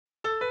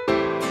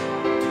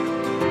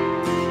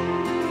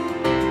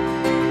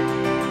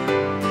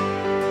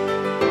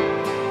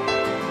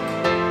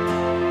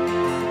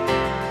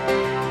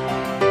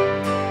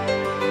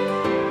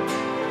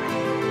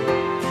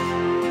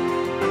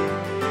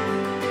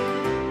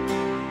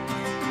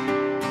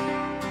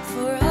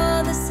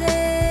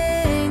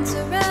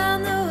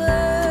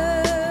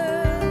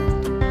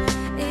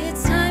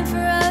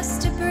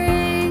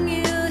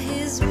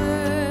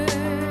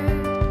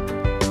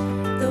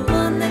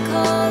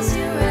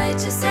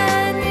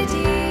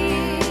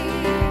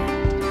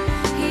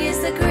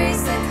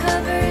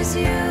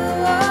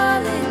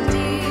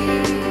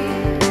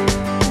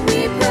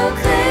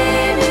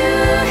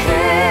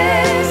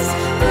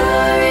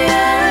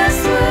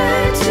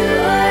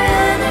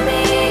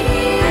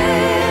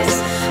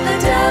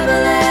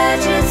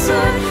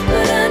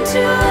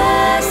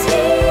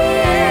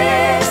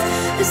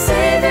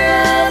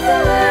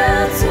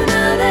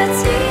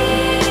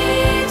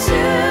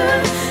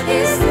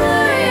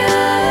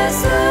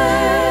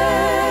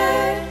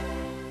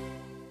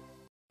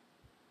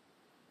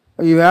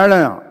ఈవేళ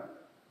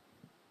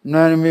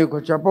నేను మీకు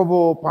చెప్పబో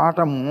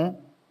పాఠము,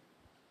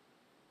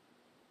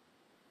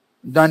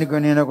 దానికి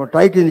నేను ఒక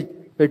టైటిల్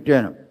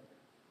పెట్టాను.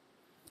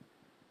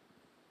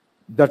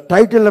 The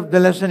title of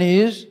the lesson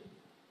is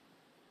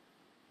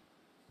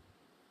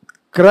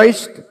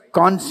Christ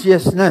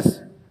consciousness.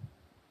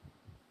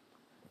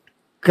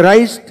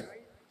 Christ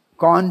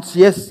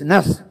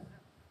consciousness.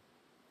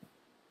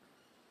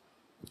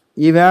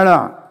 ఈవేళ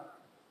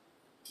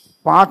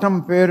పాఠం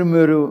పేరు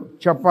మీరు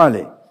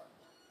చెప్పాలి.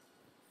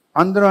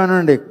 అందరూ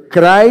అనండి,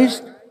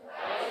 క్రైస్ట్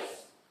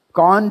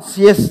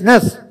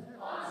కాన్షియస్నెస్.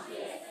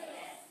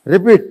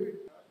 రిపీట్.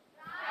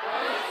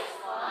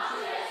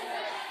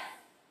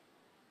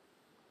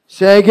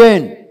 సే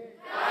అగైన్.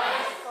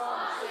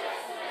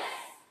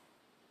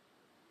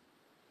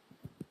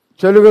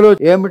 తెలుగులో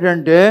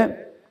ఏమిటంటే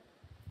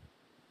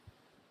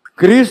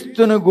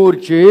క్రీస్తును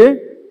గూర్చి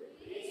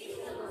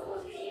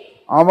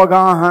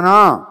అవగాహన.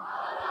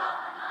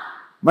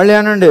 మళ్ళీ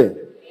అనండి,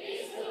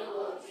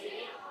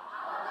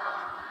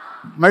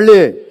 మళ్ళీ.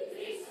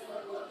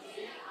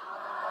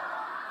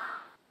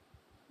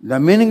 The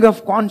meaning of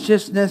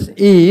consciousness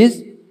is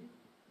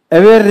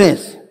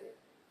awareness.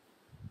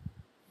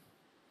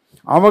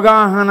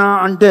 అవగాహన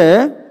అంటే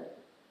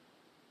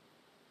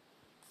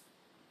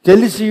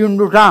తెలిసి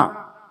ఉండుట,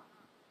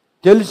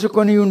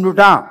 తెలుసుకొని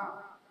ఉండుట,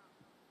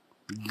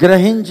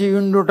 గ్రహించి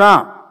ఉండుట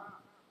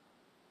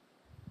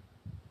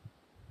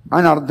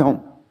అని అర్థం.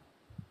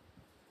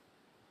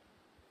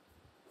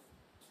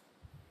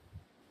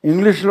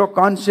 ఇంగ్లీష్లో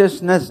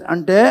కాన్షియస్నెస్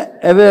అంటే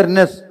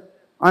అవేర్నెస్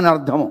అని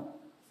అర్థము.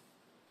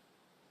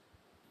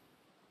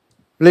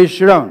 Please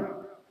SIT down.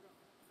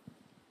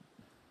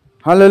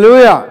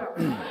 Hallelujah,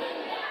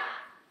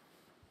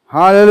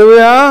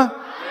 hallelujah.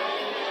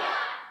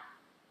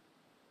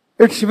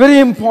 It's very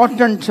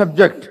important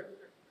subject.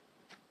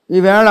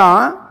 ఈవేళ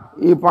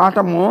ఈ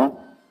పాఠము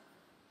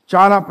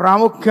చాలా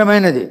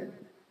ప్రాముఖ్యమైనది.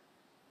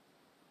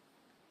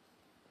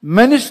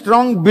 Many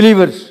strong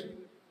believers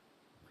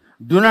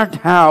do not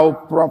have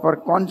proper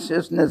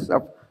consciousness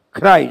of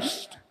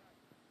Christ.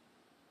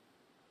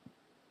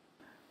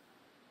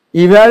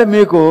 ఈవేళ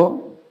మీకు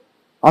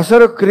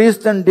అసలు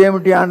క్రీస్తు అంటే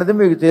ఏమిటి అన్నది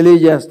మీకు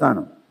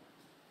తెలియజేస్తాను.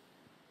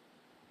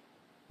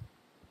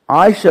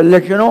 I shall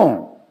let you know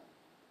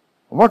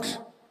what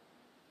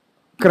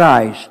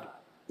Christ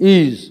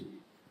is.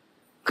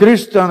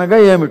 క్రీస్తు అనగా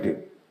ఏమిటి?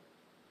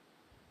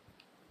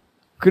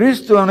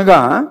 క్రీస్తు అనగా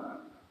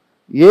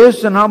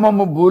యేసు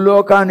నామము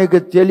భూలోకానికి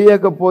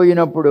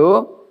తెలియకపోయినప్పుడు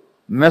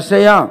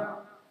మెస్సయా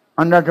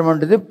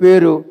అన్నటువంటిది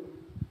పేరు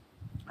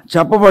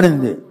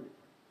చెప్పబడింది.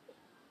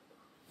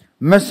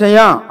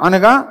 మెస్సయా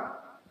అనగా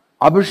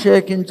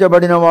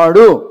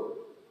అభిషేకించబడినవాడు,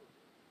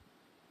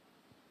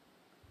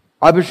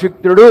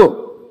 అభిషిక్తుడు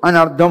అని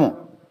అర్థము.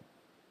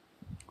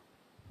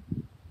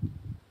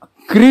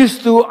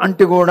 క్రీస్తు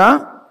అంటే కూడా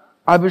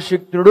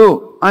అభిషిక్తుడు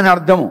అని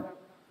అర్థము.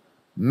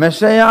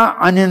 మెస్సయా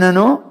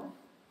అనినను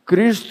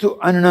క్రీస్తు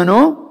అనినను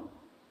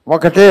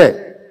ఒకటే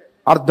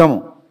అర్థము.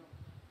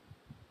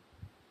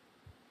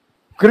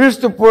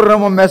 క్రీస్తు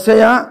పూర్వము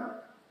మెస్సయా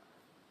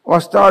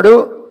వస్తాడు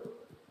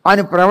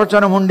అని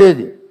ప్రవచనం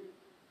ఉండేది.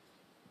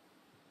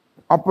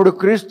 అప్పుడు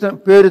క్రీస్తు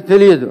పేరు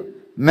తెలియదు,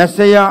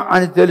 మెస్సయా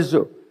అని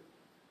తెలుసు.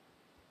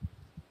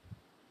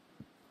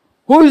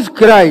 Who is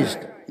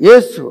Christ?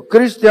 యేసు.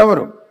 క్రీస్తు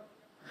ఎవరు?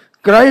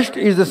 Christ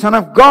is the son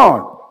of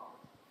God.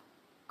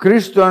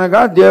 క్రీస్తు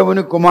అనగా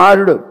దేవుని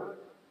కుమారుడు,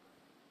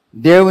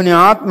 దేవుని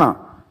ఆత్మ,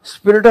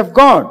 spirit of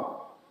God.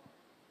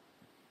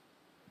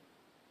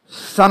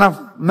 Son of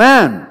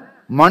man,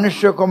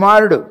 మనుష్య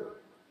కుమారుడు.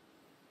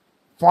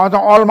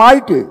 ఫాదర్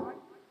ఆల్మైటీ,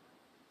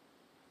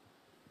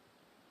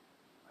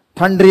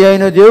 తండ్రి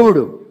అయిన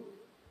దేవుడు,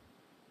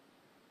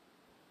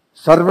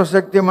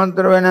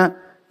 సర్వశక్తిమంతుడైన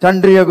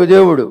తండ్రి యొక్క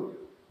దేవుడు,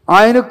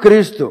 ఆయన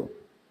క్రీస్తు.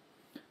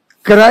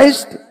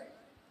 Christ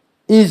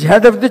is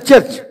head of the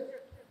church.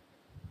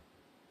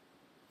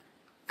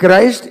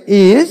 Christ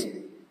is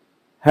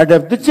head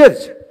of the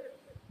church.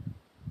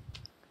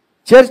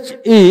 Church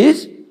is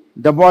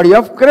the body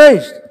of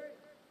Christ.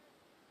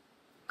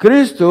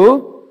 క్రీస్తు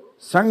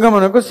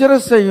సంఘమునకు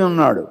శిరస్సు అయి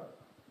ఉన్నాడు.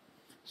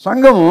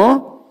 సంఘము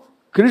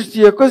క్రీస్తు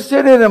యొక్క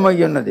శరీరం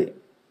అయి ఉన్నది.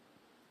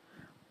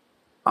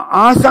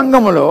 ఆ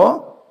సంఘములో,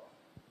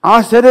 ఆ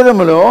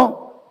శరీరములో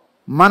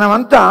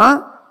మనమంతా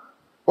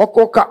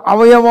ఒక్కొక్క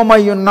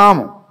అవయవమై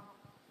ఉన్నాము.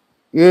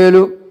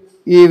 ఏలు,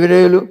 ఈ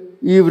వ్రేలు,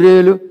 ఈ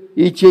వ్రేలు,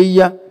 ఈ చెయ్య,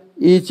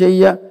 ఈ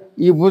చెయ్య,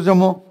 ఈ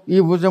భుజము, ఈ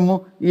భుజము,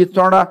 ఈ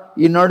తొడ,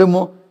 ఈ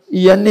నడుము,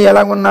 ఇవన్నీ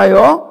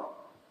ఎలాగున్నాయో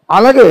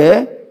అలాగే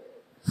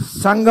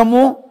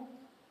సంఘము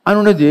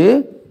అనున్నది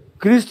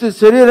క్రీస్తు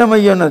శరీరం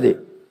అయి ఉన్నది.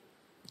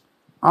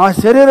 ఆ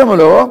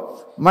శరీరములో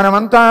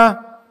మనమంతా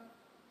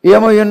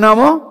ఏమై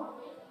ఉన్నాము?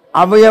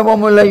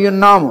 అవయవములై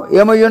ఉన్నాము.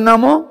 ఏమై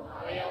ఉన్నాము?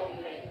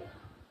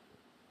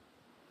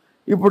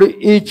 ఇప్పుడు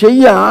ఈ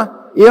చెయ్య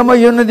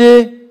ఏమై ఉన్నది?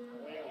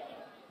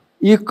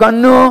 ఈ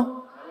కన్ను,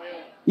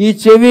 ఈ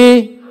చెవి.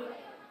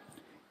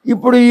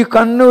 ఇప్పుడు ఈ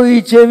కన్ను, ఈ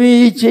చెవి,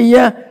 ఈ చెయ్య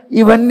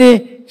ఇవన్నీ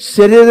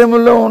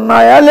శరీరంలో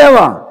ఉన్నాయా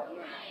లేవా?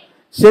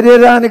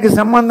 శరీరానికి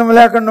సంబంధం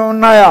లేకుండా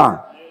ఉన్నాయా?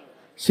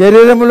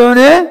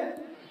 శరీరంలోనే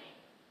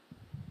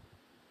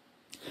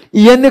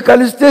ఇవన్నీ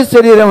కలిస్తే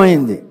శరీరం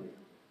అయింది.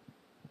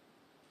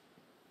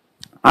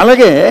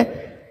 అలాగే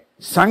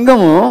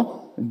సంఘము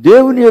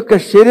దేవుని యొక్క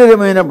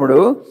శరీరమైనప్పుడు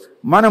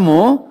మనము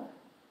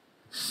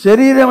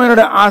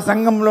శరీరమైన ఆ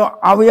సంఘంలో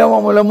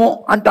అవయవములము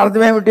అంటే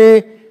అర్థం ఏమిటి?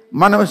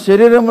 మనం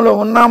శరీరంలో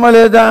ఉన్నామా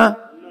లేదా?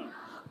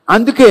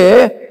 అందుకే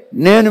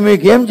నేను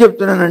మీకేం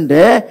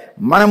చెప్తున్నానంటే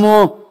మనము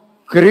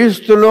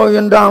క్రీస్తులో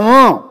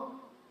ఉన్నాము,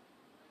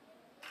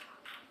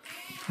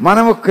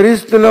 మనము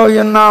క్రీస్తులో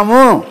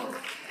ఉన్నాము.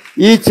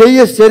 ఈ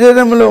చెయ్యి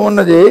శరీరంలో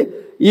ఉన్నది,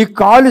 ఈ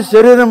కాలు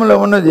శరీరంలో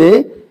ఉన్నది,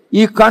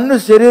 ఈ కన్ను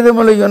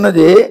శరీరంలో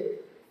ఉన్నది,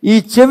 ఈ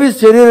చెవి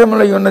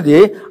శరీరంలో ఉన్నది.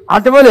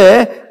 అటువలే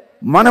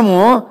మనము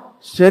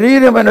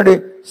శరీరమైన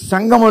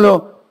సంఘములో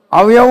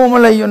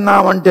అవయవములై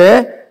ఉన్నామంటే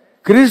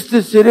క్రీస్తు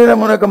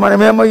శరీరమునకు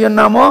మనమేమై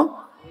ఉన్నామో.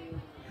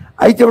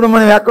 అయితే ఇప్పుడు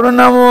మనం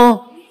ఎక్కడున్నాము?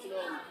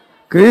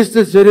 క్రీస్తు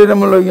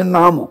శరీరములో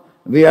ఉన్నాము.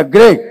 We are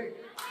great.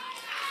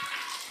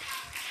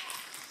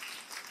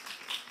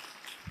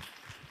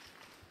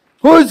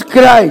 Who is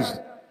Christ?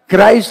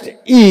 Christ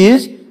is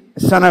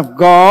Son of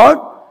God.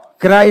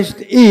 Christ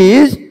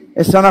is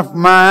a Son of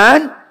Man.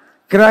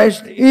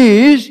 Christ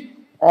is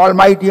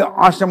Almighty,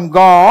 awesome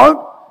God.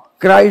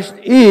 Christ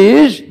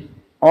is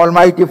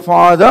Almighty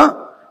Father.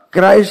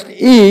 Christ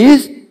is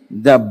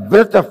the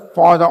breath of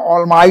Father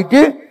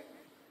Almighty.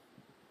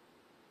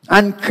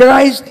 And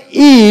Christ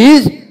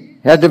is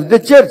head of the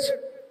church.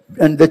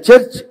 And the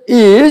church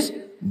is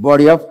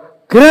body of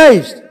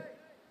Christ.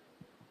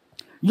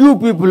 You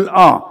people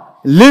are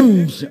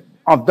limbs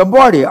of the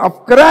body of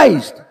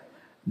Christ.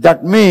 That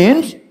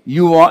means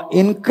you are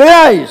in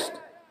Christ.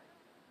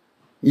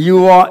 You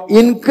are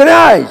in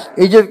Christ.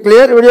 Is it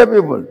clear, dear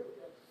people?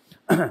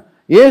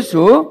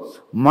 యేసు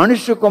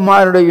మనుష్య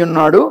కుమారుడై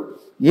ఉన్నాడు.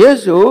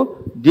 యేసు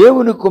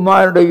దేవుని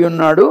కుమారుడై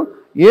ఉన్నాడు.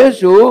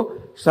 యేసు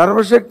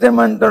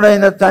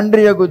సర్వశక్తిమంతుడైన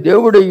తండ్రి యొక్క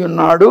దేవుడై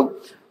ఉన్నాడు.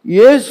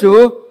 యేసు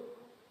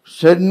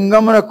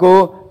సంఘమునకు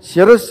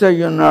శిరస్సు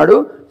అయి ఉన్నాడు.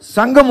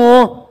 సంఘము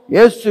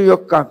యేసు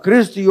యొక్క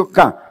క్రీస్తు యొక్క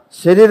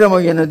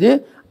శరీరమైనది.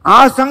 ఆ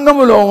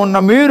సంఘములో ఉన్న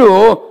మీరు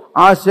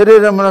ఆ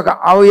శరీరమునకు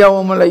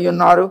అవయవములై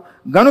ఉన్నారు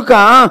గనుక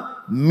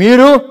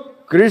మీరు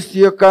క్రీస్తు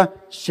యొక్క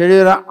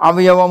శరీర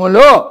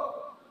అవయవములో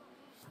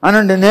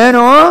అనండి.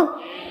 నేను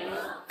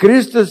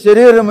క్రీస్తు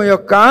శరీరము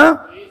యొక్క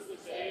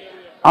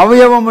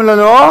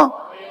అవయవములలో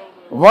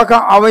ఒక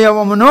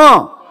అవయవమును.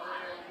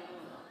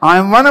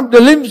 I'm one of the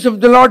limbs of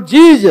the lord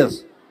Jesus.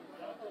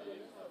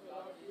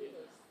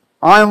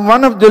 I'm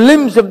one of the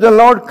limbs of the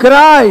lord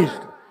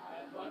Christ.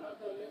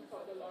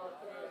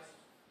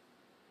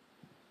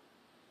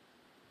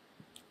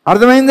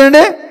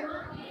 అర్థమైందండి?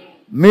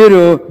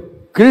 మీరు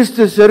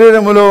క్రీస్తు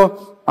శరీరములో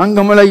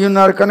అంగములై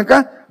ఉన్నారు కనుక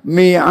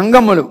మీ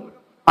అంగములు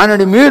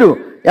అనడి మీరు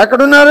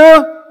ఎక్కడున్నారు?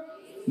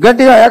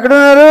 గట్టిగా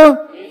ఎక్కడున్నారు?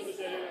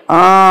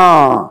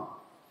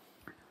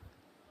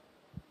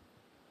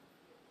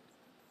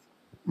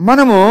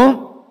 మనము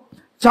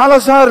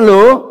చాలాసార్లు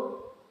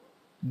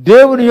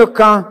దేవుని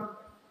యొక్క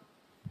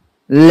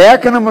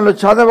లేఖనములు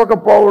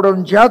చదవకపోవడం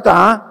చేత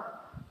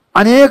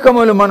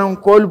అనేకములు మనం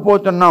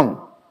కోల్పోతున్నాము.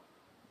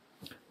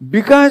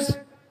 Because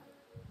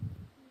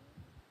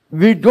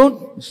we don't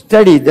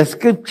study the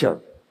scripture.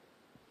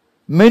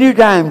 Many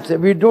times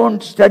we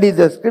don't study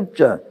the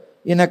scripture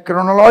in a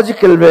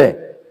chronological way,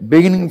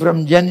 beginning from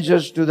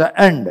Genesis to the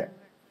end.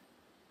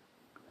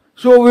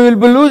 So we will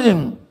be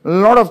losing a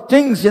lot of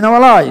things in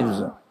our lives.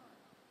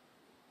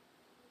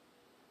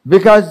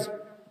 Because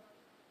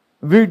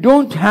we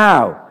don't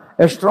have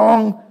a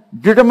strong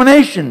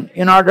determination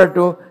in order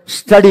to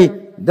study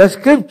the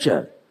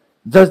scripture.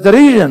 That's the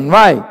reason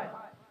why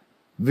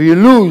we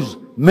lose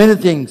many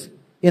things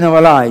in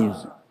our lives.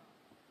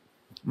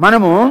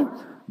 మనము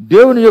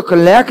దేవుని యొక్క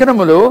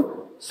లేఖనములు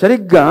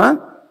సరిగ్గా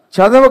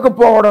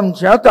చదవకపోవడం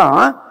చేత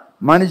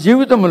మన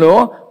జీవితంలో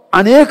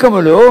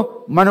అనేకములు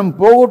మనం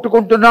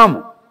పోగొట్టుకుంటున్నాము.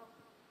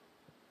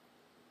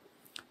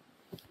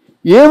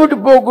 ఏమిటి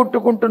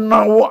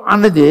పోగొట్టుకుంటున్నావు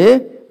అన్నది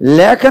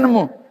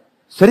లేఖనము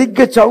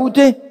సరిగ్గా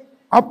చదివితే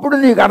అప్పుడు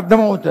నీకు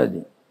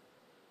అర్థమవుతుంది.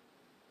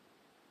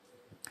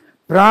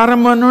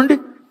 ప్రారంభం నుండి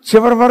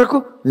చివరి వరకు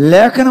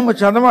లేఖనము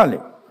చదవాలి.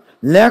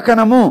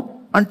 లేఖనము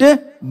అంటే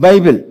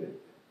బైబిల్.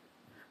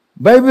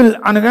 బైబిల్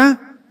అనగా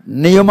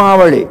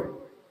నియమావళి.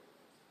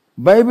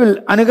 బైబిల్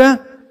అనగా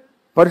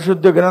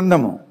పరిశుద్ధ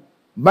గ్రంథము.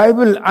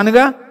 బైబిల్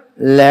అనగా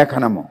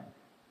లేఖనము.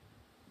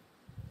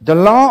 The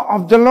law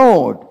of the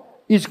Lord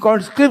is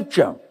called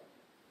scripture.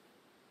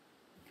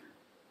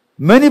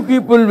 Many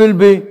people will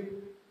be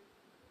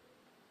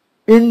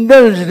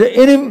indulged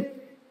in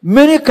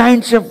many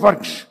kinds of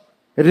works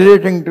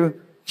relating to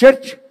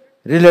church,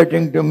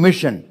 relating to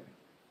mission,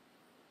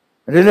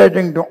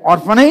 relating to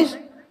orphanage,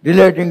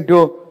 relating to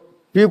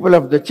people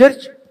of the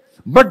church,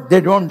 but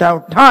they don't have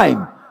time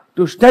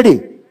to study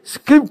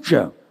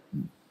scripture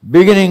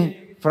beginning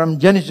from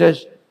Genesis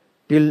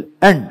till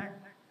end.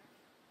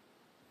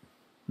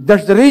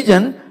 That's the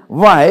reason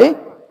why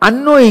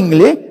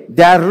unknowingly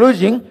they are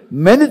losing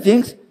many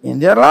things in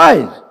their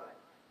lives.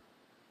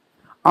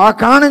 ఆ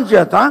కారణం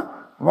చేత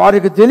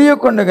వారికి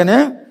తెలియకుండానే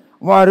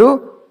వారు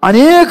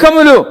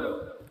అనేకములు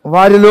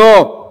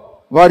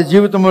వారి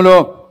జీవితంలో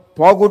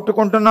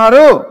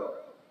పోగొట్టుకుంటున్నారు.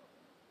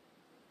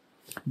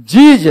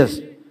 Jesus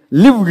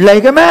lived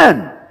like a man.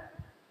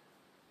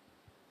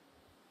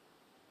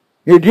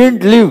 He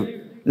didn't live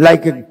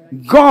like a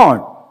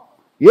God.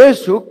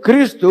 యేసు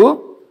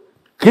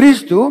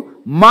క్రీస్తు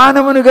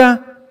మానవునిగా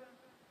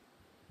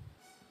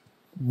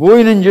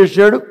భోజనం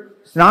చేశాడు,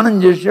 స్నానం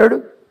చేశాడు,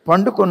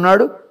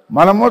 పండుకున్నాడు,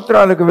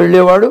 మలమూత్రాలకు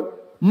వెళ్ళేవాడు.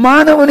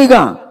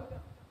 మానవునిగా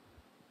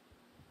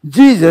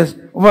Jesus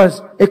was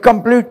a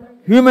complete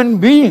human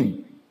being.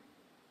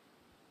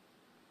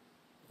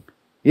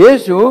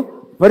 యేసు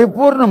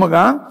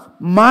పరిపూర్ణముగా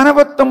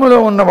మానవత్వములో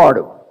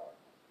ఉన్నవాడు.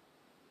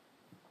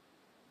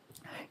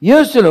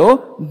 యేసులో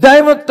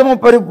దైవత్వము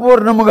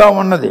పరిపూర్ణముగా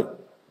ఉన్నది.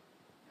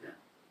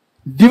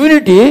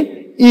 Divinity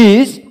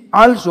is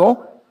also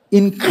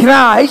in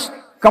Christ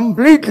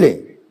completely.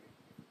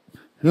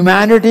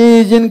 Humanity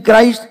is in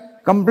Christ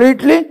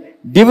completely.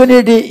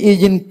 Divinity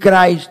is in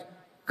Christ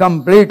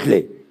completely.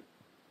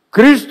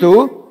 క్రీస్తు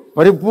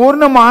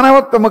పరిపూర్ణ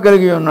మానవత్వము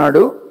కలిగి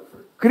ఉన్నాడు.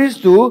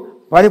 క్రీస్తు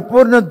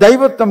పరిపూర్ణ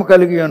దైవత్వము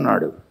కలిగి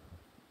ఉన్నాడు.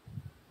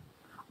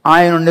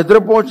 ఆయన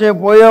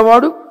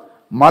నిద్రపోయేవాడు,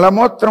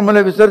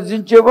 మలమూత్రములు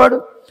విసర్జించేవాడు,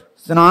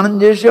 స్నానం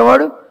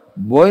చేసేవాడు,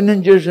 భోజనం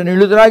చేసి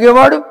నీళ్లు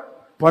త్రాగేవాడు,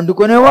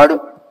 పండుకునేవాడు.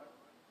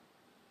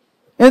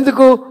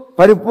 ఎందుకు?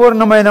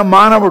 పరిపూర్ణమైన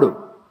మానవుడు.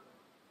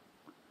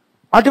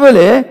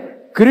 అటువలే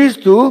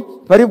క్రీస్తు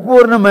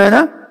పరిపూర్ణమైన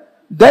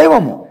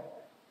దైవము.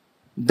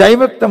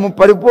 దైవత్వము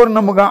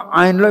పరిపూర్ణముగా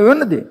ఆయనలో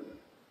ఉన్నది.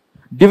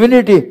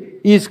 Divinity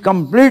is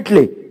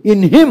completely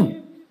in him.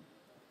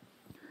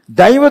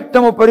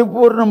 దైవత్వము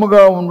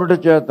పరిపూర్ణముగా ఉండుట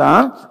చేత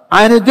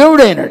ఆయన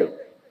దేవుడైనాడు.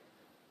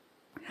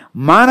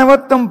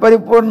 మానవత్వం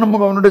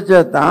పరిపూర్ణముగా ఉండుట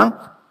చేత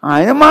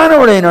ఆయన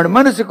మానవుడైనాడు,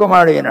 మనిషి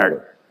కుమారుడు అయినాడు.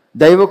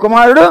 దైవ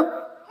కుమారుడు,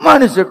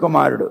 మనిషి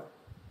కుమారుడు.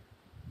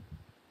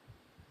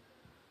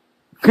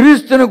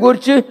 క్రీస్తుని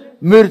గురించి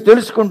మీరు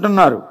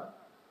తెలుసుకుంటున్నారు.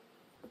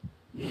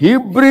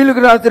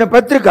 హీబ్రీలకు రాసిన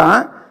పత్రిక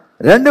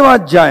 2వ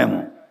అధ్యాయము,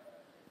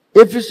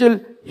 ఎఫెసియల్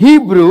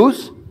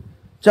Hebrews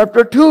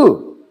chapter 2.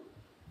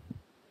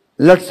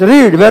 Let's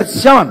read verse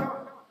 7.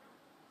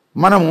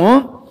 మనము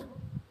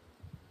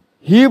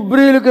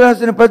హీబ్రీలకు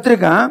రాసిన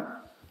పత్రిక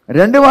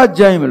 2వ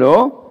అధ్యాయంలో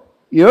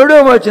 7వ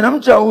వచనం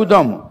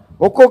చదువుతాము.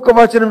 ఒక్కొక్క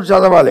వచనం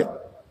చదవాలి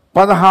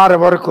 16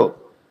 వరకు.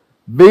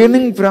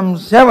 Beginning from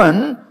 7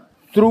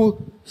 through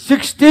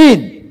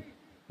 16.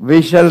 We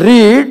shall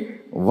read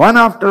one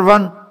after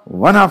one.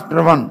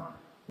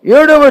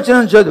 7వ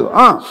వచనం చదువు.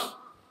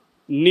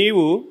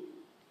 నీవు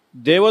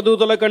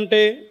దేవదూతల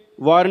కంటే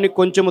వారిని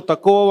కొంచెము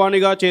తక్కువ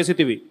వానిగా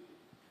చేసితివి,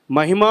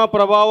 మహిమా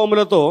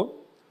ప్రభావములతో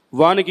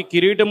వానికి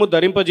కిరీటము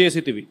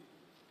ధరింపజేసితివి,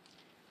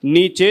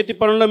 నీ చేతి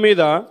పనుల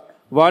మీద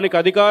వానికి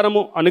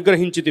అధికారము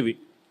అనుగ్రహించితివి.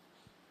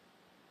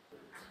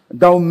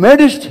 Thou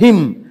madest him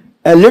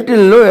a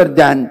little lower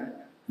than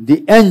the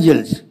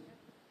angels.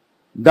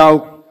 Thou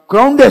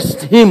crownedest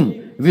him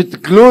with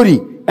glory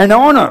and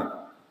honor,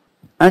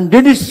 and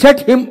didst set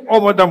him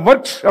over the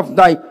works of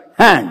thy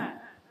hand.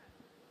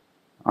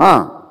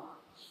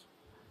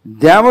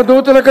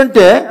 దేవదూతల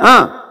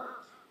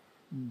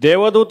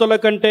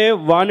కంటే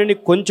వానిని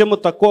కొంచెము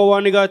తక్కువ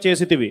వానిగా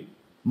చేసితివి.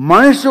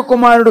 మనుష్య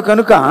కుమారుడు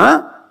కనుక,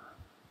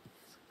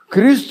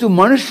 క్రీస్తు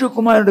మనుష్య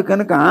కుమారుడు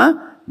కనుక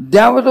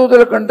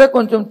దేవదూతల కంటే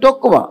కొంచెం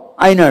తక్కువ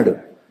అయినాడు.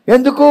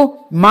 ఎందుకు?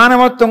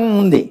 మానవత్వం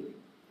ఉంది.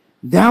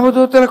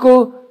 దేవదూతలకు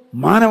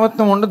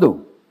మానవత్వం ఉండదు.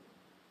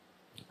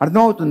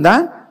 అర్థమవుతుందా?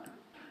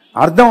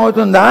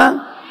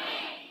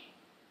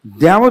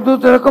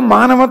 దేవదూతలకు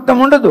మానవత్వం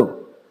ఉండదు.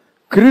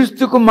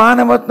 క్రీస్తుకు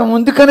మానవత్వం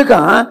ఉంది కనుక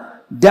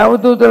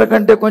దేవదూతల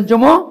కంటే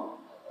కొంచెము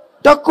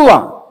తక్కువ.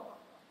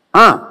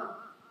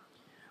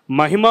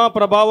 మహిమా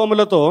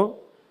ప్రభావములతో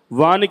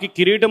వానికి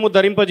కిరీటము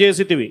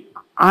ధరింపజేసితివి.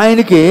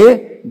 ఆయనకి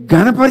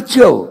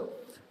ఘనపరిచావు.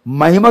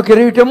 మహిమ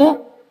కిరీటము,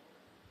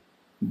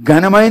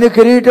 ఘనమైన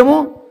కిరీటము,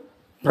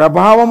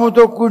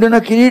 ప్రభావముతో కూడిన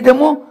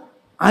కిరీటము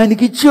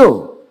ఆయనకిచ్చావు.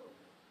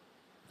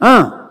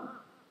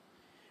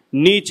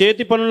 నీ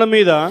చేతి పనుల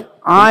మీద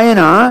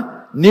ఆయన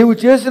నీవు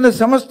చేసిన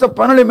సమస్త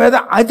పనుల మీద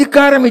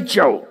అధికారం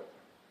ఇచ్చావు.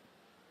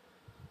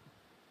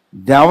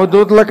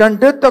 దేవదూతల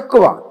కంటే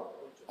తక్కువ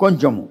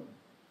కొంచెము.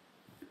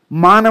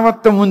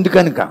 మానవత్వం ఉంది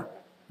కనుక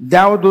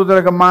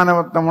దేవదూతలకు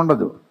మానవత్వం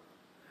ఉండదు.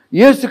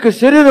 యేసుకి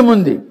శరీరం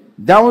ఉంది,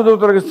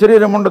 దేవదూతలకు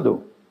శరీరం ఉండదు.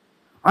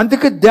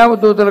 అందుకే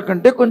దేవదూతల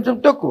కంటే కొంచెం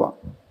తక్కువ.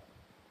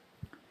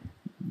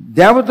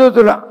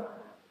 దేవదూతల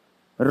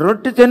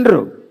రొట్టె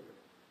తినరు.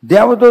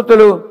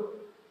 దేవదూతలు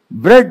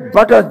బ్రెడ్,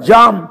 బటర్,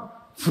 జామ్,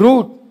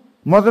 ఫ్రూట్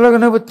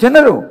మొదలగునవి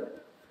తినరు.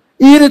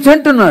 ఈయన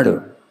తింటున్నాడు.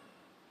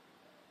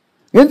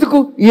 ఎందుకు?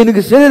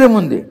 ఈయనకి శరీరం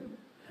ఉంది,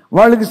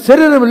 వాళ్ళకి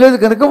శరీరం లేదు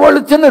కనుక వాళ్ళు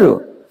తినరు.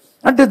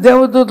 అంటే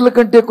దేవదూతల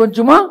కంటే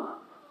కొంచెమా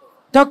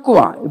తక్కువ.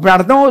 ఇప్పుడు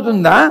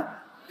అర్థమవుతుందా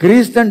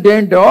క్రీస్తు అంటే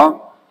ఏంటో?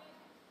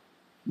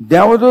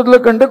 దేవదూతల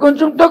కంటే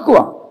కొంచెం తక్కువ.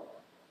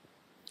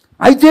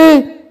 అయితే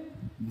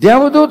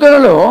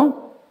దేవదూతలలో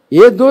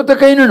ఏ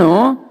దూతకైనను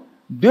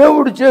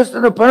దేవుడు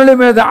చేస్తున్న పనుల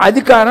మీద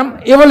అధికారం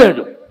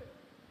ఇవ్వలేదు.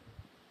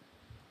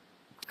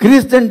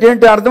 క్రీస్తు అంటే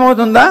ఏంటో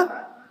అర్థమవుతుందా?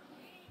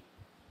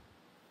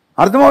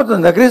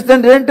 క్రీస్తు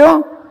అంటే ఏంటో?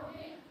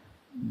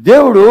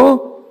 దేవుడు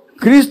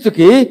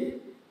క్రీస్తుకి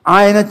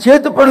ఆయన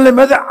చేతి పనుల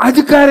మీద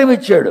అధికారం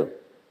ఇచ్చాడు.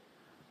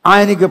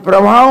 ఆయనకి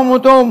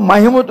ప్రభావముతో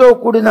మహిమతో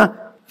కూడిన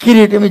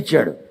కిరీటం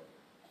ఇచ్చాడు.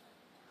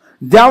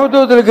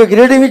 దేవదూతలకు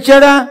కిరీటం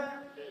ఇచ్చాడా?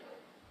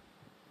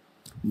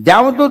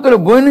 దేవదూతలు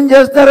భోజనం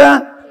చేస్తారా?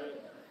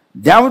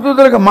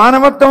 దేవదూతలకు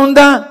మానవత్వం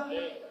ఉందా?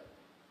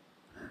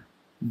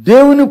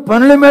 దేవుని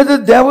పనుల మీద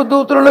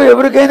దేవదూతలలో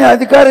ఎవరికైనా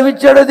అధికారం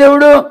ఇచ్చాడా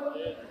దేవుడు?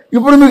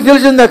 ఇప్పుడు మీకు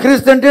తెలిసిందా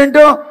క్రీస్తు అంటే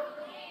ఏంటో?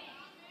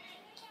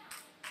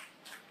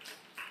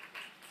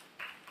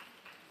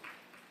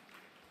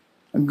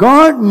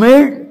 God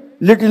made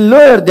little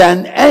lower than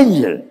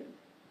angel.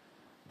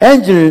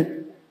 Angel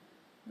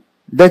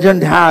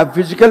doesn't have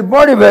physical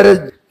body, whereas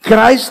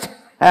Christ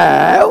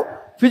have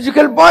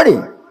physical body.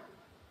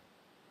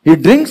 He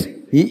drinks,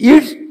 he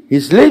eats, he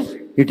sleeps,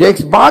 he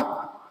takes bath.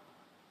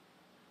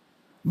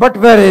 But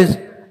whereas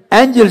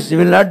angels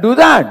will not do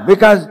that,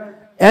 because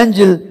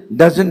angel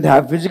doesn't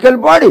have physical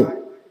body.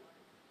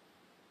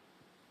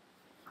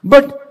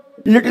 But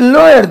little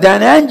lower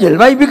than angel.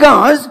 Why?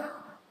 Because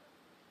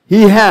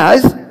he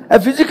has a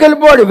physical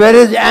body,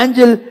 whereas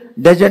angel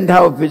doesn't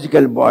have a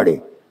physical body.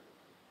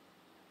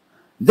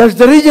 That's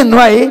the reason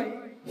why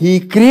he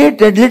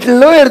created little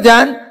lower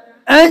than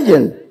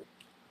angel.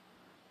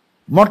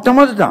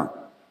 మొట్టమొదట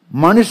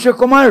మనుష్య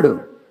కుమారుడు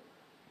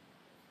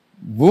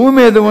భూమి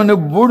మీద ఉన్న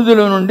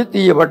బూడిదలో నుండి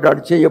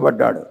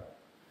చేయబడ్డాడు.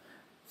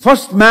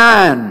 First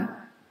man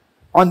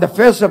on the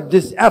face of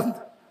this earth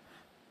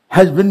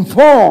has been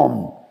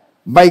formed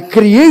by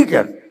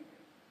Creator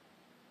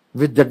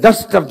with the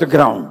dust of the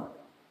ground.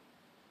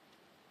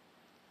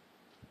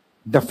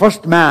 The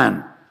first man,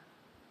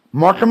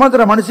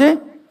 మొట్టమొదటి మనిషి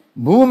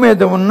భూమి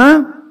మీద ఉన్న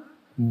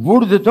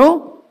బూడిదతో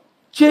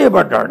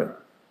చేయబడ్డాడు.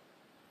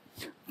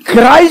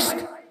 Christ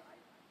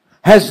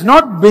has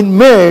not been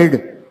made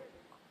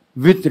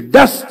with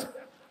dust,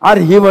 or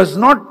he was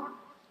not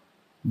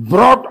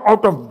brought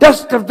out of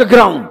dust of the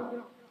ground.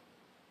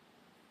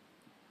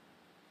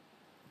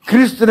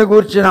 క్రీస్తుని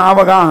గురించిన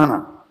అవగాహన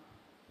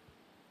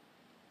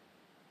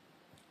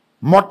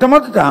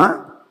మొట్టమొదట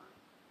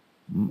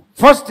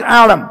first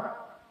Adam,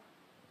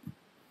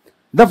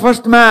 the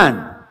first man,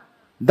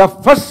 the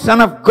first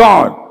son of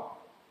God,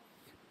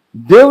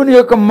 దేవుని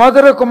యొక్క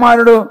మొదటి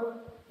కుమారుడు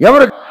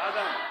ఎవరు?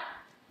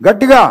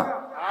 గట్టిగా,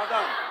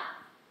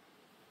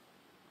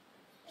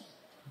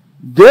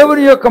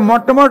 దేవుని యొక్క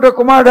మొట్టమొదటి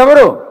కుమారుడు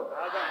ఎవరు?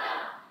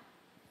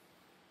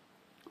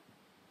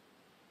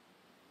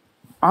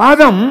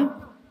 ఆదం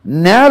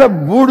నేల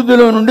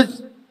బూడిదలో నుండి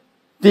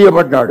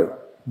తీయబడ్డాడు,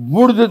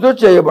 బూడిదతో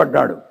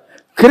చేయబడ్డాడు.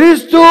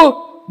 క్రీస్తు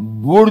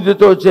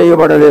బూడిదతో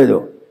చేయబడలేదు.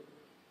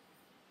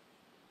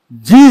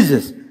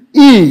 Jesus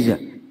is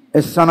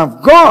a son of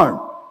God,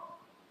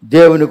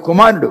 దేవుని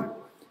కుమారుడు.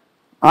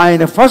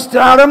 ఆయన ఫస్ట్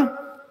ఆడమ్,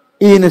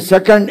 ఈయన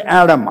సెకండ్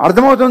ఆడమ్.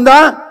 అర్థమవుతుందా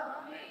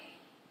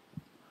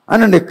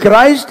అనండి?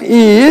 Christ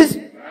is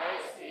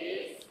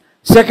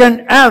second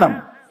Adam.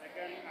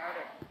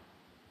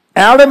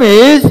 Adam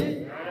is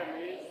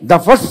the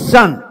first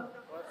son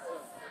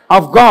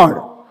of God.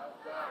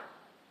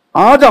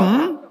 ఆదం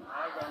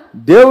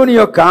దేవుని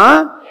యొక్క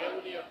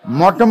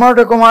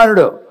మొట్టమొదటి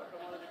కుమారుడు,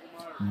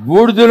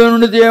 బూడిదలో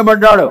నుండి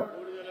తీయబడ్డాడు.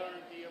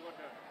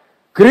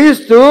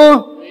 క్రీస్తు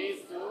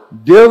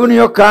దేవుని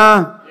యొక్క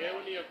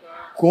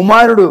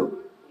కుమారుడు,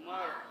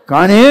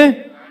 కానీ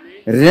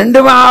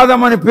రెండవ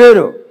ఆదం అని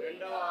పేరు,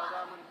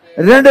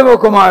 రెండవ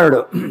కుమారుడు.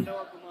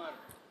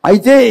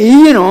 అయితే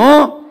ఈయన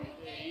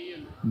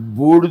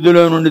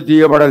బూడిదలో నుండి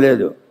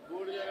తీయబడలేదు.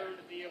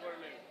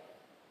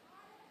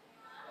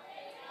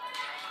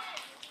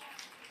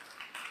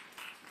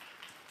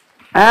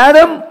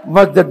 Adam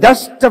was the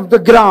dust of the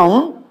ground.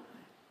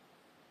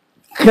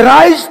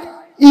 Christ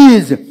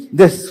is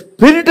the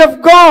Spirit of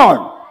God.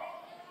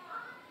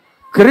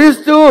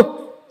 క్రీస్తు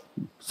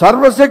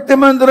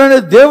సర్వశక్తిమంతుడైన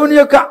దేవుని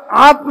యొక్క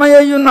ఆత్మ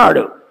అయి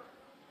ఉన్నాడు.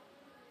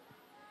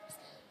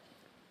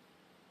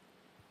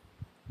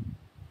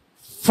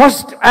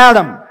 First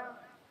Adam,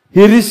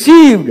 he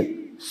received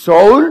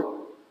soul,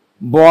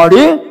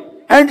 body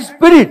and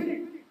spirit.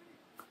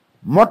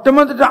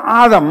 మొట్టమొదటి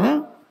ఆదం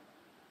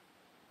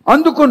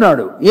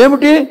అందుకున్నాడు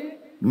ఏమిటి?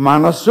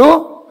 మనస్సు,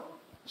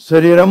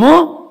 శరీరము,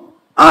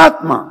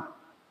 ఆత్మ.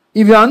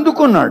 ఇవి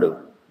అందుకున్నాడు.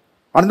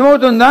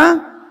 అర్థమవుతుందా?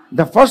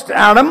 The first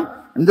Adam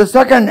and the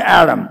second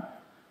Adam.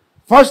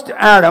 First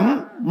Adam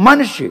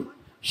మనిషి,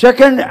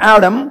 సెకండ్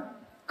ఆడమ్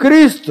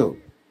క్రీస్తు.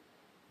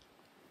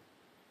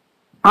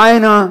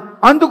 ఆయన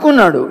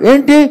అందుకున్నాడు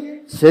ఏంటి?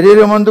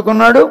 శరీరం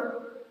అందుకున్నాడు,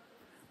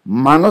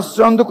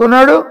 మనస్సు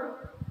అందుకున్నాడు,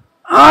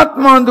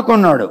 ఆత్మ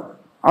అందుకున్నాడు.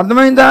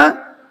 అర్థమైందా?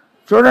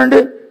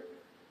 చూడండి,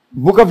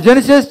 book of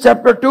Genesis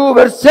chapter 2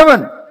 verse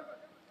 7.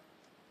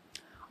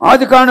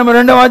 ఆదికాండము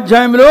 2వ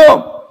అధ్యాయంలో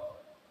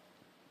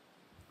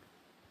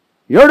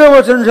 7వ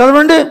వచనం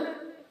చదవండి.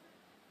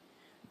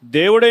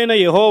 దేవుడైన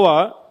యెహోవా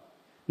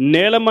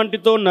నేల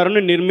మంటితో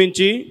నరుని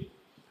నిర్మించి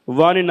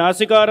వాని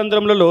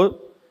నాసికారంధ్రములలో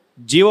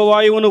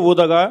జీవవాయువును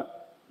ఊదగా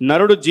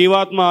నరుడు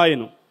జీవాత్మ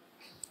ఆయను.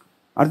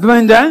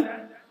 అర్థమైందా?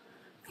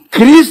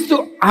 క్రీస్తు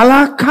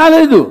అలా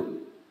కాలేదు.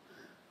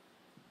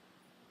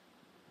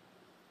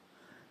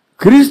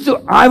 క్రీస్తు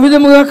ఆ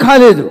విధముగా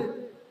కాలేదు.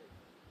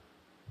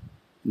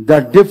 The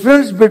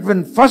difference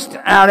between first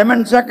Adam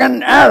and second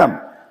Adam.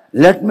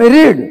 Let me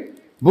read.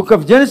 Book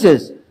of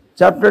Genesis,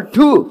 chapter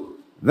 2,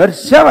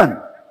 verse 7.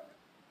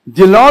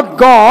 The Lord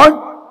God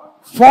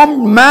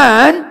formed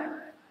man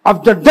of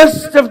the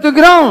dust of the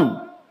ground.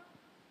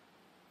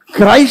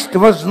 Christ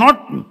was not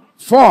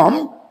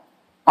formed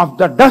of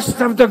the dust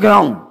of the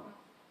ground.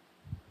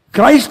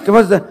 Christ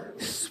was the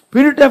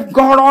Spirit of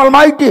God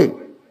Almighty.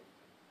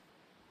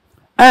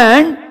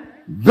 And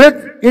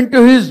breathed into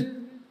his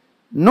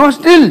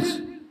nostrils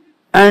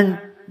and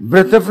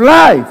breath of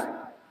life.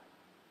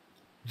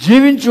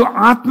 జీవించు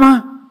ఆత్మ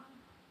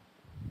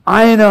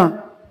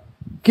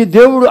ఆయనకి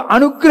దేవుడు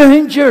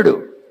అనుగ్రహించాడు.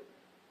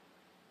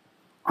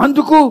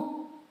 అందుకు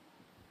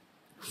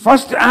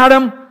first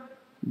Adam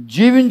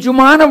జీవించు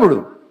మానవుడు.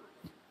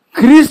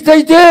 క్రీస్తు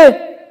అయితే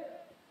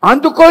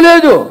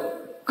అందుకోలేదు.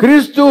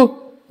 క్రీస్తు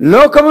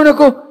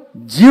లోకమునకు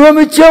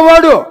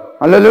జీవమిచ్చేవాడు.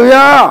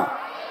 హల్లెలూయా.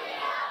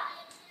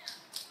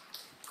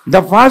 ద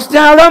ఫస్ట్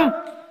ఆడమ్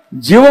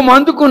జీవం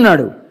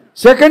అందుకున్నాడు.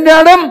 సెకండ్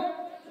ఆడమ్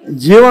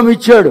జీవం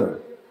ఇచ్చాడు.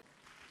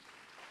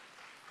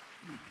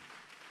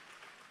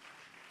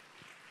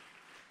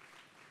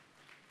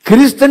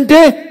 క్రీస్తు అంటే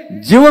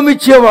జీవం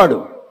ఇచ్చేవాడు.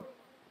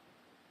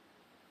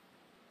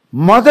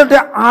 మొదట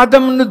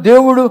ఆదమును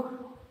దేవుడు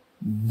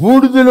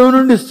బూడిదలో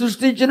నుండి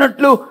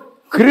సృష్టించినట్లు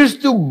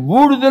క్రీస్తు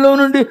బూడిదలో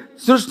నుండి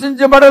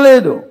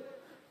సృష్టించబడలేదు.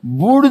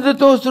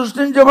 బూడిదతో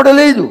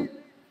సృష్టించబడలేదు.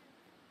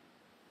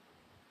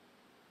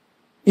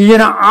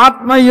 ఈయన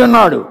ఆత్మ అయి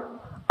ఉన్నాడు.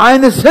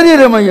 ఆయన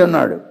శరీరం అయి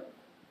ఉన్నాడు.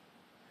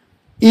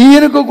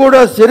 ఈయనకు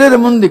కూడా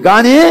శరీరం ఉంది,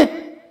 కానీ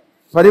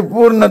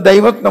పరిపూర్ణ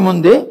దైవత్వం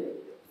ఉంది,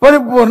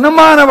 పరిపూర్ణ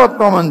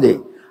మానవత్వం ఉంది.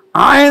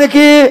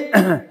 ఆయనకి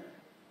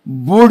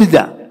బూడిద,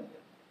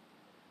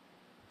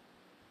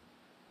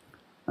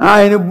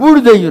 ఆయన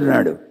బూడిదయ్యి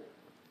ఉన్నాడు.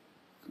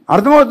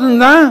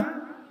 అర్థమవుతుందా?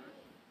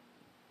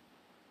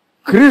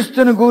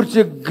 క్రీస్తుని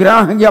గూర్చి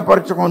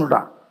గ్రాహ్యపరచుకొనుట,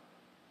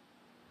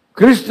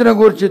 క్రీస్తుని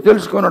గూర్చి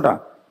తెలుసుకొనుట,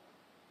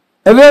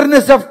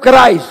 awareness of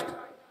Christ,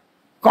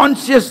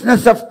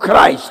 consciousness of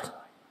Christ.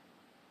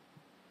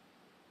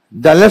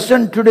 The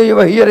lesson today you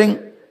are hearing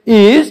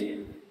is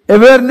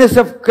awareness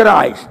of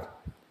Christ.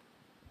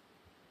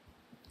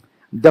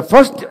 The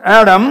first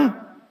Adam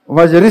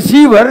was a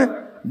receiver,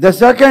 the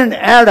second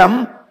Adam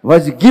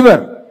was a giver.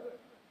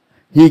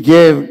 He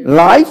gave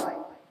life,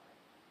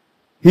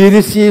 he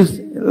receives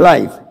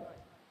life.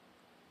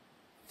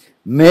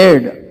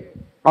 Made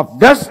of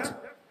dust,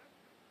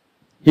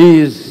 he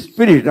is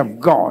Spirit of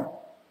God.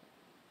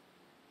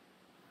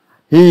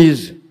 He is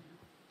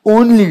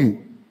only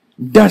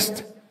dust.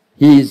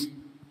 He is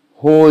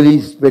Holy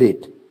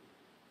Spirit.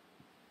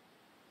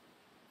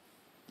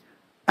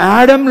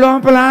 Adam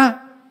లోపల,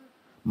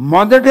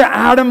 మొదటి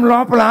Adam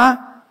లోపల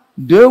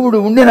దేవుడు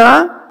ఉండినా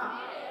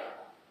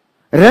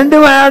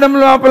రెండవ Adam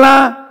లోపల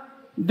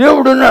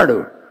దేవుడు ఉన్నాడు.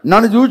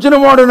 నన్ను చూచిన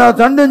వాడు నా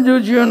తండ్రిని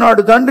చూచి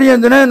ఉన్నాడు. తండ్రి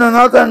యందు నేను,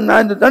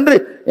 నా తండ్రి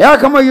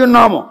ఏకమై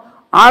ఉన్నాము.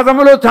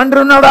 ఆదములో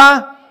తండ్రి ఉన్నాడా?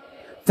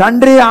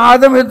 తండ్రి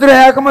ఆదము ఇద్దరు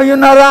ఏకమై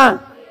ఉన్నారా?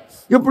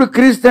 ఇప్పుడు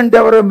క్రీస్తు అంటే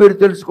ఎవరో మీరు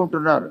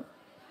తెలుసుకుంటున్నారు.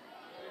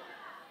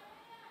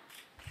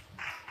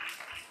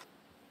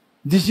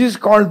 This is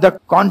called the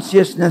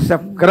consciousness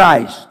of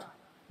Christ,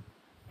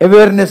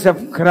 awareness of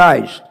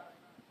Christ.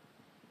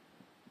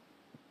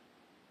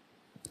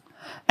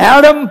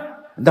 Adam,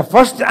 the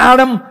first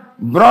Adam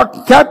brought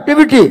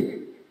captivity.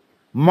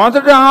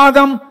 మొదటి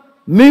ఆదం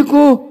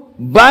మీకు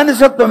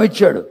బానిసత్వం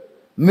ఇచ్చాడు.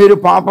 మీరు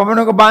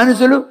పాపమునకు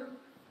బానిసలు,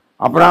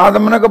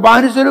 అపరాధమునకు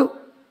బానిసలు,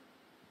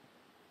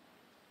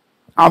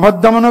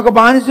 అబద్ధమునకు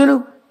బానిసలు,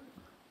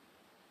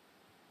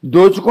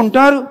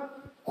 దోచుకుంటారు,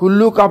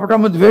 కుళ్ళు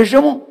కపటము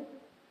ద్వేషము.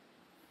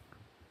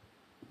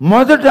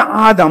 మొదట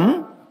ఆదం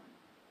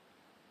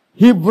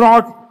he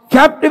brought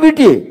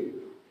captivity,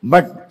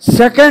 but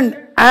second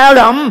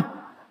Adam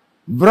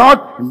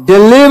brought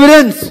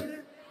deliverance.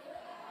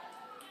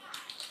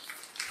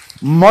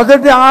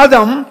 మొదటి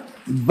ఆదం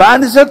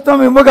బానిసత్వం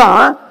ఇవ్వగా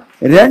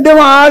రెండవ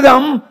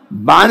ఆదం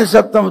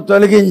బానిసత్వం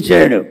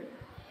తొలగించాడు.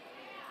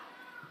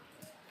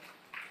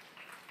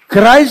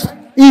 Christ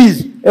is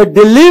a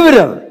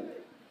deliverer.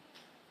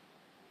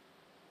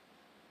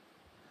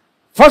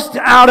 First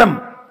Adam,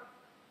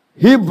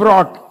 he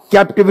brought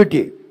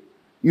captivity.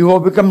 You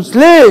have become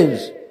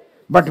slaves.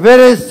 But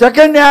whereas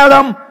second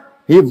Adam,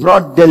 he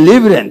brought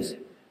deliverance.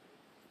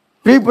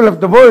 People of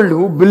the world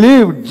who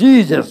believed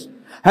Jesus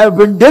have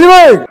been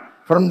delivered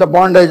from the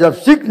bondage of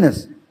sickness,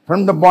 from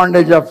the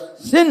bondage of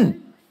sin,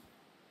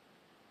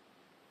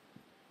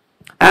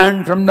 and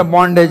from the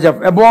bondage of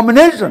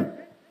abomination.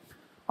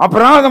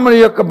 అపరాధముల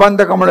యొక్క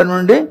బంధకముల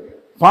నుండి,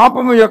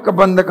 పాపము యొక్క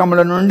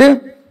బంధకముల నుండి,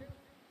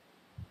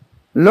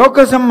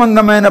 లోక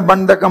సంబంధమైన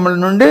బంధకముల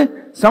నుండి,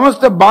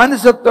 సమస్త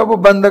బానిసత్వపు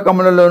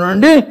బంధకములలో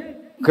నుండి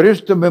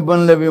క్రీస్తు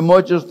మిమ్మల్ని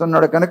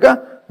విమోచిస్తున్నాడు. కనుక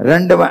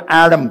రెండవ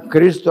ఆడమ్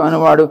క్రీస్తు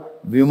అనేవాడు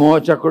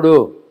విమోచకుడు.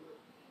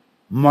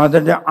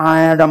 మొదటి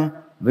ఆడమ్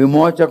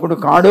విమోచకుడు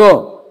కాడు.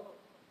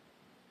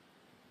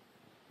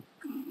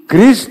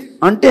 క్రీస్తు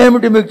అంటే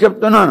ఏమిటి మీకు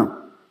చెప్తున్నాను.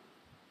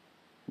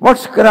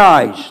 Watts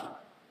Christ?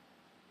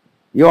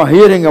 You are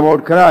hearing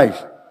about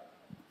Christ.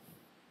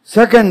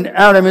 Second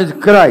Adam is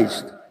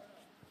Christ.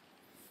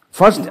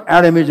 First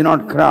Adam is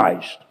not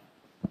Christ.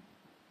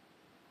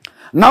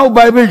 Now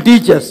Bible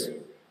teaches.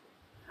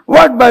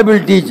 What Bible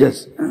teaches?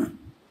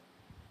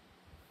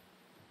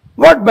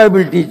 What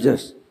Bible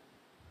teaches?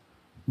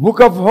 Book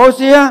of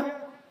Hosea,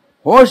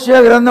 Hosea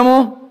గ్రంథము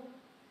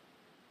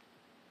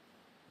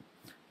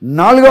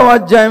 4వ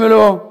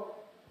అధ్యాయంలో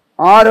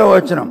 6వ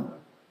వచనం,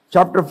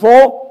 చాప్టర్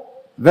 4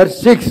 verse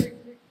 6.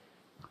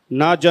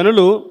 నా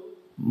జనులు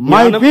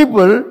my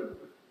people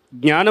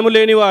జ్ఞానము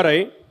లేని వారై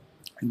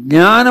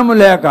జ్ఞానము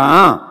లేక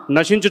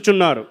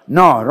నశించుచున్నారు.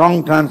 No,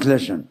 wrong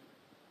translation.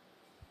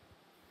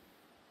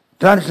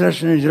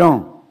 Translation is wrong.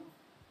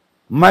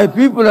 My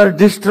people are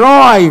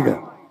destroyed.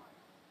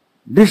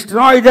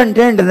 Destroyed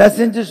అంటే ఏంటి?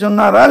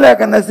 నశించుచున్నారా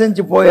లేక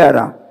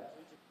నశించిపోయారా?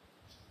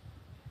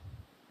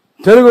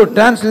 Telugu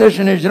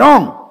translation is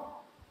wrong.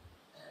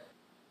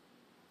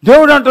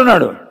 దేవుడు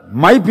అంటున్నాడు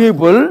my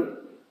people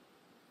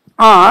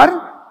are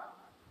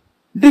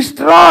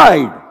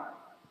destroyed.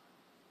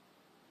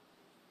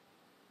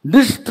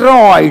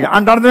 Destroyed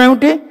అంటే అర్థం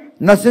ఏమిటి?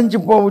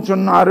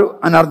 నశించిపోవచ్చున్నారు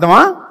అని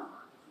అర్థమా?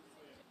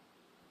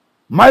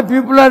 My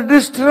people are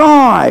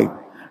destroyed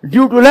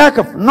due to lack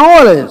of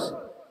knowledge.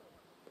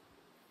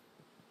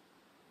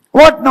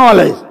 What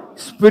knowledge?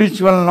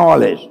 Spiritual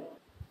knowledge.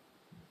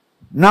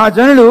 నా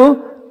జనులు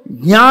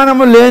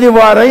జ్ఞానము లేని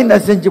వారై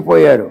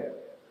నశించిపోయారు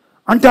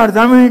అంటే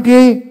అర్థం ఏంటి?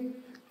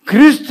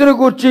 క్రీస్తుని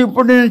గురించి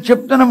ఇప్పుడు నేను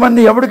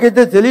చెప్తున్నవన్నీ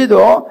ఎవరికైతే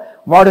తెలియదో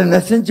వాడు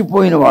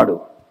నశించిపోయినవాడు.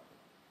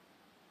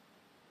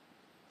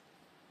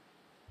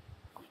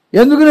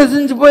 ఎందుకు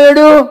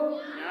నశించిపోయాడు?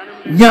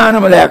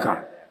 జ్ఞానము లేక.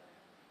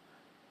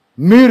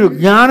 మీరు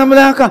జ్ఞానం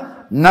లేక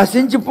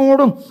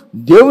నశించిపోవడం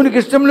దేవునికి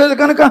ఇష్టం లేదు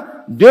కనుక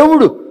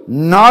దేవుడు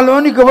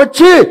నాలోనికి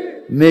వచ్చి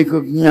మీకు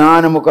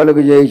జ్ఞానము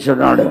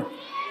కలుగజేస్తున్నాడు.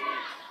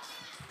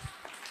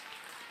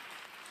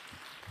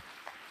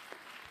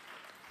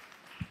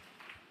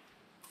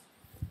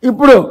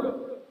 ఇప్పుడు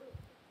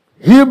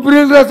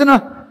హీబ్రీయులకు రాసిన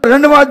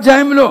 2వ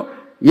అధ్యాయంలో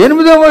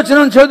 8వ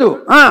వచనం చదువు.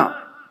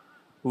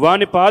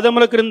 వాని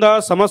పాదముల క్రింద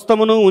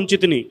సమస్తమును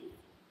ఉంచితిని,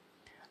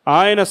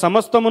 ఆయన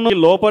సమస్తమును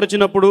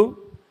లోపరిచినప్పుడు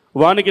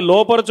వానికి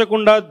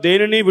లోపరచకుండా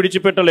దేనిని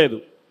విడిచిపెట్టలేదు.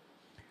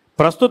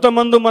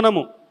 ప్రస్తుతమందు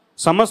మనము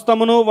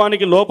సమస్తమును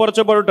వానికి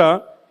లోపరచబడుట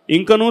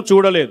ఇంకనూ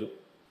చూడలేదు.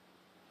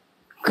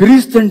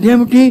 క్రీస్తు అంటే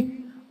ఏమిటి?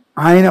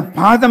 ఆయన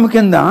పాదం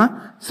కింద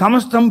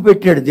సమస్తం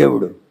పెట్టాడు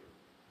దేవుడు.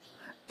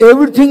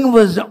 Everything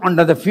was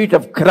under the feet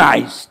of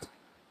Christ.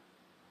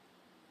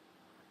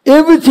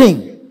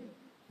 Everything,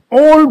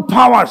 all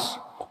powers,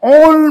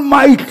 all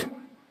might,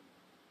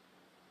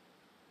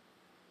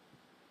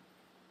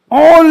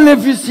 all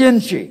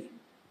efficiency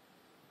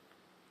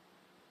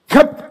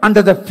kept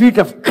under the feet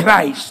of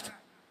Christ.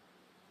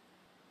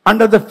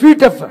 Under the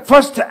feet of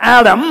first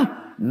Adam,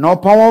 no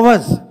power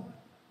was,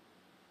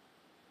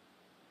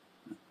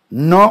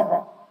 no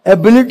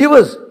ability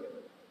was,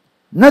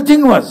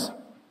 nothing was.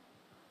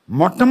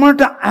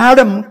 మొట్టమొదట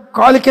Adam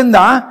కాలు కింద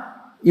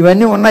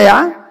ఇవన్నీ ఉన్నాయా?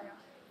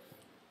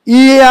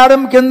 ఈ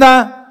Adam కింద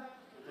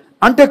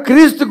అంటే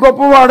క్రీస్తు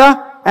గొప్పవాడా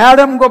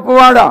Adam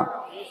గొప్పవాడా?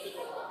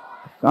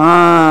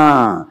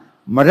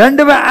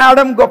 రెండవ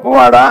ఆడమ్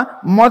గొప్పవాడా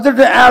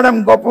మొదటి ఆడమ్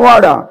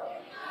గొప్పవాడా?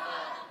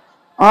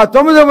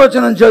 9వ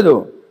వచనం చదువు.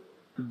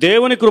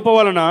 దేవుని కృప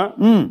వలన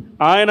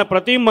ఆయన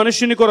ప్రతి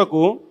మనుష్యుని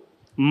కొరకు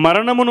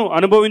మరణమును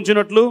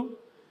అనుభవించినట్లు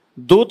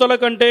దూతల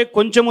కంటే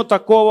కొంచెము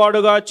తక్కువ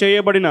వాడుగా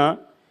చేయబడిన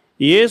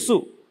యేసు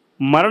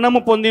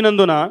మరణము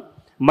పొందినందున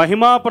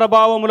మహిమా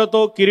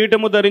ప్రభావములతో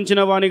కిరీటము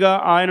ధరించిన వానిగా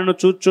ఆయనను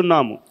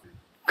చూచున్నాము.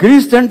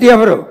 క్రీస్తు అంటే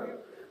ఎవరు?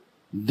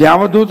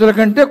 దేవదూతల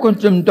కంటే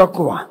కొంచెం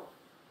తక్కువ.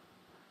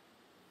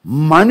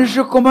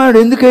 మనుష్య కుమారుడు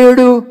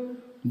ఎందుకయ్యాడు?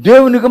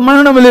 దేవునికి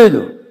మరణం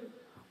లేదు,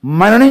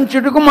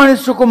 మరణించుటకు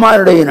మనుష్య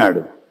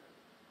కుమారుడైనాడు.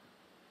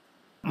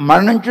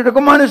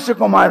 మరణించుటకు మనుష్య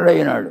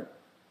కుమారుడైనాడు.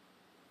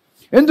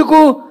 ఎందుకు?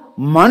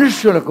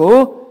 మనుష్యులకు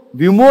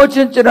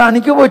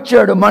విమోచించడానికి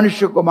వచ్చాడు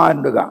మనుష్య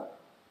కుమారుడుగా.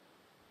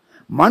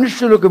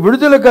 మనుష్యులకు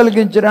విడుదల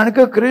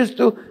కలిగించడానికి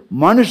క్రీస్తు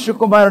మనుష్య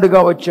కుమారుడుగా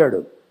వచ్చాడు.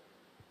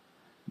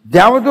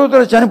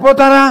 దేవదూతలు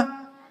చనిపోతారా?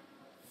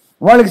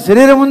 వాళ్ళకి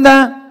శరీరం ఉందా?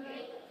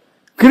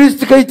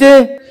 క్రీస్తుకైతే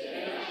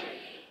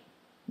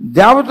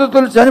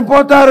దేవదూతలు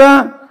చనిపోతారా?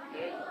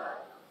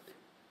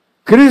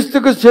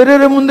 క్రీస్తుకు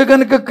శరీరం ఉంది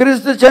కనుక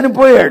క్రీస్తు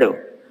చనిపోయాడు.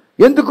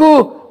 ఎందుకు?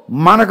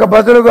 మనకు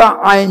బదులుగా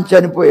ఆయన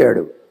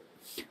చనిపోయాడు.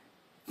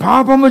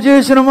 పాపము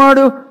చేసిన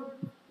వాడు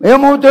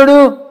ఏమవుతాడు?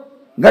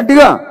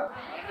 గట్టిగా,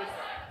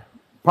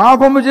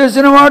 పాపము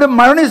చేసిన వాడు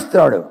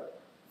మరణిస్తాడు.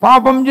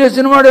 పాపం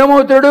చేసిన వాడు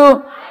ఏమవుతాడు?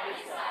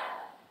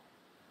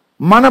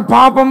 మన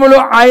పాపములు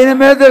ఆయన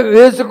మీద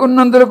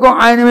వేసుకున్నందుకు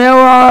ఆయన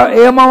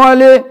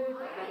ఏమవ్వాలి?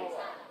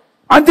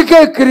 అందుకే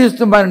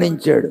క్రీస్తు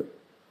మరణించాడు.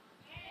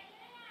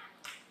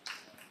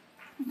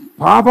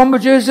 పాపము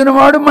చేసిన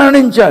వాడు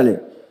మరణించాలి.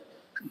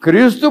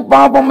 క్రీస్తు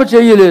పాపము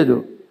చేయలేదు.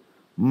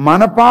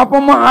 మన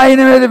పాపము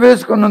ఆయన మీద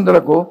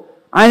వేసుకున్నందులకు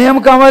ఆయన ఏం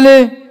కావాలి?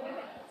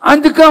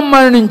 అందుకే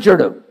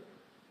మరణించాడు.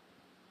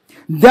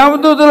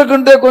 దేవదూతల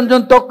కంటే కొంచెం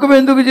తక్కువ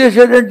ఎందుకు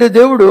చేశాడంటే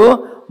దేవుడు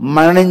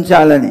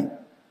మరణించాలని.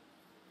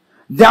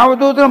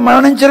 దేవదూతలు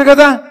మరణించరు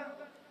కదా.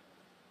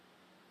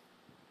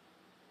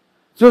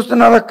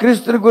 చూస్తున్నారా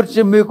క్రీస్తుని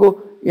గురించి మీకు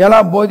ఎలా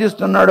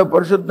బోధిస్తున్నాడో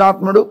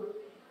పరిశుద్ధాత్ముడు?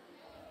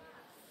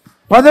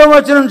 10వ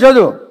వచనం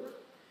చదువు.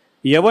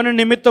 ఎవని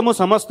నిమిత్తము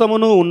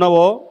సమస్తమును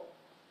ఉన్నవో,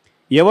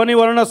 ఎవని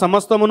వలన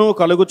సమస్తమును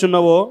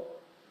కలుగుచున్నవో,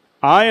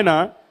 ఆయన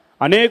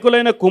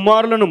అనేకులైన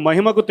కుమారులను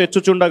మహిమకు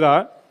తెచ్చుచుండగా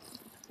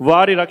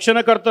వారి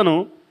రక్షణకర్తను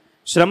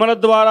శ్రమల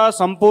ద్వారా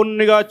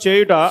సంపూర్ణిగా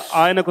చేయుట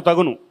ఆయనకు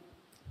తగును.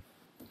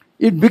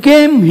 It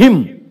became him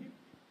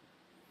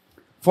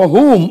for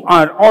whom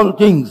are all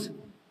things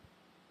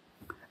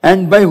and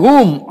by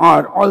whom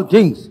are all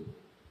things,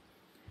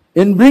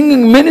 in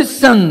bringing many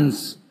sons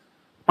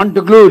unto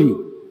glory,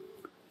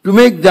 to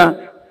make the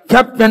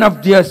captain of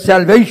their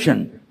salvation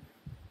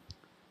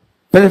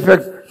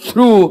perfect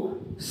through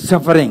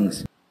sufferings.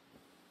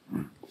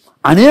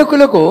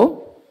 అనేకులకు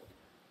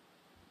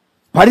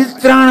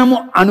పరిత్రాణము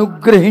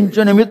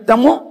అనుగ్రహించు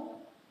నిమిత్తము,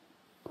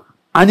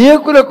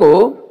 అనేకులకు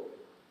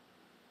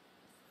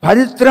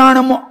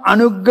పరిత్రాణము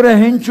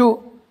అనుగ్రహించు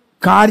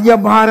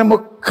కార్యభారము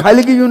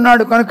కలిగి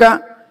ఉన్నాడు కనుక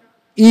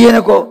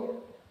ఈయనకు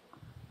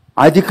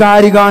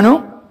అధికారిగాను,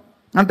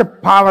 అంటే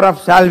power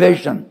of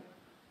salvation,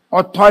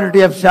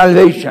 authority of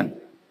salvation,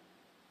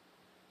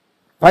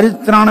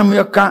 పరిత్రాణం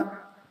యొక్క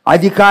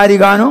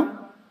అధికారిగాను,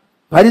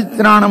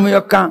 పరిత్రాణం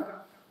యొక్క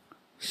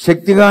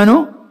శక్తిగాను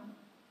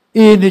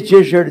ఈయన్ని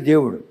చేశాడు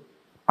దేవుడు.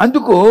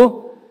 అందుకు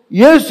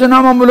యేసు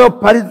నామములో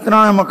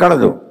పరిత్రాణము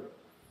కలదు,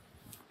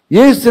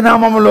 యేసు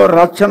నామములో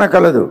రక్షణ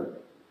కలదు.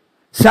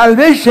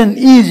 Salvation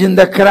is in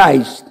the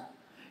Christ.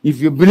 If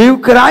you believe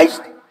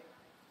Christ,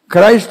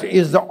 Christ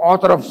is the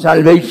author of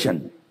salvation.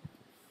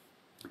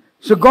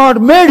 So God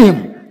made him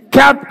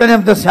captain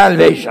of the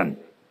salvation.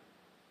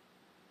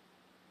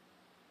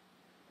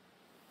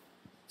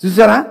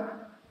 చూసారా,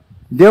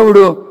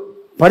 దేవుడు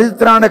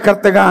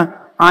పరిత్రాణకర్తగా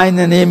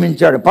ఆయన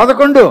నియమించాడు.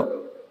 11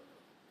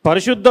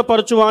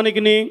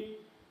 పరిశుద్ధపరచువానికిని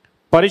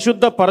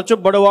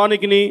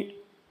పరిశుద్ధపరచబడవానికిని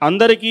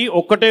అందరికీ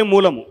ఒక్కటే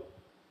మూలము.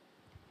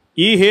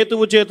 ఈ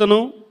హేతువు చేతను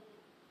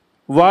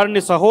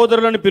వారిని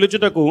సహోదరులను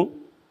పిలుచుటకు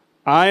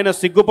ఆయన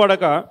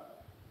సిగ్గుపడక,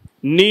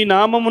 నీ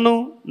నామమును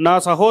నా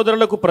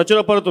సహోదరులకు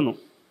ప్రచురపరుతును,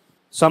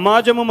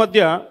 సమాజము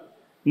మధ్య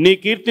నీ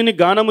కీర్తిని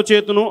గానము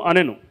చేతును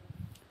అనెను.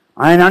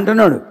 ఆయన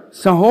అంటున్నాడు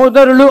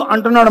సహోదరులు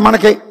అంటున్నాడు.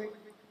 మనకి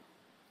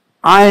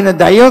ఆయన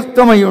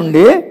దైవత్వమై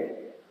ఉండి,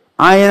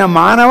 ఆయన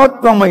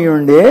మానవత్వమై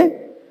ఉండి,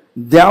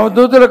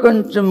 దేవదూతల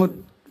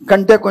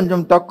కంటే కొంచెం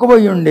తక్కువ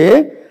ఉండి,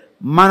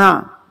 మన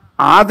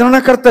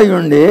ఆదరణకర్త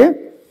అయ్యుండి,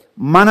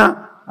 మన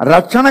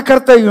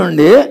రక్షణకర్త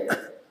అయ్యుండి,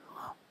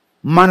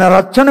 మన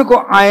రక్షణకు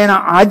ఆయన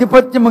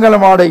ఆధిపత్యము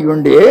గలవాడై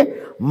ఉండి,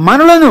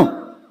 మనలను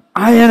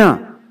ఆయన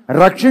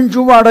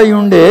రక్షించువాడై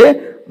ఉండి,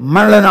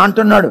 మనలను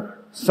అంటున్నాడు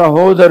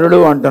సహోదరుడు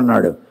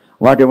అంటున్నాడు.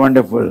 What a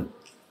wonderful.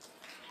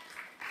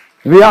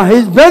 We are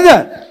his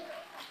brother.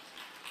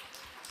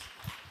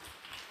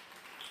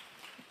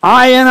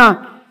 ఆయన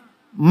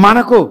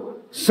మనకు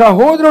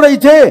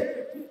సహోదరుడైతే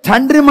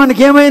తండ్రి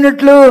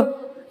మనకేమైనట్లు?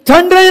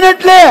 తండ్రి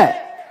అయినట్లే.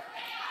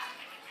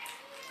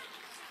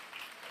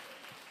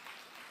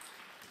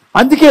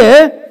 అందుకే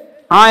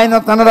ఆయన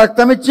తన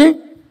రక్తమిచ్చి,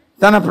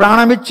 తన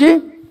ప్రాణమిచ్చి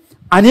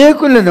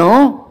అనేకులను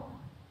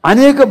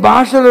అనేక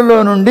భాషలలో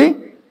నుండి,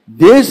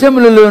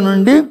 దేశములలో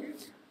నుండి,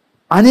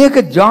 అనేక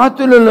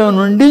జాతులలో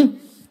నుండి,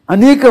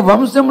 అనేక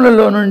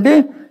వంశములలో నుండి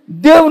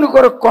దేవుని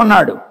కొరకు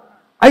కొన్నాడు.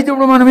 అయితే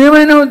ఇప్పుడు మనం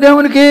ఏమైనావు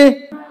దేవునికి?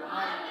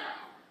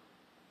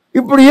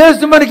 ఇప్పుడు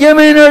యేసు మనకి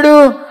ఏమైనాడు?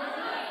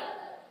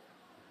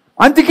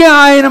 అందుకే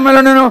ఆయన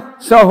మనలను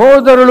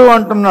సహోదరులు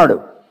అంటున్నాడు.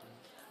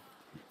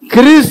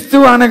 క్రీస్తు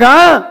అనగా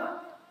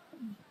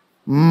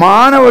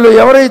మానవులు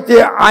ఎవరైతే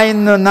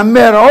ఆయన్ను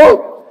నమ్మారో,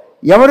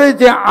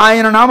 ఎవరైతే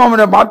ఆయన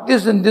నామమున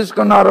బాప్తిసం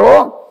తీసుకున్నారో,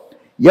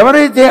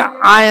 ఎవరైతే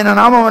ఆయన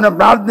నామమున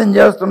ప్రార్థన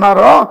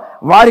చేస్తున్నారో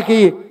వారికి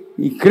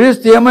ఈ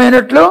క్రీస్తు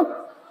ఏమైనట్లు?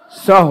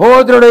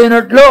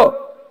 సహోదరుడైనట్లు.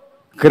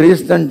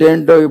 క్రీస్తు అంటే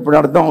ఏంటో ఇప్పుడు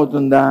అర్థం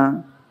అవుతుందా?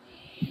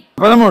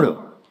 13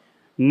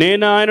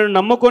 నేను ఆయనను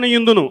నమ్ముకొని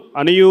యుందును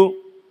అనియు,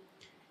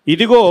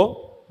 ఇదిగో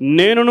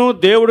నేనును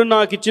దేవుడు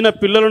నాకిచ్చిన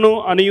పిల్లలను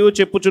అనియు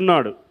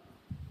చెప్పుచున్నాడు.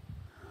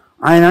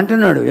 ఆయన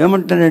అంటున్నాడు,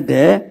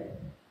 ఏమంటాడంటే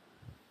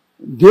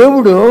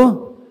దేవుడు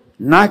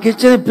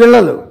నాకిచ్చిన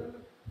పిల్లలు,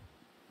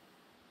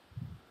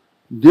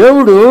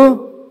 దేవుడు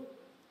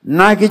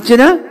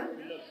నాకిచ్చిన,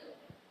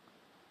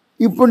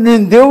 ఇప్పుడు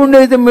నేను దేవుడిని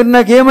అయితే మీరు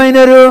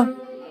నాకేమైనారు?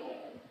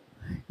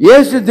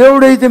 యేసు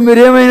దేవుడైతే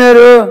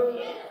మీరేమైనారు?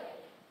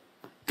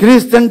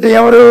 క్రీస్తు అంటే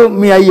ఎవరు?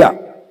 మీ అయ్యా,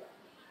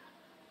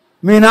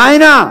 మీ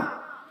నాయన.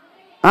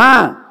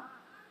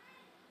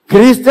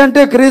 క్రీస్తు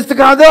అంటే క్రీస్తు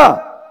కాదు.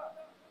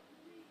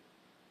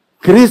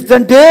 క్రీస్తు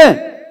అంటే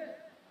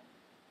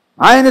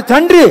ఆయన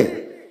తండ్రి,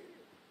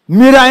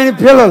 మీరు ఆయన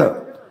పిల్లలు,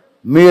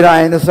 మీరు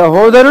ఆయన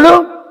సహోదరులు,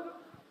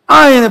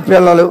 ఆయన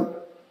పిల్లలు.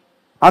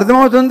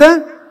 అర్థమవుతుందా?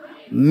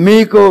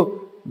 మీకు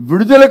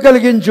విడుదల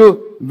కలిగించు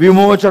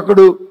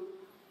విమోచకుడు,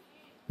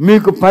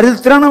 మీకు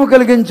పరిత్రాణం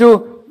కలిగించు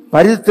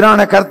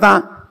పరిత్రాణకర్త,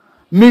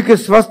 మీకు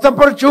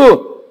స్వస్థపరచు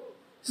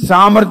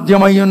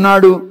సామర్థ్యమై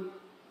ఉన్నాడు,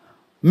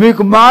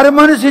 మీకు మారు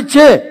మనసు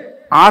ఇచ్చే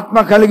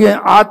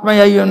ఆత్మ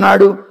అయి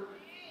ఉన్నాడు.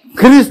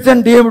 క్రీస్తు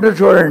అంటే ఏమిటో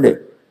చూడండి.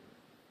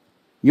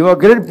 You are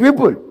great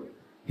people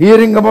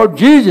hearing about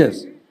Jesus.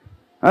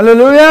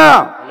 Hallelujah.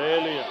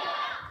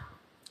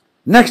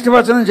 Next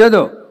వచనం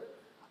చదువు.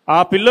 ఆ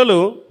పిల్లలు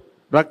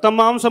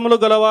రక్తమాంసములు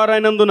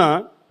గలవారైనందున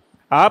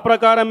ఆ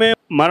ప్రకారమే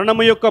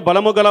మరణము యొక్క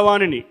బలము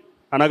గలవానిని,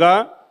 అనగా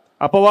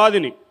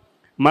అపవాదిని,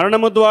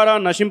 మరణము ద్వారా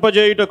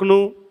నశింపజేయుటకును,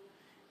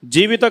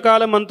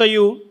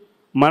 జీవితకాలమంతయు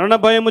మరణ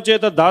భయము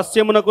చేత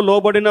దాస్యమునకు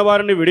లోబడిన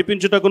వారిని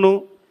విడిపించుటకును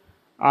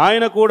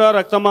ఆయన కూడా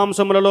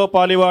రక్తమాంసములలో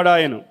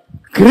పాలివాడాయను.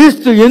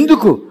 క్రీస్తు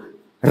ఎందుకు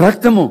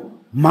రక్తము,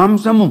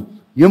 మాంసము,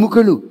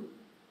 ఎముకలు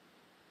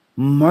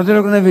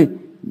మొదలగునవి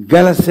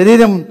గల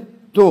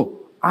శరీరంతో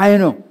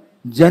ఆయన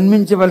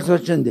జన్మించవలసి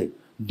వచ్చింది?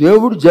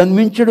 దేవుడు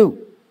జన్మించడు,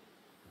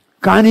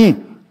 కానీ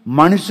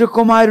మనిషి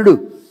కుమారుడు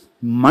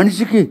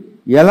మనిషికి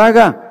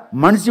ఎలాగా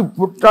మనిషి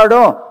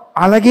పుట్టాడో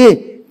అలాగే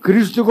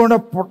క్రీస్తు కూడా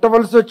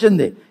పుట్టవలసి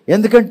వచ్చింది.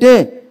 ఎందుకంటే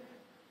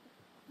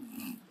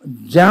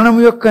జననం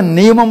యొక్క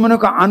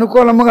నియమమునకు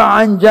అనుకూలముగా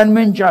ఆయన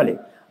జన్మించాలి.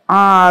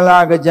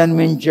 అలాగ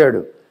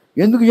జన్మించాడు.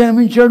 ఎందుకు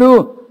జన్మించాడు?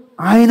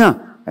 ఆయన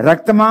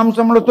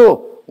రక్తమాంసములతో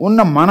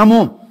ఉన్న మనము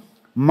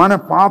మన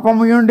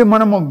పాపము నుండి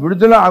మనము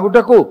విడుదల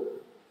అగుటకు,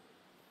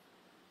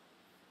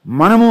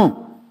 మనము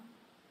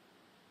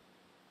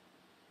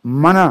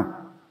మన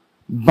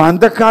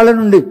బంధకాల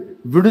నుండి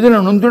విడుదల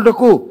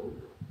నొందుటకు,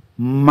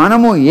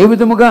 మనము ఏ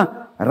విధముగా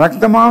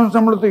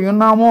రక్తమాంసములతో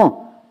ఉన్నామో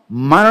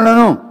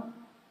మనలను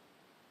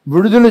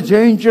విడుదల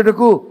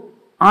చేయించుటకు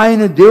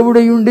ఆయన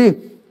దేవుడై ఉండి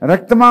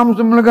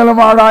రక్తమాంసములు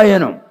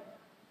గలవాడాయను.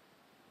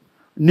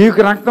 నీకు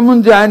రక్తం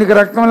ఉంది, ఆయనకి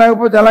రక్తం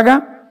లేకపోతే ఎలాగా?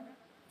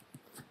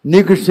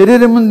 నీకు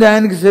శరీరం ఉంది,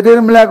 ఆయనకి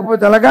శరీరం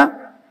లేకపోతే ఎలాగా?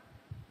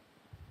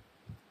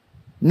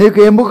 నీకు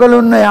ఎముకలు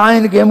ఉన్నాయి,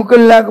 ఆయనకి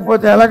ఎముకలు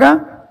లేకపోతే ఎలాగా?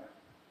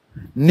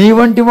 నీ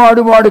వంటి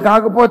వాడు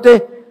కాకపోతే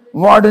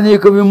వాడు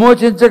నీకు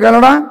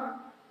విమోచించగలడా?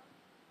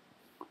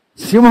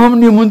 సింహం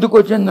నీ ముందుకు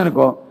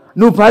వచ్చిందనుకో,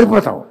 నువ్వు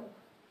పారిపోతావు,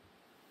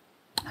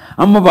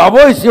 అమ్మ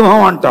బాబోయ్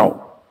సింహం అంటావు.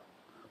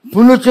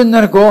 పులి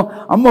వచ్చిందనుకో,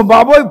 అమ్మ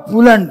బాబోయ్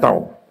పులి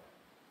అంటావు.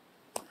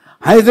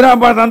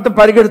 హైదరాబాద్ అంతా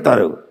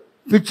పరిగెడతారు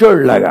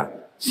పిచ్చోళ్ళలాగా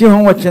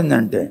సింహం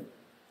వచ్చిందంటే.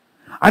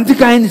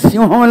 అందుకే ఆయన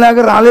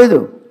సింహంలాగా రాలేదు,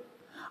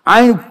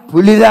 ఆయన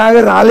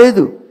పులిలాగా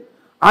రాలేదు,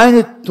 ఆయన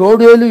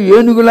తోడేలు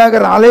ఏనుగులాగా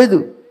రాలేదు.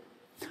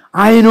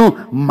 ఆయన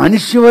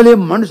మనిషి వలె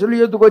మనుషుల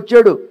యొద్దకు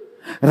వచ్చాడు,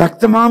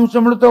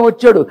 రక్తమాంసములతో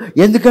వచ్చాడు.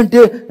 ఎందుకంటే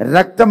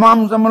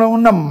రక్తమాంసములో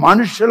ఉన్న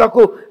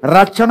మనుషులకు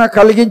రక్షణ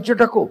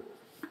కలిగించుటకు,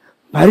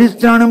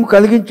 పరిత్రాణం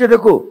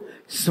కలిగించుటకు,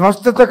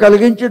 స్వస్థత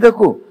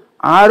కలిగించుటకు,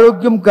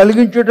 ఆరోగ్యం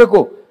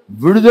కలిగించుటకు,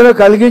 విడుదల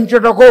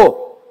కలిగించుటకు.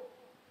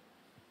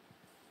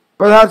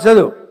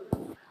 పదార్థాలు.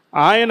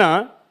 ఆయన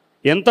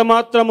ఎంత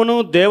మాత్రమును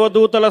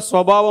దేవదూతల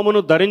స్వభావమును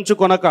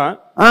ధరించుకొనక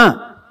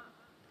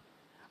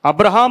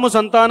అబ్రహాము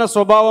సంతాన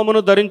స్వభావమును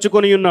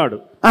ధరించుకొని ఉన్నాడు.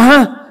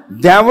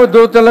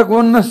 దేవదూతలకు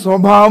ఉన్న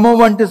స్వభావము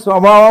వంటి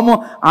స్వభావము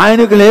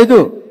ఆయనకు లేదు.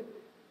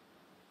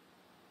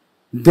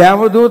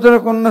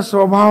 దేవదూతలకు ఉన్న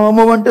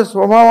స్వభావము వంటి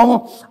స్వభావము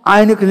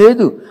ఆయనకు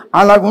లేదు.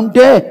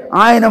 అలాగుంటే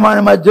ఆయన మన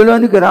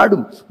మధ్యలోనికి రాడు,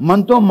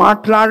 మనతో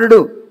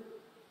మాట్లాడడు,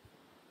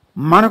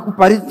 మనకు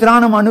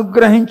పరిత్రాణం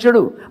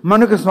అనుగ్రహించడు,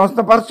 మనకు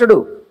స్వస్థపరచడు,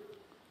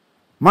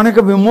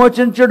 మనకు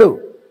విమోచించడు.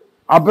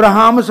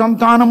 అబ్రహాము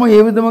సంతానము ఏ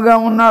విధముగా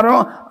ఉన్నారో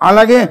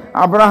అలాగే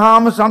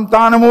అబ్రహాము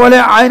సంతానము వలె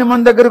ఆయన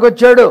మన దగ్గరకు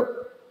వచ్చాడు.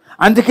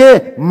 అందుకే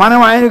మనం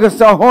ఆయనకు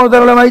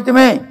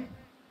సహోదరులమైతమే.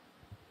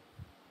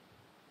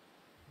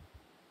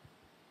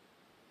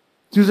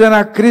 చూసారా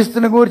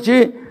క్రీస్తుని గురించి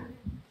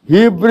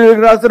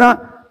హీబ్రీయులకు రాసిన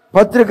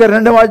పత్రిక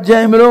 2వ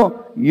అధ్యాయంలో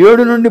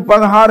 7 నుండి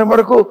 16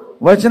 వరకు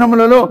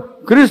వచనములలో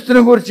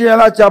క్రీస్తుని గురించి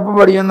ఎలా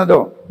చెప్పబడి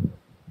ఉన్నదో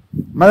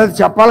మరి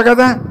చెప్పాలి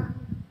కదా,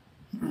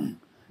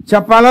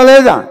 చెప్పాలా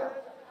లేదా?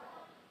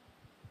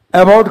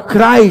 About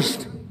Christ,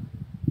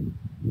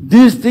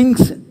 these things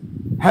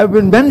have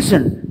been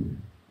mentioned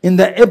in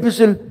the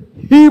epistle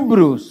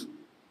Hebrews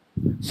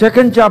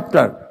 2nd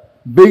chapter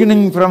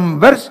beginning from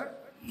verse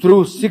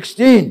through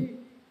 16.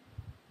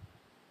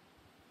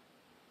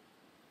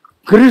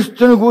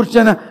 క్రీస్తుని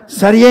గూర్చిన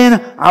సరియైన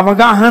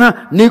అవగాహన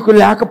నీకు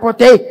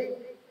లేకపోతే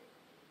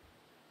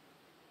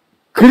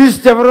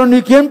క్రీస్తు ఎవరో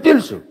నీకేం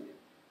తెలుసు?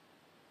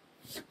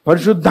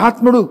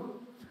 పరిశుద్ధాత్ముడు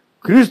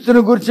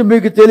క్రీస్తుని గురించి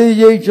మీకు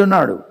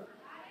తెలియజేయుచున్నాడు.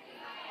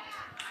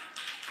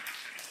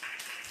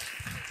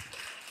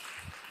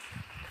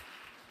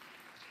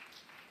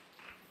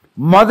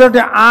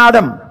 మొదటి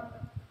ఆడం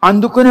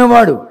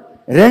అందుకునేవాడు,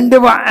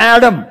 రెండవ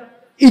ఆడం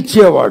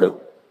ఇచ్చేవాడు.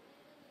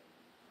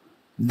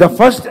 ద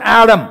ఫస్ట్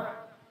ఆడం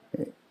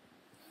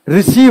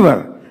receiver,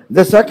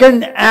 the second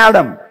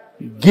Adam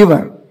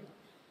giver.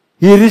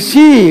 He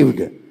received,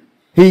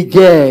 he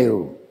gave.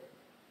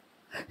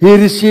 He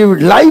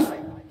received life,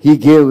 he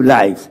gave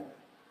life.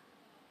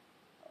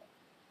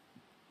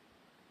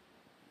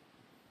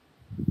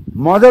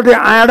 మొదటి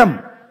ఆడం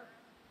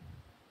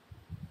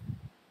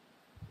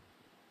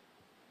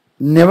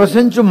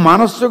నివసించు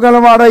మనస్సు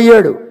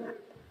గలవాడయ్యాడు.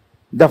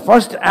 The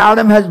first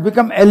Adam has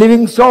become a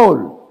living soul.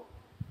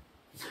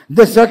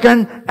 The second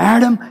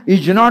Adam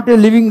is not a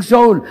living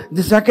soul.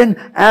 The second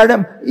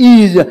Adam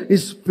is a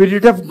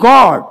Spirit of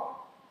God,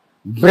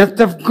 breath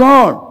of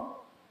God,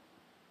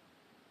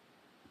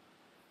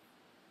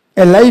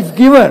 a life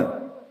giver,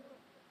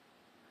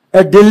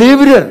 a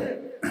deliverer,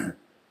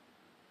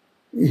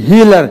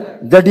 healer,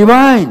 the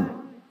divine,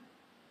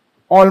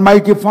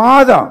 Almighty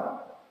Father,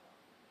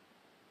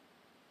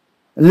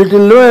 a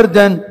little lower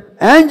than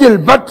angel,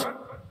 but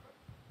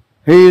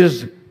he is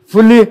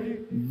fully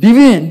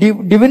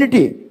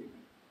divinity.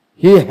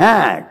 He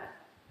had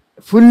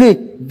fully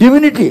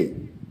divinity.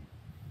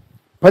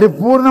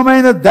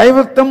 పరిపూర్ణమైన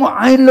దైవత్వము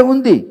ఆయనలో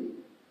ఉంది.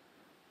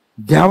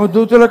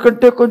 దేవదూతల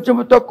కంటే కొంచెం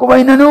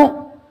తక్కువైనను,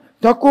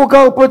 తక్కువ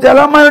కాకపోతే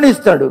ఎలా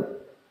మరణిస్తాడు?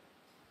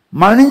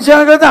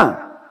 మరణించాలి కదా.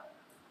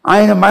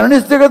 ఆయన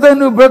మరణిస్తే కదా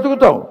నువ్వు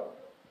బ్రతుకుతావు.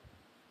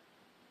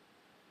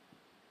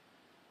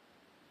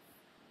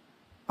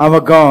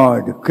 అవర్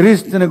గాడ్,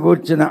 క్రీస్తుని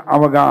గూర్చిన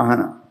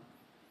అవగాహన.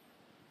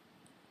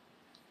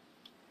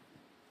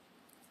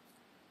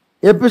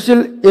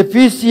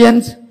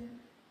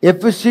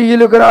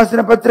 ఎఫెసీయులకు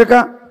రాసిన పత్రిక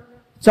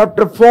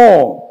చాప్టర్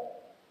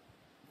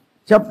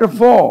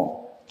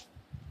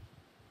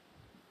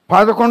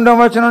 11వ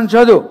వచనం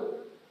చదువు.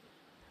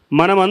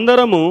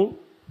 మనమందరము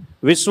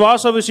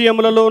విశ్వాస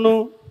విషయములలోను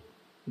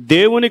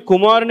దేవుని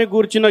కుమారుని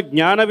గూర్చిన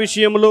జ్ఞాన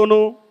విషయములోను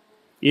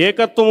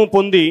ఏకత్వము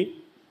పొంది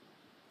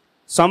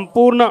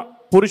సంపూర్ణ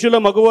పురుషుల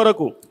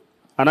మగువరకు,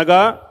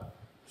 అనగా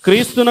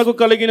క్రీస్తునకు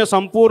కలిగిన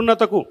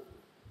సంపూర్ణతకు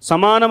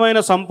సమానమైన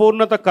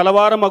సంపూర్ణత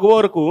కలవార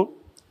మగువరకు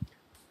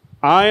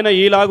ఆయన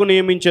ఈలాగు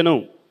నియమించెను.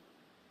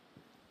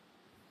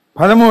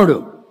 13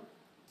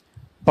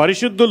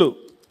 పరిశుద్ధులు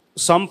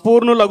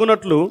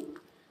సంపూర్ణులగునట్లు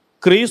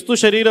క్రీస్తు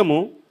శరీరము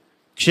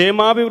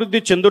క్షేమాభివృద్ధి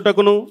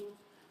చెందుటకును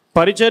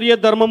పరిచర్య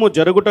ధర్మము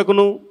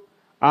జరుగుటకును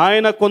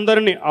ఆయన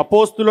కొందరిని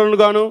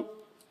అపోస్తులుగాను,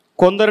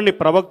 కొందరిని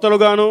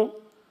ప్రవక్తలుగాను,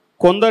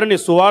 కొందరిని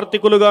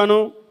సువార్తికులుగాను,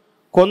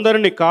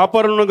 కొందరిని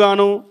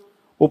కాపరులుగాను,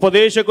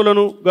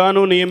 ఉపదేశకులను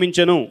గాను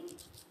నియమించెను.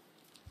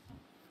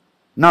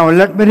 Now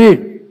let me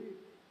read.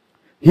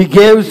 He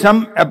gave some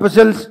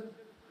apostles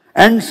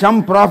and some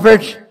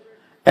prophets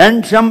and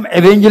some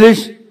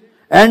evangelists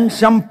and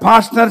some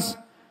pastors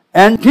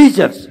and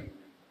teachers.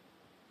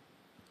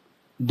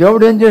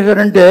 దేవుడు ఏం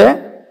చేశారంటే,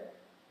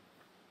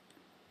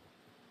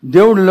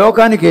 దేవుడు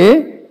లోకానికి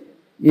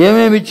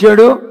ఏమేమి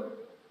ఇచ్చాడు?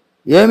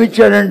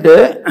 ఏమిచ్చాడంటే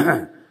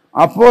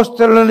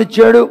అపోస్తలులను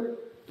ఇచ్చాడు,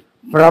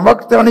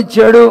 ప్రవక్తలను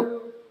ఇచ్చాడు,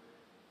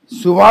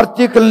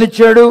 సువార్తికులను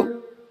ఇచ్చాడు,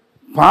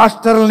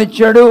 పాస్టర్లను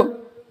ఇచ్చాడు,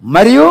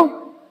 మరియు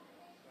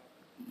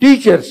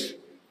టీచర్స్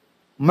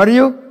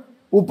మరియు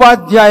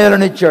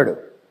ఉపాధ్యాయులను ఇచ్చాడు.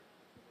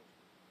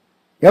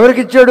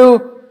 ఎవరికి ఇచ్చాడు?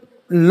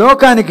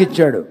 లోకానికి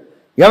ఇచ్చాడు.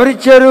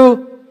 ఎవరిచ్చారు?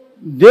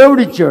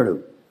 దేవుడిచ్చాడు.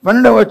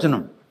 12వ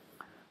వచనం.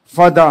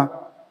 For the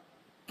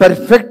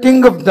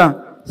perfecting of the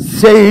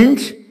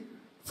saints,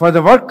 for the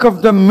work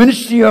of the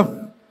ministry of,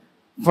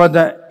 for the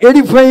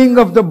edifying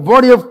of the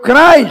body of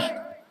Christ.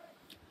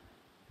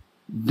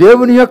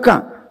 దేవుని యొక్క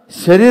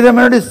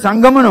శరీరమైన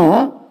సంఘమును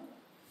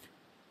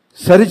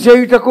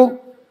సరిచేయుటకు,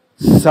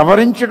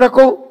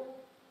 సవరించుటకు,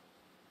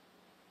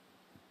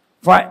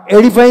 for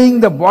edifying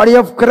the body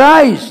of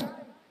Christ.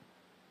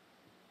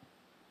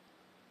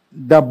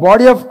 The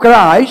body of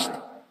Christ,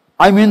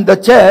 I mean the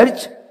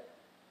church,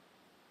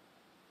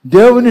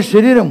 దేవుని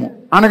శరీరము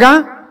అనగా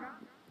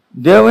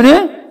దేవుని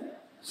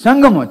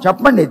సంఘము.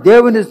 చెప్పండి,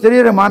 దేవుని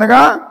శరీరం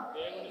అనగా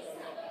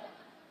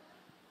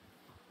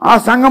ఆ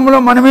సంఘములో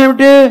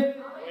మనమేమిటి?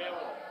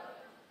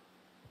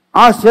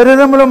 ఆ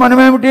శరీరంలో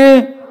మనమేమిటి?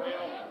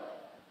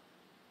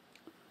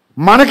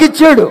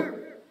 మనకిచ్చాడు.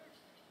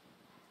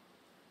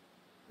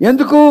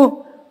 ఎందుకు?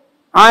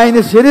 ఆయన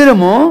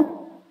శరీరము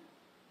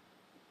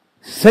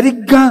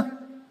సరిగ్గా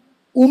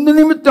ఉండు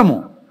నిమిత్తము,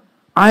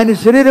 ఆయన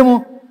శరీరము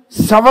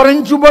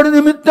సవరించుబడు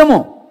నిమిత్తము,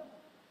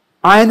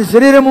 ఆయన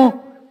శరీరము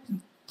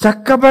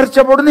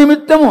చక్కపరచబడు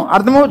నిమిత్తము.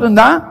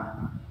 అర్థమవుతుందా?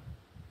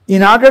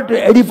 In order to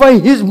Edify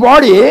his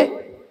body,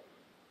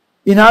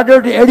 in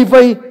order to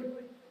Edify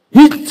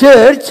his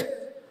church,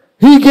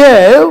 he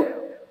gave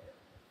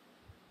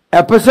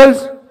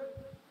apostles,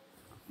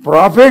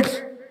 profits,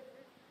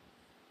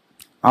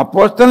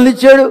 అపోస్తలులను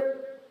ఇచ్చాడు.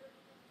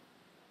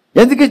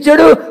 ఎందుకు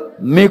ఇచ్చాడు?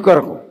 మీ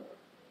కొరకు.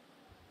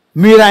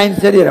 మీరు ఆయన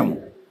శరీరము,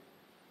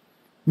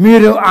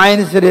 మీరు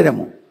ఆయన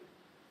శరీరము.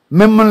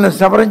 మిమ్మల్ని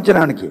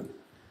సవరించడానికి,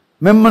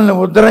 మిమ్మల్ని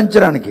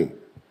ఉద్ధరించడానికి,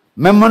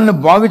 మిమ్మల్ని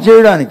బాగు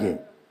చేయడానికి,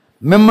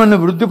 మిమ్మల్ని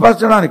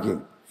వృద్ధిపరచడానికి,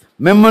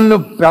 మిమ్మల్ని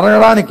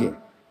పెరగడానికి,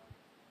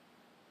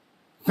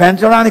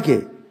 పెంచడానికి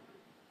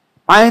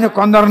ఆయన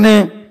కొందరిని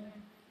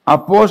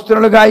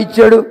అపోస్తలులుగా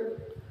ఇచ్చాడు,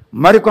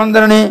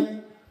 మరికొందరిని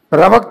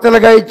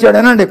ప్రవక్తలుగా ఇచ్చాడు.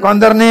 అనండి,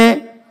 కొందరిని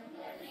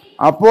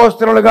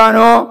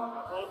అపోస్తలులుగాను,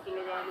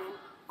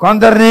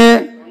 కొందరిని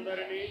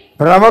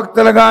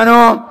ప్రవక్తలుగాను,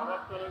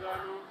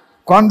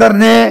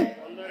 కొందరిని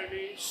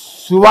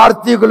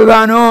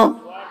సువార్తికులుగాను,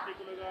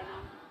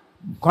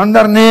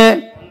 కొందరిని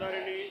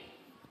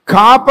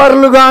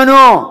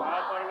కాపరులుగాను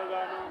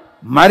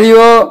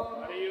మరియు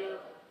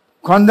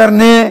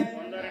కొందరిని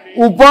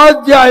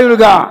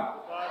ఉపాధ్యాయులుగా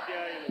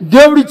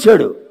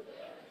దేవుడిచ్చాడు.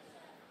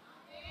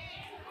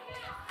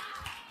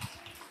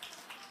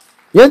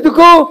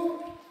 ఎందుకు?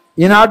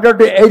 In order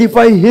to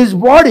Edify his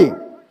body,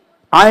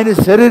 ఆయన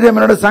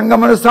శరీరమైన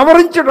సంఘమును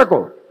సవరించుటకు,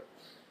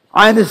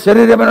 ఆయన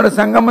శరీరమైన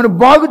సంఘమును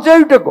బాగు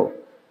చేయుటకు,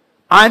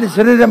 ఆయన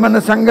శరీరమైన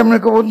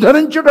సంఘమునకు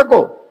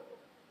ఉద్ధరించుటకు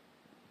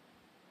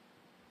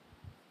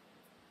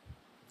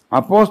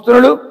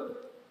అపోస్తలులు,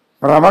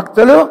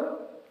 ప్రవక్తలు,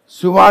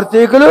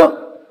 సువార్తికులు,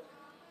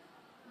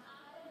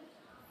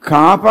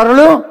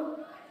 కాపరులు,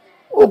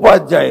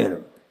 ఉపాధ్యాయులు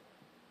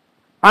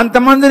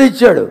అంతమందిని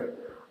ఇచ్చాడు.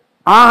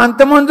 ఆ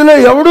అంతమందిలో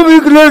ఎవడు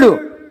మీకు లేడు,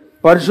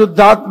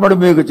 పరిశుద్ధాత్ముడు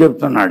మీకు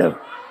చెప్తున్నాడు.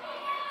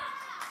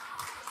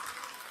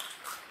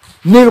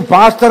 మీకు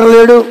పాస్టర్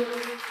లేడు,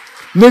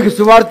 మీకు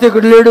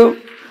సువార్తికుడు లేడు,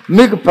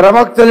 మీకు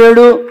ప్రవక్త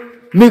లేడు,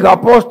 మీకు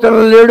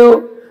అపోస్తలు లేడు,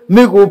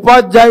 మీకు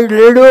ఉపాధ్యాయుడు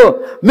లేడు,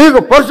 మీకు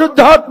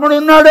పరిశుద్ధాత్ముడు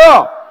ఉన్నాడు.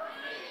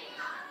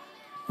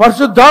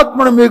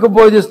 పరిశుద్ధాత్ముడు మీకు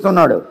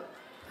బోధిస్తున్నాడు.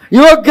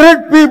 You are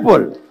great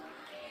people.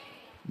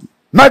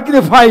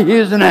 Magnify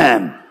his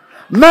name,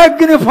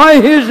 magnify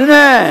his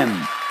name.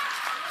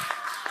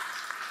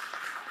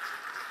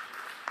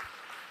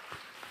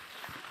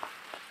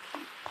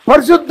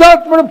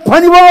 పరిశుద్ధాత్ముడు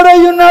పనివాడై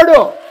ఉన్నాడు.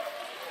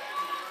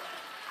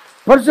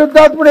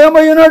 పరిశుద్ధాత్ముడు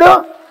ఏమై ఉన్నాడు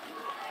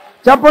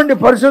చెప్పండి?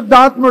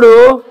 పరిశుద్ధాత్ముడు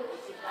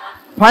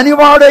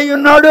పనివాడై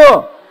ఉన్నాడు.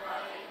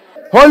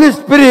 Holi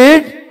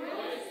spirit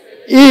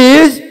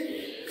is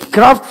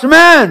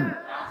క్రాఫ్ట్స్మ్యాన్.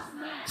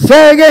 Say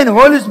again,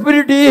 Holi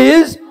spirit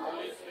is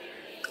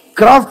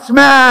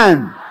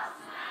క్రాఫ్ట్స్మ్యాన్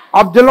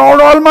of the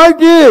lord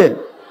almighty.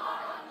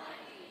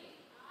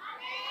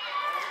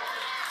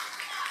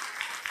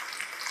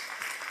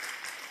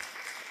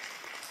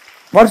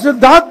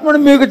 పరిశుద్ధాత్ముడు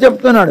మీకు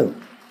చెప్తున్నాడు,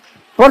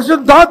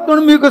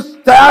 పరిశుద్ధాత్ముడు మీకు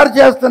తయారు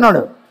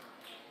చేస్తున్నాడు.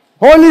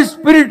 Holi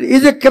spirit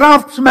is a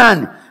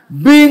క్రాఫ్ట్స్మ్యాన్.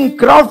 Being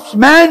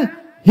క్రాఫ్ట్స్మ్యాన్,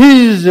 he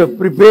is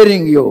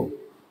preparing you.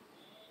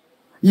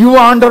 You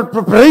are under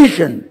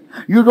preparation.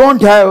 You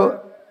don't have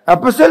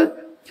apostle,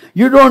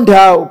 you don't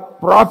have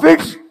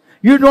profits,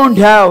 you don't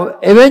have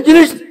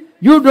evangelist,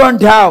 you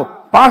don't have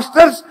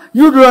pastors,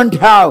 you don't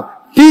have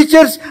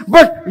teachers,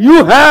 but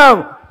you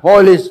have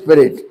Holy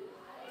Spirit.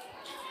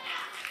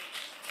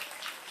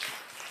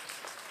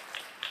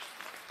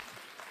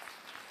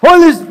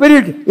 Holy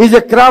Spirit is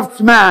a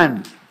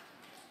craftsman.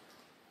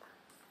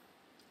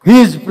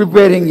 He is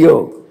preparing you.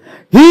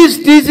 He is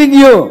teaching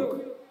you.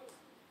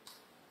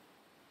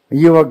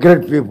 You are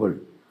great people.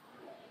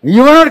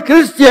 You are not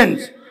Christians.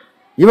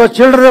 You are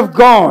children of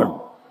God.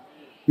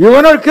 You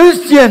are not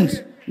Christians.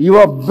 You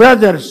are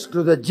brothers to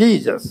the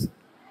Jesus.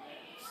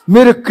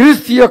 మీరు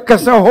క్రీస్తు యొక్క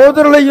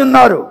సహోదరులై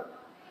ఉన్నారు.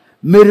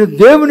 మీరు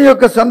దేవుని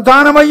యొక్క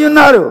సంతానమై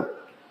ఉన్నారు.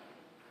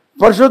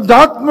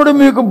 పరిశుద్ధాత్ముడు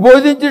మీకు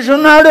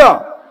బోధించుచున్నాడు.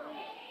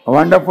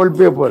 Wonderful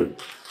people.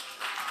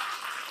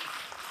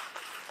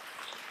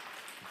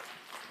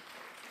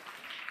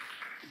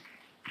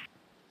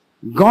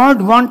 God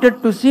wanted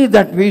to see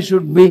that we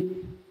should be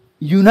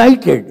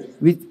united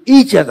with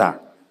each other.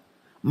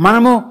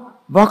 మనము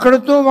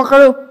ఒకరితో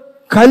ఒకరు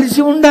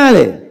కలిసి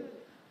ఉండాలి.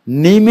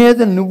 నీ మీద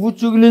నువ్వు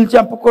చుగులీలు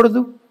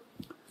చెప్పకూడదు,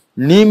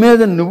 నీ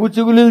మీద నువ్వు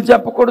చుగులీలు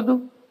చెప్పకూడదు,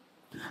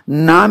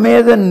 నా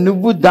మీద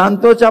నువ్వు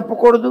దాంతో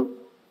చెప్పకూడదు,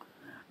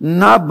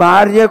 నా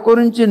భార్య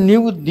గురించి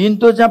నీవు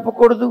దీంతో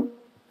చెప్పకూడదు,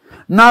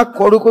 నా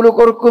కొడుకుల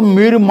కొరకు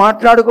మీరు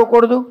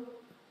మాట్లాడుకోకూడదు,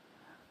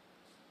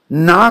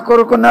 నా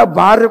కొరకు, నా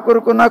భార్య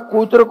కొరకు, నా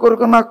కూతురు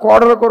కొరకు, నా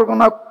కోడల కొరకు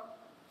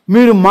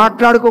మీరు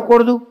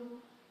మాట్లాడుకోకూడదు.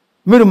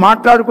 మీరు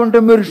మాట్లాడుకుంటే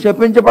మీరు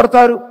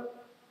శపించబడతారు.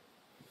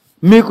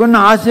 మీకున్న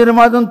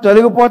ఆశీర్వాదం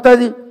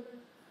తొలగిపోతుంది.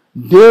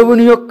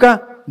 దేవుని యొక్క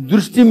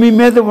దృష్టి మీ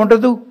మీద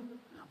ఉండదు.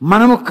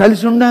 మనము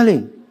కలిసి ఉండాలి.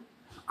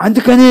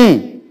 అందుకని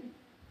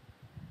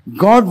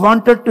God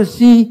wanted to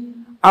see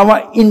our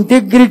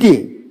integrity,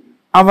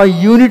 our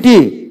unity.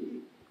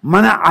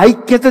 మన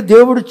ఐక్యత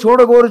దేవుడు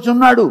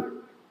చూడగోరుచున్నాడు.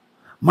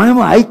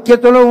 మనము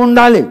ఐక్యతలో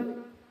ఉండాలి.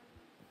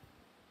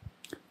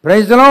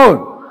 Praise the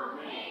lord.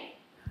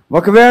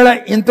 ఒకవేళ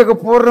ఇంతకు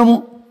పూర్వము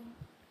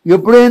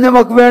ఎప్పుడైనా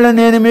ఒకవేళ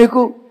నేను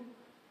మీకు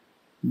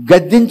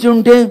గద్దించి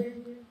ఉంటే,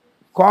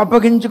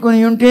 కోపగించుకుని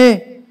ఉంటే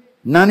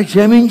నన్ను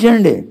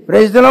క్షమించండి.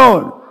 Praise the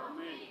lord.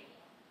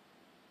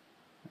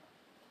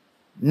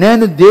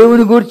 నేను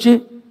దేవుని గూర్చి,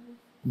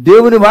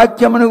 దేవుని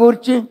వాక్యమును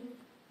గూర్చి,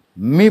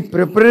 మీ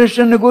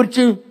ప్రిపరేషన్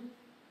గూర్చి,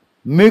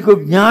 మీకు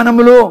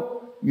జ్ఞానములో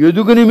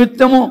ఎదుగు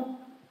నిమిత్తము,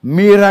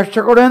 మీ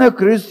రక్షకుడైన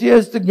క్రీస్తు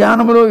యేసు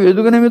జ్ఞానములో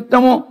ఎదుగు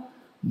నిమిత్తము,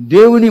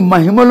 దేవుని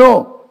మహిమలో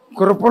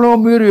కృపలో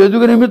మీరు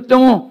ఎదుగు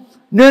నిమిత్తము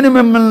నేను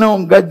మిమ్మల్ని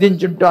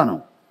గద్దించుంటాను.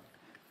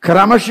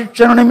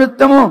 క్రమశిక్షణ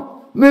నిమిత్తము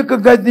మీకు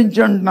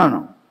గద్దించుంటున్నాను.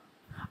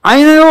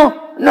 అయినను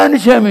నన్ను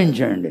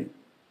క్షమించండి.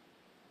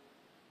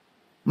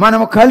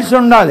 మనము కలిసి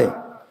ఉండాలి.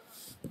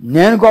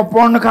 నేను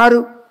గొప్పవాడిని కారు,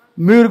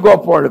 మీరు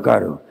గొప్పవాళ్ళు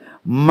కారు.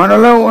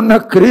 మనలో ఉన్న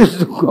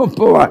క్రీస్తు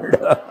గొప్పవాడు.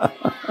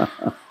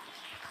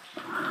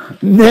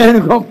 నేను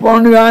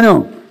గొప్పవాడిని గాను,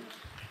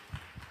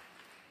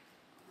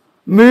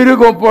 మీరు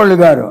గొప్పోళ్ళు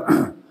గారు.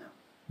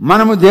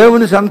 మనము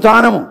దేవుని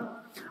సంతానము,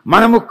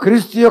 మనము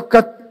క్రీస్తు యొక్క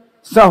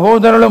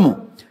సహోదరులము,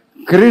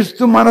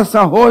 క్రీస్తు మన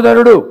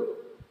సహోదరుడు.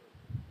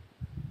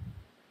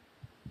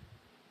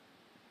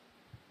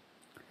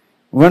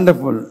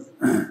 Wonderful.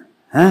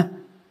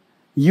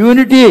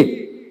 Unity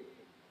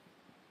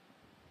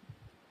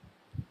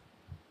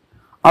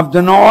of the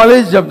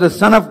knowledge of the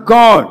son of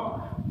God.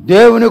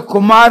 దేవుని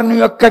కుమారుని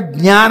యొక్క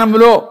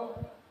జ్ఞానంలో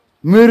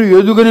మీరు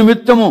ఎదుగు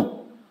నిమిత్తము,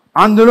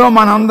 అందులో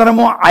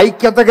మనందరము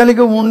ఐక్యత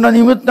కలిగి ఉండ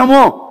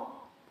నిమిత్తము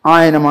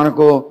ఆయన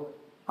మనకు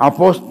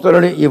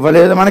అపోస్తలుడు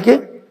ఇవ్వలేదు. మనకి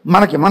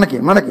మనకి మనకి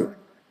మనకి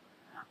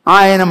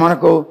ఆయన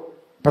మనకు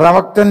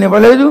ప్రవక్తలను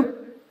ఇవ్వలేదు,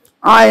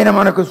 ఆయన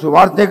మనకు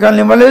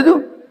సువార్తికులను ఇవ్వలేదు,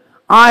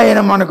 ఆయన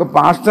మనకు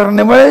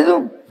పాస్టర్ని ఇవ్వలేదు,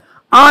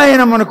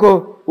 ఆయన మనకు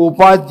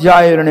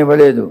ఉపాధ్యాయులను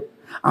ఇవ్వలేదు.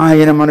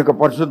 ఆయన మనకు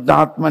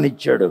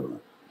పరిశుద్ధాత్మనిచ్చాడు.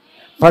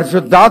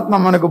 పరిశుద్ధాత్మ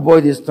మనకు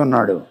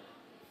బోధిస్తున్నాడు.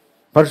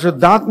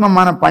 పరిశుద్ధాత్మ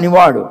మన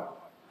పనివాడు.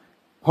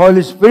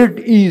 Holy Spirit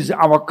is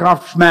our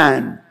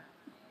craftsman.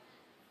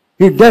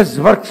 He does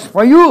works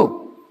for you.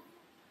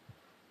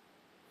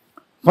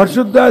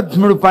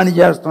 పరిశుద్ధాత్ముడు పని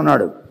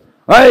చేస్తున్నాడు.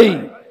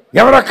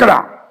 ఎవరక్కడ?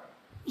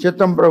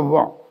 చిత్తం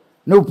ప్రభువా,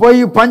 నువ్వు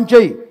పోయి పని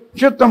చెయ్యి.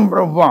 చిత్తం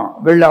ప్రభువా,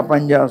 వెళ్ళి ఆ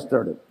పని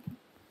చేస్తాడు.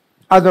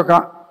 అదొక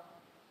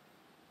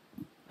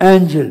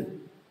Angel.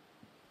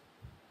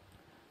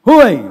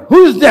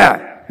 Who's there?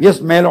 Yes,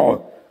 my Lord.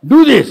 Do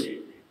this.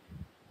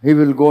 He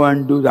will go and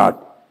do that.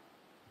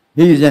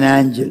 He is an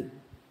angel.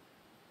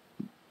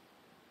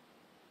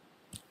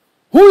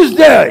 Who is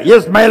there?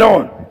 Yes, my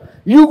Lord.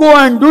 You go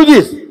and do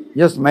this.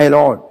 Yes, my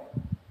Lord.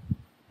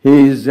 He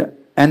is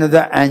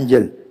another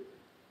angel.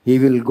 He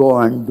will go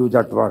and do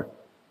that work.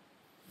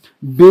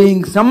 Being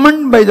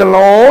summoned by the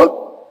Lord,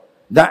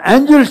 the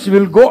angels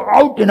will go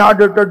out in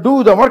order to do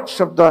the works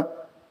of the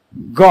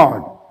God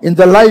in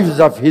the lives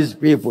of His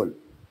people.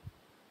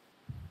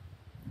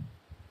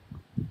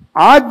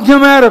 ఆజ్ఞ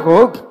మేరకు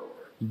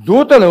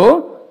దూతలు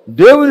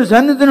దేవుని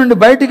సన్నిధి నుండి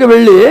బయటికి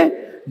వెళ్ళి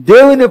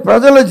దేవుని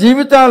ప్రజల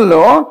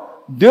జీవితాల్లో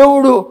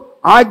దేవుడు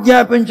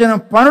ఆజ్ఞాపించిన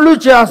పనులు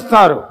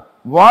చేస్తారు.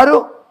 వారు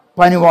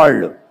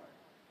పనివాళ్ళు.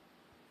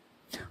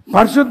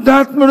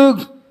 పరిశుద్ధాత్ముడు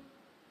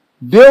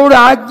దేవుడు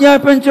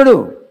ఆజ్ఞాపించడు,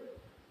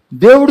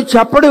 దేవుడు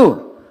చెప్పడు.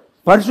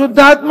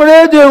 పరిశుద్ధాత్ముడే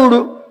దేవుడు.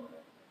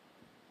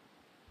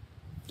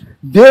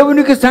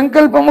 దేవునికి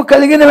సంకల్పము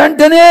కలిగిన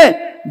వెంటనే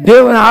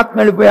దేవుని ఆత్మ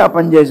వెళ్ళిపోయి ఆ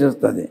పని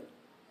చేసేస్తుంది.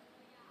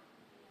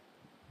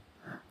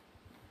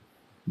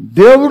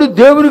 దేవుడు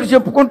దేవునికి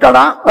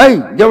చెప్పుకుంటాడా?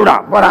 దేవుడా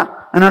పోరా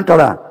అని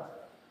అంటాడా?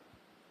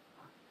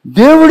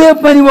 దేవుడే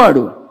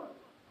పనివాడు.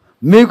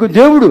 మీకు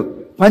దేవుడు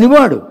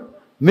పనివాడు,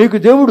 మీకు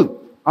దేవుడు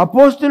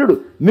అపోస్తలుడు,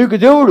 మీకు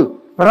దేవుడు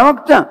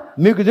ప్రవక్త,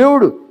 మీకు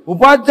దేవుడు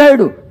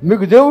ఉపాధ్యాయుడు,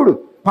 మీకు దేవుడు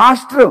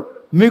పాస్టర్,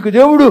 మీకు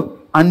దేవుడు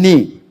అన్నీ.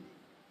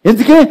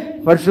 ఎందుకే?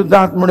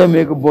 పరిశుద్ధాత్ముడే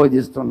మీకు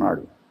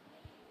బోధిస్తున్నాడు.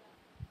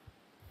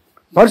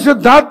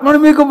 పరిశుద్ధాత్ముడు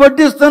మీకు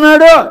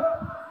వడ్డిస్తున్నాడు.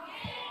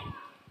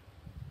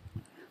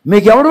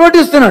 మీకు ఎవడు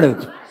వడ్డిస్తున్నాడు?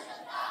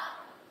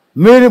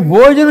 మీరు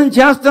భోజనం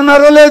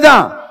చేస్తున్నారా లేదా?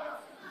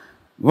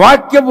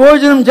 వాక్య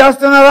భోజనం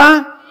చేస్తున్నారా?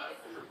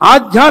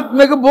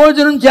 ఆధ్యాత్మిక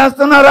భోజనం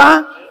చేస్తున్నారా?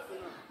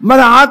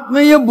 మరి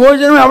ఆత్మీయ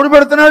భోజనం ఎవడు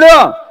పెడుతున్నాడు?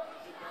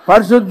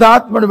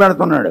 పరిశుద్ధాత్ముడు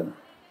పెడుతున్నాడు.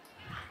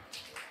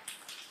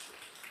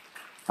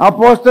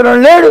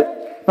 అపోస్తలుడు లేడు,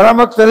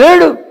 ప్రవక్త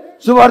లేడు,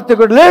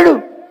 సువార్తికుడు లేడు,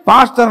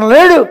 పాస్టర్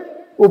లేడు,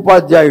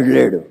 ఉపాధ్యాయుడు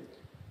లేడు.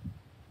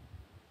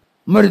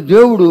 మరి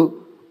దేవుడు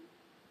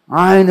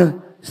ఆయన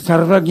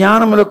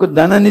సర్వజ్ఞానములకు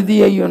ధననిధి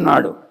అయి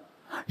ఉన్నాడు.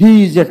 He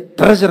is a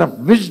treasure of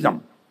wisdom.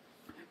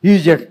 He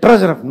is a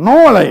treasure of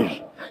knowledge.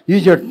 He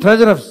is a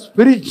treasure of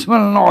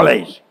spiritual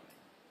knowledge.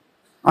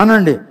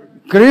 అనండి,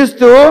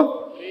 క్రీస్తు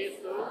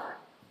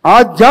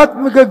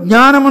ఆధ్యాత్మిక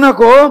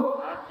జ్ఞానమునకు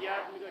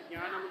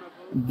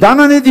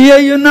ధననిధి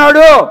అయి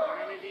ఉన్నాడు.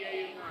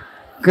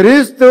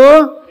 క్రీస్తు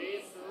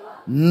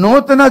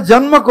నూతన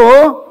జన్మకు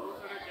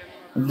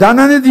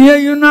ధననిధి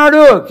అయి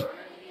ఉన్నాడు.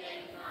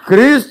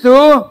 క్రీస్తు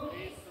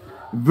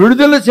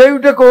విడుదల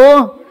చేయుటకు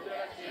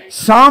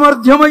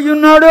సామర్థ్యమై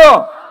ఉన్నాడు.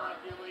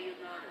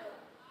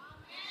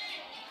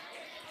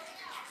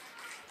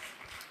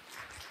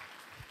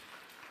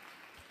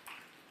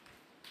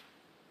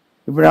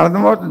 ఇప్పుడు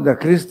అర్థమవుతుందా?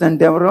 క్రీస్తు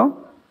అంటే ఎవరు?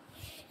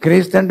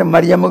 క్రీస్తు అంటే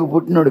మరియమ్మకు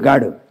పుట్టినోడు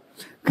కాడు.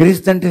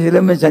 క్రీస్తు అంటే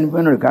శిలువ మీద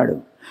చనిపోయినాడు కాడు.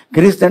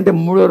 క్రీస్తు అంటే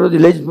 3వ రోజు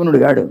లేచిపోయినాడు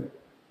కాడు.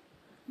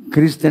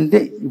 క్రీస్తు అంటే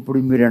ఇప్పుడు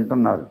మీరు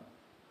అంటున్నారు,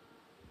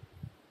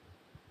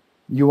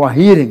 you are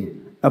hearing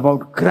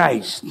about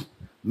Christ.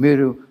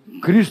 మీరు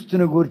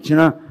క్రీస్తుని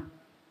గూర్చిన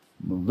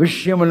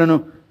విషయములను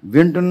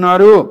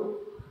వింటున్నారు.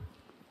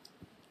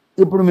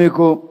 ఇప్పుడు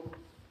మీకు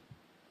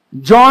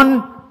జాన్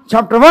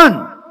చాప్టర్ 1,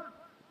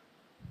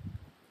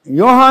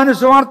 యోహాను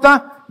సువార్త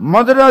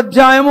 1వ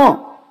అధ్యాయము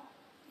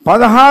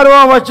 16వ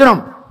వచనం.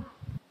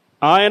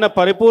 ఆయన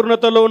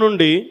పరిపూర్ణతలో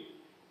నుండి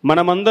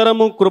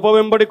మనమందరము కృప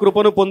వెంబడి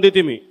కృపను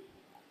పొందితిమి.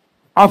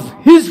 Of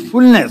his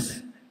fullness.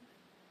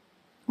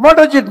 What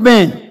does it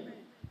mean?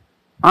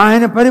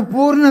 ఆయన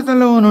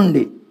పరిపూర్ణతలో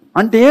నుండి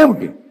అంటే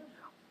ఏమిటి?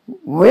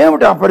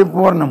 ఏమిటి ఆ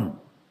పరిపూర్ణం?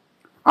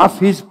 Of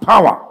his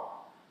power.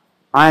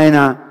 ఆయన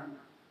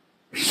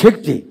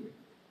శక్తి,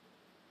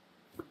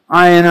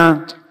 ఆయన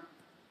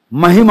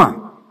మహిమ,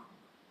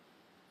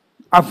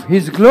 of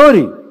his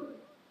glory,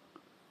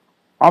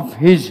 of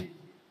his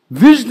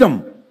wisdom,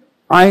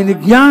 ఆయన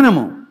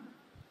జ్ఞానము,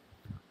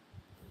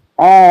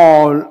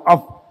 all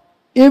of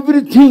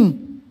everything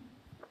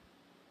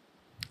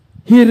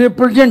he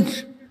represents,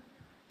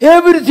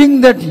 everything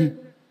that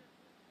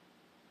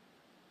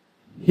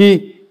he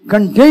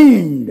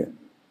contained,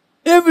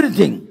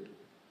 everything.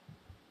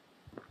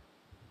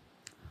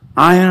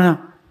 ఆయన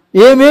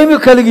ఏమేమి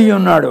కలిగి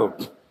ఉన్నాడో,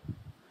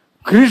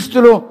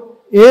 క్రీస్తులో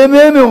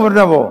ఏమేమి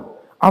ఉన్నవో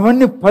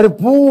అవన్నీ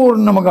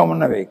పరిపూర్ణముగా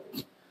ఉన్నవి.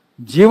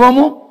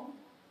 జీవము,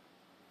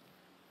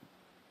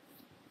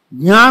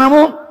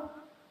 జ్ఞానము,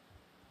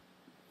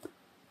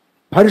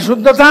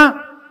 పరిశుద్ధత,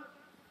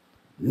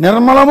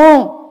 నిర్మలము,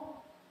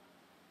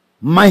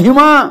 మహిమ,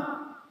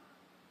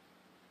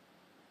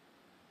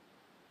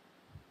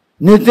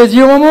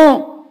 నిత్యజీవము,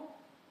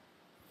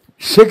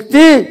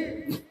 శక్తి,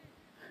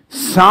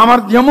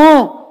 సామర్థ్యము,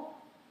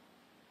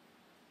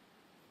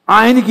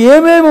 ఆయనకి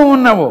ఏమేమి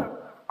ఉన్నావో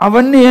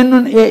అవన్నీ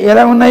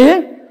ఎలా ఉన్నాయి?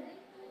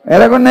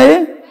 ఎలాగున్నాయి?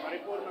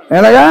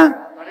 ఎలాగా?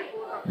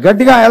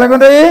 గట్టిగా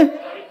ఎలాగున్నాయి?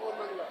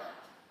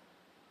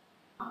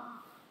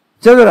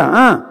 చదువురా.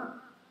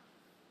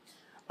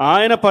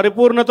 ఆయన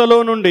పరిపూర్ణతలో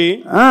నుండి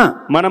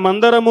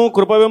మనమందరము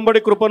కృప వెంబడి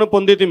కృపను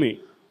పొందితిమి.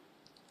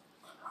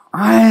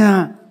 ఆయన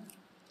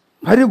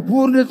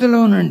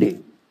పరిపూర్ణతలో నుండి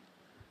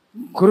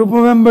కృప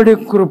వెంబడి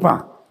కృప,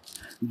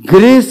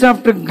 grace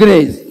after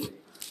grace,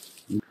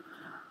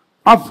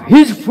 of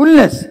his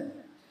fullness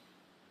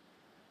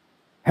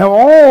have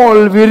all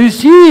we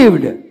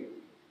received,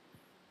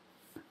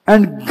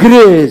 and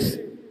grace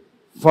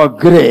for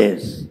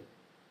grace.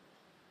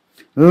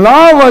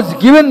 Law was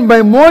given by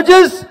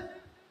Moses,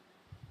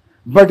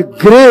 but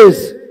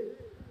grace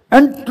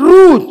and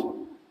truth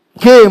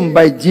came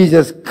by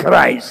Jesus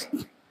Christ.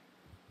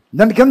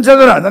 దాని కింద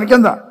చదువురా, దాని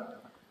కింద.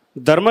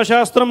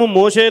 ధర్మశాస్త్రము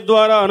మోషే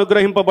ద్వారా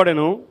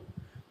అనుగ్రహింపబడెను,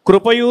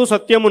 కృపయు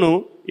సత్యమును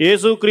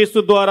యేసుక్రీస్తు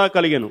ద్వారా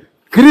కలిగెను.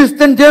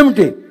 క్రీస్తు అంటే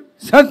ఏమిటి?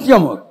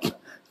 సత్యము.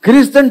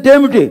 క్రీస్తు అంటే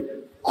ఏమిటి?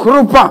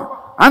 కృప.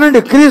 అనండి,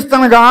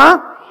 క్రీస్తనగా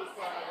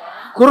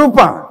కృప,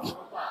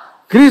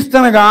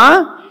 క్రీస్తనగా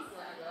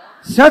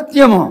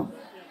సత్యము.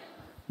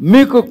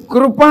 మీకు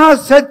కృప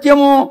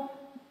సత్యము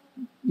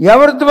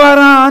ఎవరి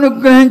ద్వారా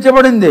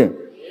అనుగ్రహించబడింది?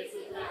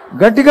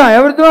 గట్టిగా,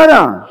 ఎవరి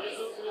ద్వారా?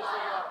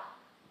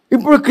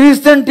 ఇప్పుడు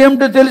క్రీస్తు అంటే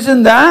ఏమిటో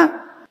తెలిసిందా?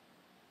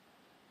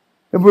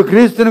 ఇప్పుడు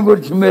క్రీస్తుని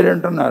గురించి మీరు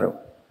అంటున్నారు.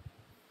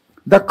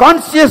 The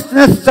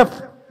consciousness of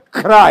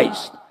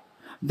Christ,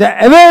 the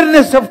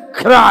awareness of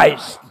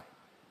Christ,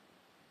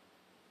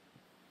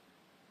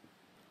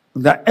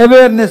 the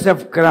awareness of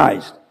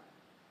Christ,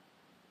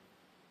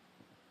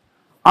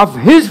 of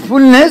his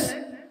fullness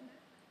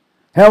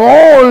have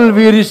all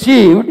we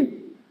received,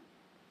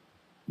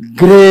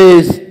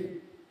 grace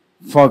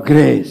for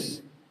grace.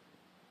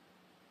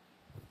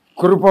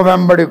 కృప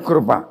వెంబడి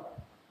కృప,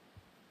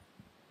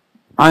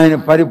 ఆయన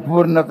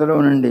పరిపూర్ణతలో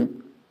నుండి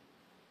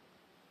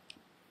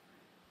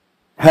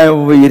have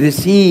we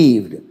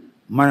received,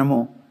 మనము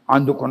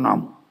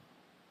అందుకున్నాము.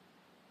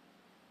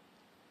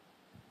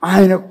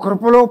 ఆయన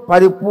కృపలో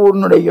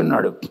పరిపూర్ణుడై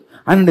ఉన్నాడు.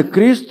 అని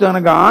క్రీస్తు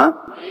అనగా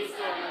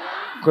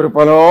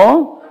కృపలో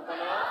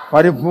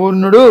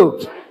పరిపూర్ణుడు.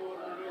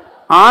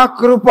 ఆ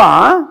కృప,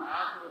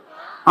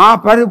 ఆ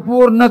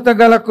పరిపూర్ణత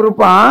గల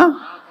కృప,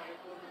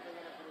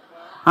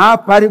 ఆ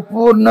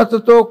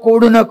పరిపూర్ణతతో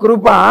కూడిన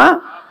కృప,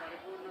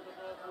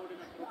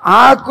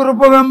 ఆ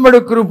కృప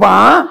వెంబడి కృప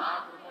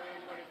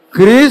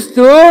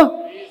క్రీస్తు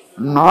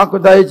నాకు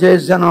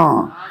దయచేసను.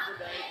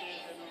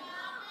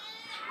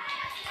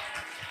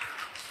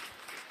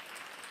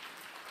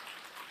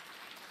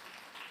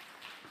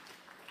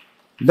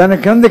 దాని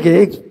కిందకి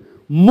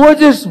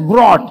Moses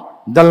brought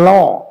the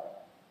law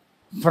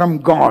from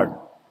God.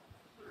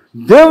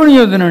 దేవుని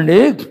యొద్ద నుండి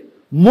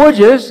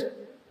మోజెస్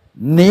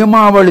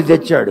నియమావళి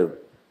తెచ్చాడు,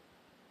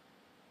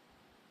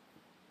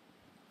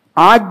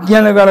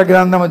 ఆజ్ఞలు గల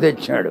గ్రంథము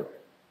తెచ్చాడు,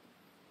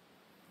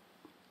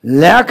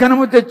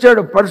 లేఖనము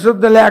తెచ్చాడు,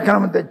 పరిశుద్ధ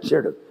లేఖనము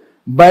తెచ్చాడు,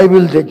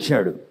 బైబిల్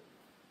తెచ్చాడు.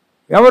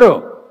 ఎవరు?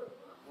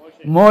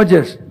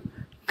 మోజెస్.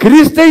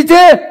 క్రీస్తు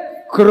అయితే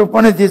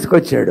కృపను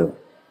తీసుకొచ్చాడు.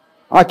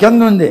 ఆ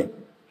కింద ఉంది,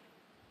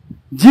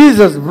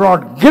 Jesus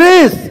brought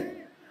grace,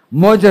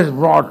 Moses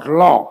brought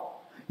లా.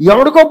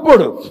 ఎవడు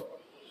గొప్పోడు?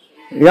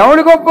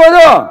 ఎవడు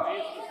గొప్పోడు?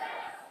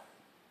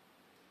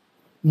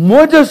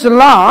 మోజెస్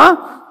లా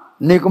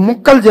నీకు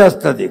ముక్కలు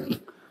చేస్తుంది,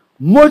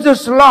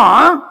 మోజెస్ లా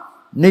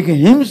నీకు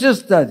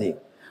హింసిస్తుంది,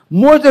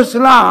 మోజెస్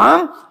లా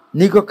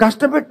నీకు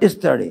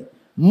కష్టపెట్టిస్తాడు,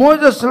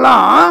 మోజెస్ లా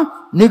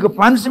నీకు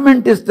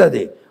పనిష్మెంట్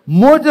ఇస్తుంది,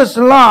 మోజెస్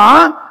లా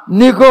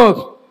నీకు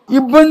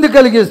ఇబ్బంది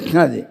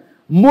కలిగిస్తున్నది,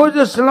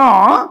 మోజెస్ లా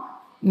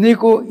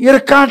నీకు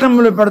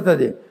ఇరకాటంలో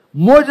పెడుతుంది,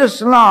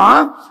 మోజెస్ లా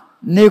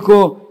నీకు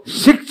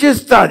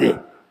శిక్షిస్తుంది.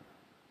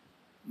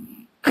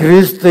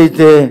 క్రీస్తు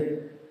అయితే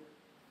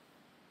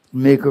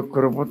మీకు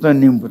కృపతో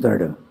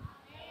నింపుతాడు,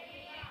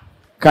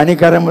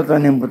 కనికరముతో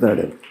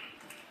నింపుతాడు,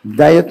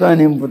 దయతో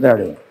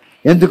నింపుతాడు,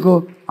 ఎందుకు?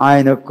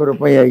 ఆయన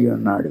కృప అయి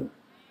ఉన్నాడు.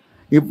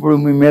 ఇప్పుడు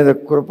మీ మీద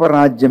కృప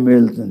రాజ్యం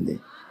వెళ్తుంది.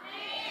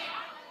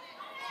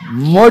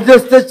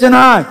 మోసెస్ తెచ్చిన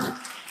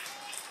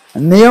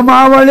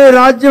నియమావళి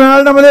రాజ్యం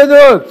వెళ్ళడం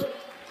లేదు.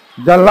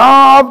 The law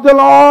of the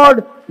lord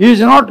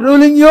is not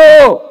ruling you.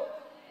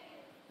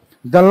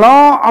 The law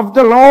of the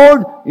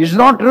lord is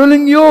not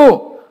ruling you.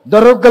 The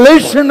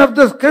regulation of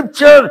the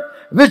scripture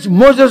which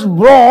Moses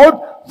brought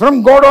from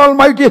God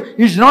Almighty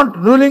is not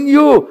ruling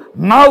you.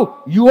 Now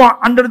you are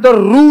under the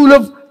rule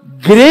of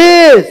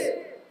grace.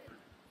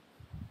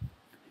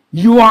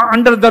 You are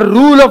under the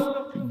rule of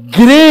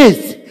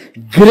grace.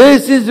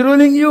 Grace is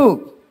ruling you.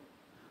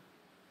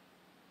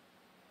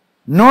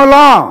 No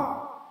law.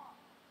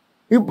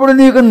 ఇప్పుడు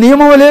నీకు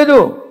నియమం లేదు.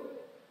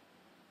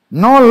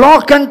 No law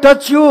can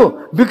touch you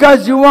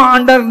because you are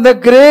under the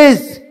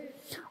grace.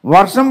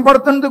 వర్షం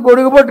పడుతుంది,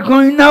 గొడుగు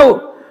పట్టుకొని ఉన్నావు.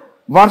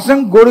 వర్షం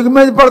గొడుగు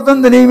మీద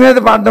పడుతుంది, నీ మీద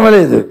పడడం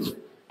లేదు.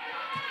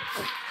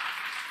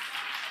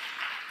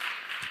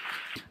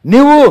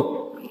 నీవు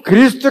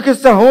క్రీస్తుకి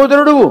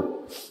సహోదరుడు,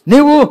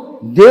 నీవు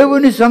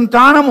దేవుని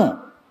సంతానము,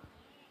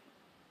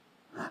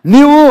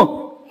 నీవు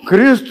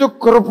క్రీస్తు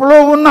కృపలో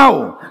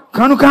ఉన్నావు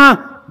కనుక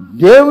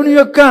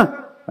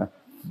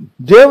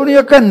దేవుని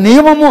యొక్క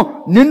నియమము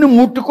నిన్ను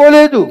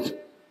ముట్టుకోలేదు.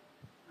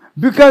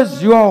 Because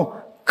you are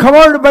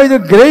covered by the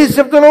grace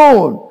of the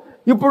lord.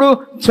 ఇప్పుడు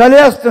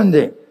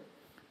చలేస్తుంది,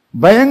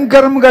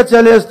 భయంకరంగా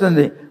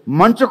చలేస్తుంది.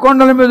 మంచు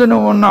కొండల మీద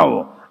నువ్వు ఉన్నావు,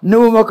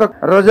 నువ్వు ఒక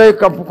రజాయి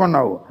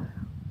కప్పుకున్నావు.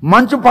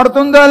 మంచు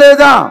పడుతుందా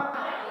లేదా?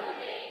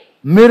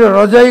 మీరు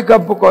రజాయి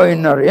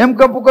కప్పుకోయినారు. ఏం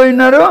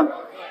కప్పుకోయినారు?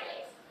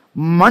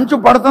 మంచు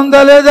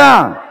పడుతుందా లేదా?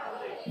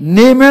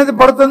 నీ మీద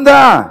పడుతుందా?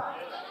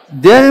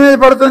 దేని మీద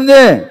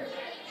పడుతుంది?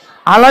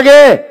 అలాగే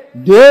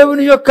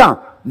దేవుని యొక్క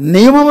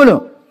నియమములు,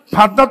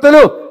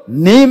 పద్ధతులు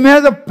నీ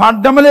మీద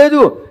పడ్డం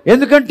లేదు.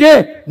 ఎందుకంటే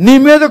నీ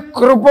మీద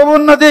కృప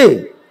ఉన్నది.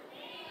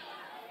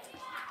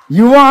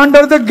 You are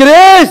under the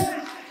grace.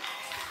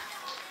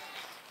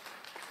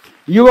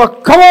 You are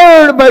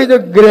covered by the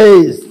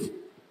grace.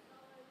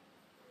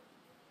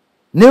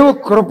 నీవు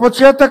కృప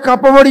చేత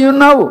కప్పబడి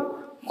ఉన్నావు,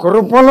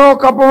 కృపలో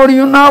కప్పబడి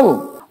ఉన్నావు.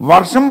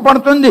 వర్షం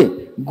పడుతుంది,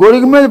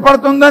 గొడుగు మీద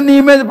పడుతుందా? నీ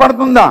మీద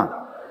పడుతుందా?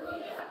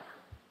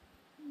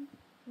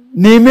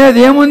 నీ మీద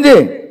ఏముంది?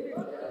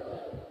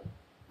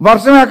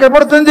 వర్షం ఎక్కడ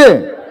పడుతుంది?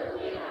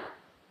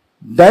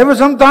 దైవ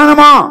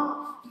సంతానమా,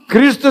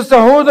 క్రీస్తు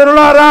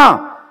సహోదరులారా,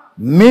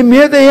 మీ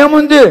మీద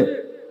ఏముంది?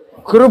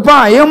 కృప.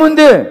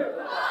 ఏముంది?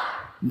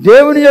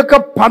 దేవుని యొక్క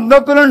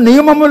పద్ధతులు,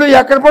 నియమములు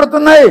ఎక్కడ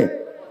పడుతున్నాయి?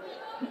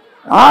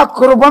 ఆ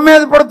కృప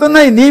మీద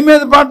పడుతున్నాయి, నీ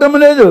మీద పడటం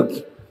లేదు.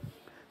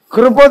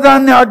 కృప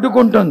దాన్ని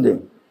అడ్డుకుంటుంది.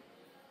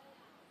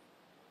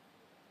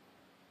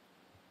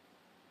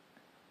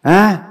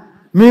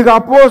 మీకు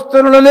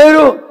అపోస్తలులు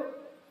లేరు,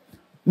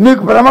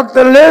 మీకు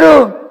ప్రవక్తలు లేరు,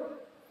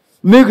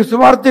 మీకు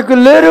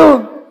సువార్థికులు లేరు,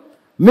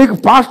 మీకు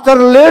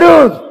పాస్టర్లు లేరు,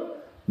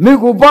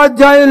 మీకు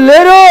ఉపాధ్యాయులు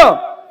లేరు.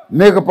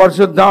 మీకు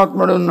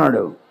పరిశుద్ధాత్ముడు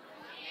ఉన్నాడు.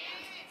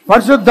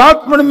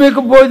 పరిశుద్ధాత్ముడు మీకు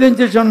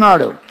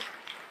బోధించుచున్నాడు.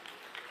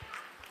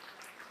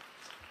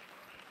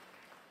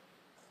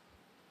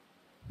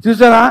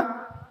 చూసారా?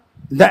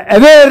 ద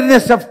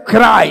అవేర్నెస్ ఆఫ్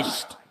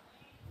క్రైస్ట్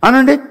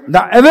అనండి.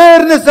 The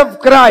awareness of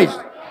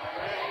Christ.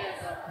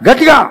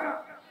 గట్టిగా.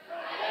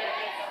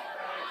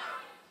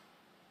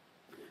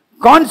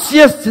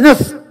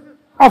 Consciousness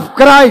of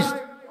Christ.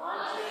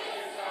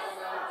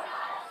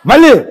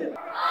 మళ్ళీ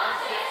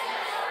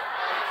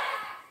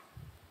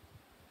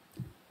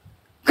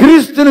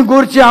క్రీస్తుని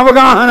గూర్చి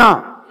అవగాహన.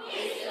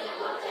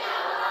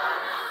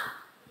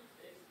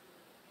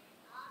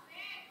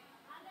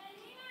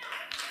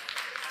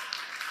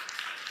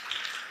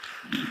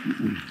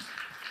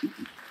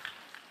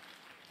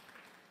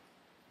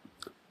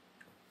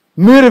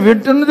 మీరు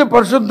వింటున్నది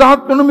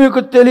పరిశుద్ధాత్ముడు మీకు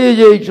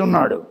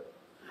తెలియజేయుచున్నాడు.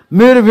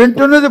 మీరు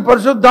వింటున్నది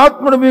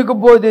పరిశుద్ధాత్ముడు మీకు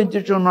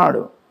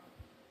బోధించుచున్నాడు.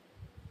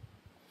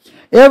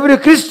 Every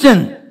Christian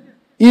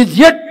is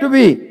yet to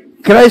be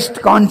Christ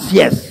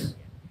conscious.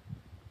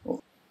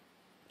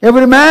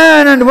 Every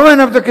man and woman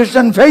of the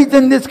Christian faith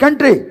in this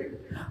country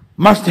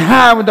must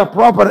have the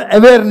proper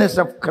awareness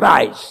of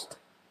Christ.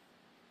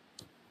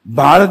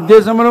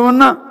 భారతదేశంలో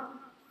ఉన్న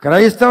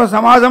క్రైస్తవ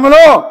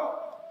సమాజంలో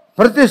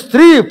ప్రతి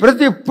స్త్రీ,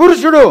 ప్రతి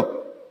పురుషుడు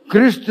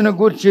క్రీస్తుని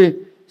గూర్చి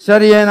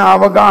సరి అయిన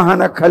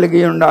అవగాహన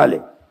కలిగి ఉండాలి.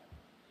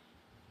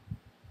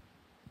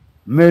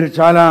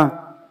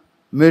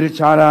 మీరు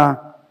చాలా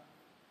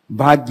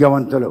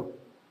భాగ్యవంతులు.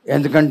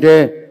 ఎందుకంటే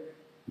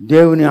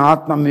దేవుని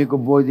ఆత్మ మీకు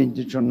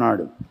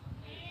బోధించుచున్నాడు.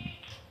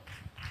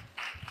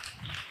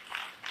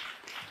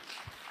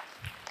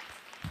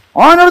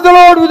 Honor the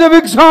Lord with a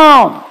big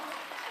sound.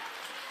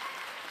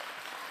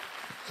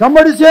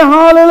 Somebody say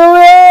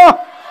hallelujah.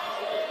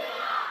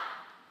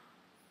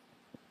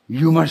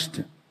 You must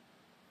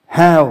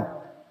have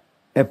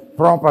a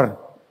proper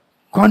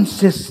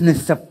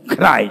consciousness of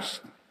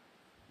Christ.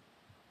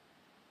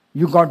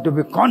 You got to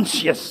be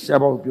conscious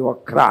about your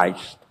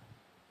Christ.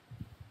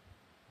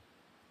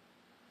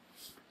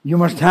 You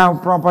must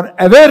have proper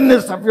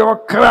awareness of your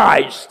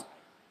Christ.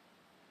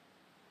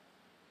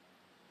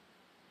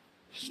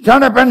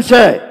 Stand up and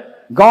say,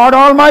 God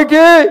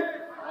Almighty,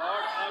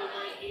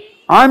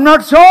 I'm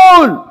not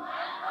soul.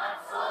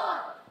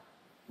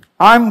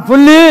 I'm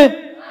fully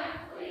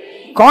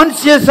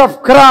conscious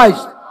of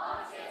Christ.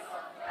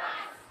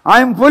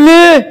 I'm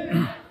fully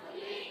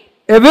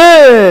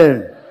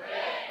aware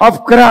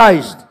of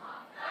Christ.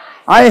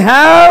 I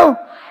have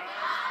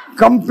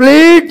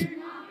complete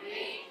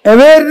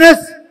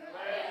awareness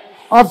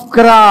of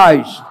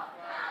Christ.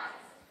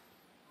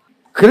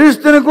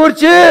 క్రీస్తుని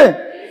గురించి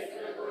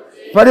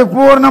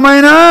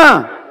పరిపూర్ణమైన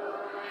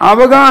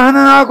అవగాహన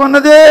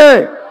నాకున్నది.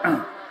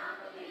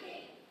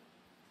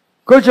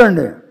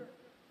 కూర్చోండి.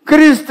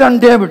 క్రీస్తు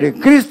అంటే ఏమిటి?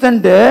 క్రీస్తు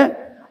అంటే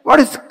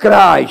what is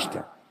Christ?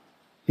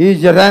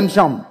 He's a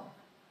ransom.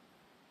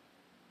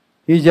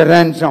 He's a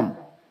ransom.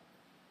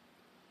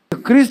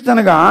 క్రీస్తు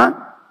అనగా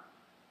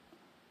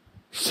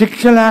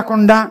శిక్ష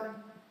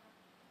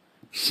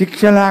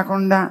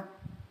లేకుండా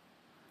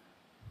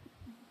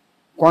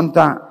కొంత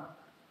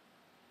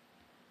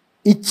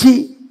ఇచ్చి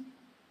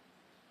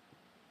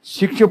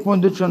శిక్ష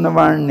పొందుతున్న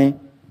వాడిని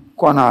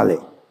కొనాలి.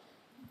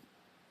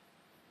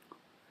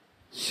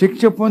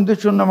 శిక్ష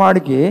పొందుతున్న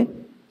వాడికి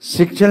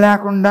శిక్ష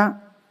లేకుండా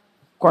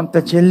కొంత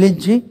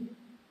చెల్లించి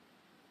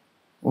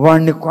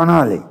వాడిని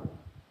కొనాలి.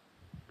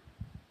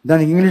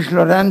 దానికి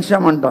ఇంగ్లీష్లో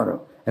ర్యాన్సమ్ అంటారు.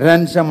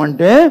 ర్యాన్సమ్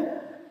అంటే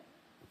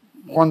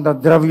కొంత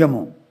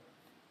ద్రవ్యము.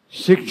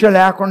 శిక్ష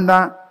లేకుండా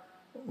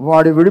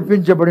వాడు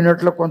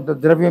విడిపించబడినట్లు కొంత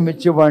ద్రవ్యం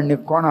ఇచ్చి వాడిని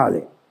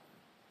కొనాలి.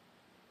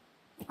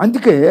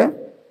 అందుకే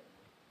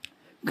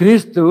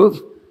క్రీస్తు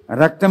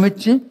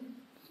రక్తమిచ్చి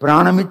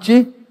ప్రాణమిచ్చి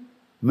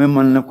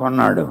మిమ్మల్ని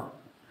కొన్నాడు.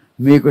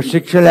 మీకు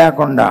శిక్ష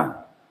లేకుండా,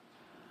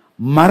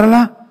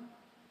 మరలా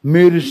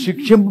మీరు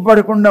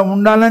శిక్షింపబడకుండా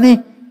ఉండాలని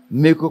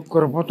మీకు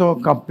కృపతో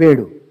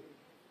కప్పాడు.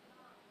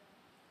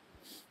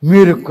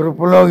 మీరు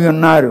కృపలో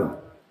ఉన్నారు.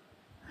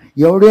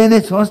 ఎవడైనా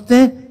చూస్తే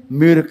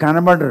మీరు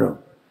కనబడరు.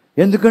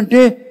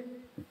 ఎందుకంటే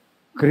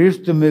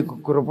క్రీస్తు మీకు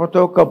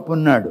కృపతో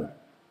కప్పున్నాడు.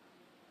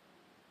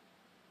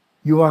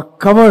 You are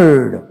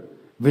covered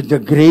with the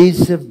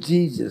grace of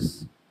Jesus.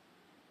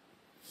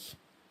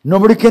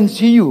 Nobody can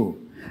see you.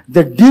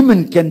 The demon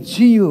can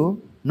see you.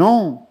 No,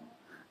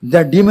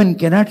 the demon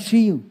cannot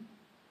see you.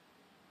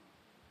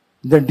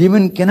 The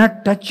demon cannot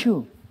touch you.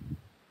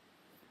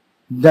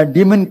 The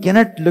demon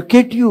cannot look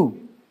at you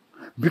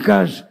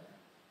because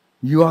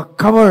you are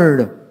covered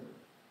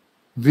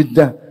with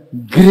the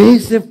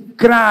grace of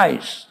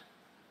Christ.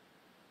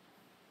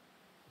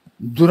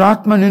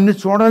 దురాత్మ నిన్ను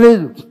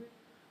చూడలేదు.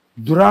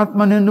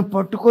 దురాత్మ నిన్ను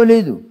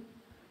పట్టుకోలేదు.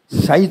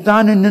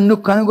 సైతాను నిన్ను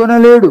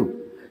కనుగొనలేడు.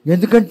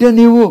 ఎందుకంటే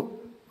నీవు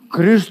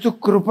క్రీస్తు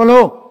కృపలో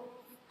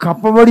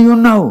కప్పబడి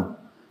ఉన్నావు.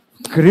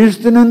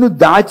 క్రీస్తు నిన్ను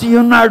దాచి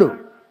ఉన్నాడు.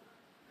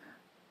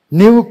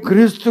 నీవు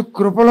క్రీస్తు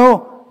కృపలో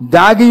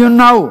దాగి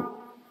ఉన్నావు.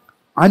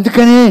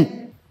 అందుకని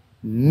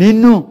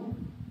నిన్ను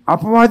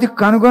అపవాది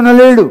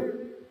కనుగొనలేడు.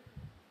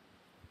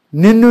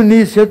 నిన్ను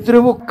నీ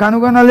శత్రువు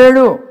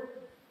కనుగొనలేడు.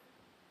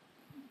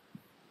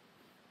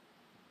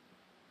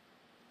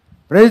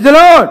 Praise the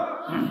Lord.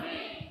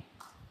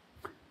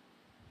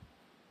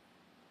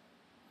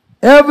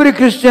 Every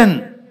Christian,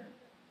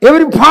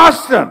 every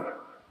pastor,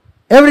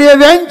 every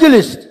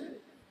evangelist,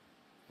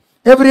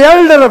 every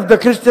elder of the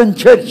Christian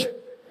church,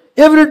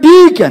 every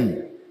deacon,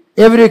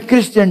 every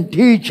Christian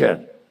teacher,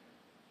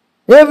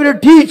 every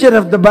teacher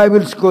of the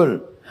Bible school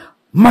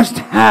must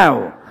have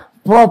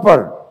proper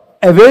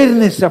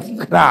awareness of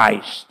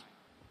Christ.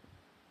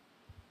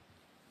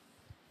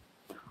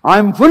 I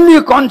am fully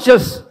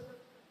conscious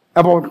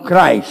about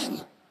Christ.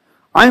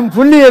 I am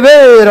fully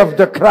aware of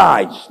the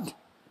Christ.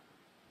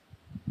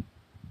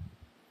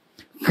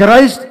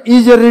 Christ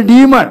is a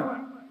redeemer.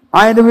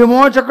 ఆయన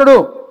విమోచకుడు.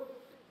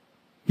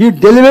 He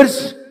delivers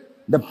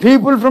the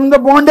people from the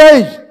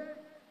bondage.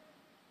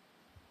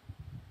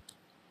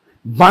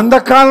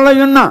 బంధకాలలో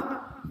ఉన్న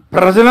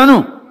ప్రజలను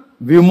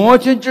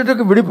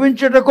విమోచించుటకు,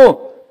 విడిపించుటకు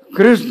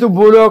క్రీస్తు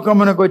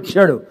భూలోకమునకు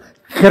వచ్చాడు.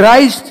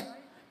 Christ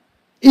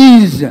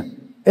is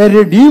a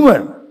redeemer.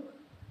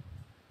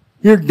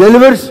 He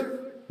delivers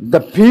the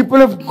people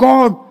of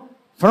God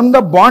from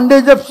the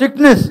bondage of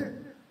sickness,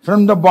 from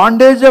the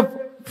bondage of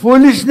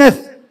foolishness.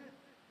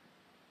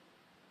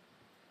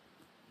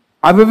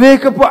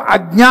 అవివేకపు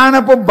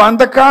అజ్ఞానపు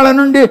బంధకాల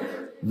నుండి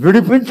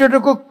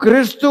విడిపించుటకు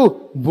క్రీస్తు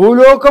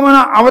భూలోకమున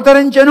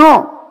అవతరించెను.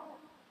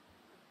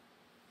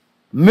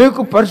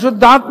 మీకు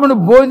పరిశుద్ధాత్మను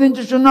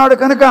బోధించుచున్నాడు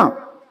కనుక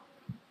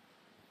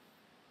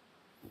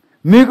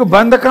మీకు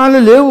బంధకాలు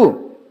లేవు.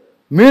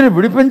 మీరు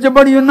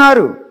విడిపించబడి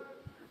ఉన్నారు.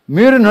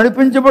 మీరు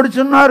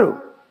నడిపించబడుచున్నారు.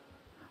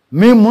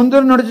 మీ ముందు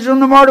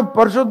నడుచుచున్నవాడు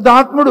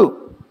పరిశుద్ధాత్ముడు.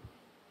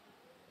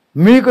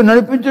 మీకు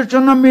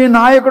నడిపించుచున్న మీ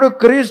నాయకుడు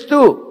క్రీస్తు.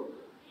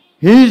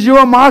 He is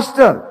your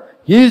master.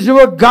 He is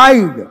your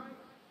guide.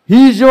 He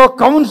is your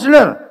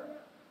councillor.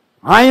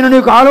 ఆయన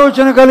నీకు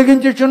ఆలోచన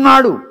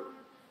కలిగించుచున్నాడు.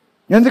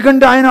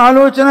 ఎందుకంటే ఆయన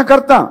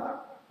ఆలోచనకర్త.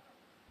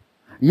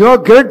 You are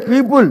great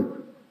people.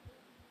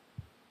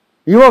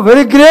 You are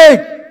very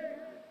great.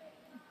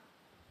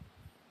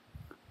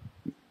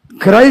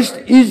 Christ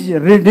is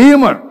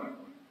Redeemer.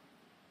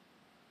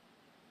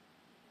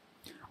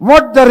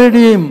 What the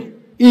redeem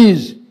is,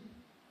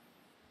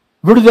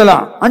 విడుదల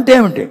అంటే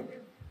ఏమిటి?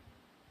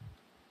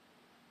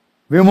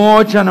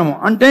 విమోచనము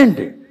అంటే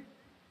ఏంటి?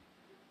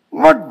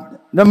 What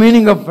the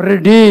meaning of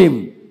redeem?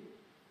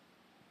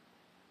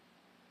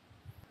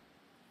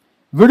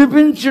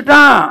 విడిపించుట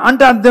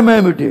అంటే అర్థం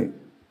ఏమిటి?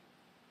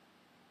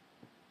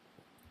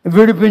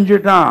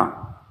 విడిపించుట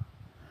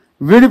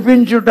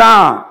విడిపించుట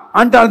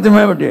అంటే అర్థం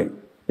ఏమిటి?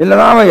 ఇలా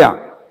రావయ్యా.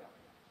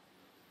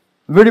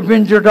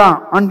 విడిపించుట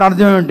అంటే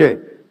అర్థం ఏమిటి?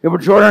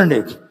 ఇప్పుడు చూడండి,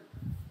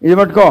 ఇది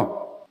పట్టుకో.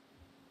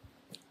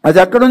 అది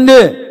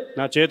ఎక్కడుంది?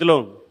 నా చేతిలో.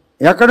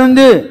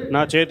 ఎక్కడుంది?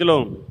 నా చేతిలో.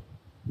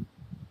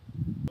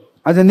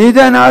 అది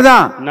నీదే నాదా?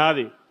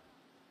 నాది.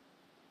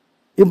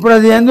 ఇప్పుడు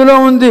అది ఎందులో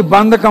ఉంది?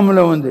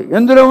 బంధకంలో ఉంది.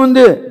 ఎందులో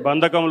ఉంది?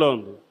 బంధకంలో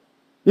ఉంది.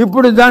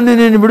 ఇప్పుడు దాన్ని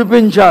నేను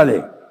విడిపించాలి.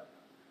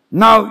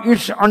 Now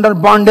it's under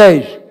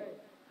bondage.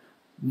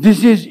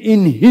 This is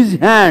in his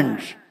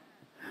hands.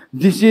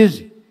 This is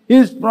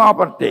his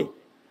property.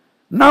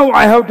 Now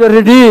I have to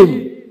redeem.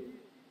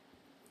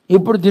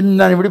 ఇప్పుడు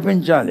దాన్ని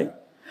విడిపించాలి.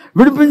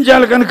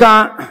 విడిపించాలి కనుక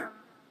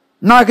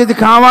నాకు ఇది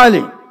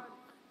కావాలి.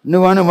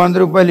 నువ్వను 100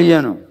 రూపాయలు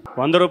ఇయ్యాను.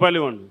 100 రూపాయలు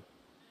ఇవ్వండి.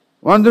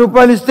 100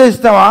 రూపాయలు ఇస్తే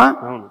ఇస్తావా?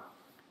 అవును.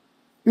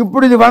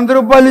 ఇప్పుడు ఇది 100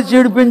 రూపాయలు ఇచ్చి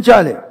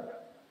విడిపించాలి.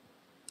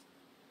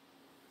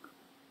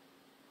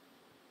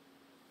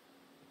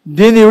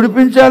 దీన్ని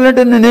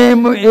విడిపించాలంటే నేను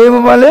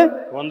ఏమివ్వాలి?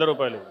 100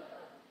 రూపాయలు.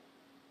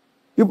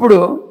 ఇప్పుడు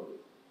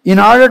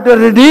in order to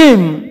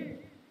redeem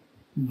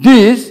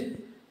this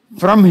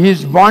from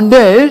his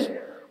bondage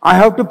I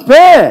have to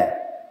pay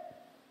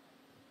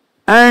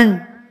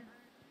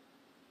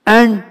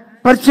and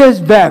purchase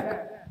back.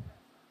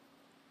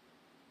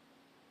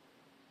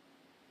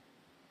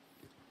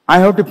 I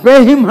have to pay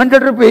him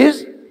 100 rupees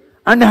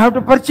and I have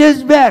to purchase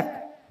back.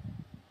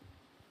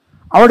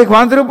 ఆవిడకి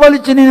 100 రూపాయలు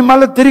ఇచ్చి నేను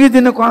మళ్ళీ తిరిగి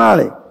దీన్ని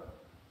కొనాలి.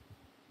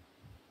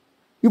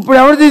 ఇప్పుడు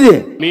ఎవరిది ఇది?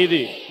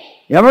 మీది.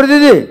 ఎవరిది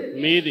ఇది?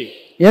 మీది.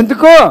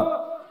 ఎందుకు?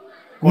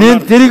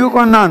 నేను తిరిగి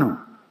కొన్నాను.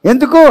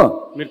 ఎందుకు?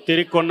 మీరు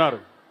తిరిగి కొన్నారు.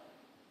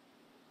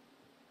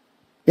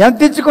 ఎంత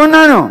ఇచ్చి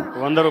కొన్నాను?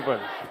 100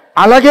 రూపాయలు.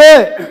 అలాగే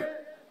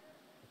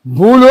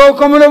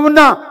భూలోకములో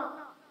ఉన్న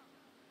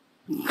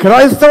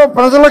క్రైస్తవ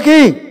ప్రజలకి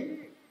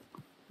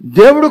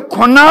దేవుడు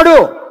కొన్నాడు.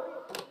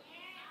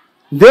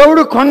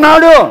 దేవుడు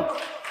కొన్నాడు.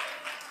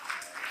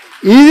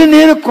 ఇది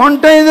నేను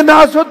కొంట, ఇది నా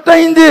సొత్తు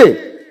అయింది.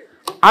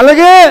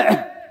 అలాగే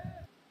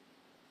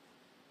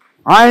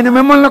ఆయన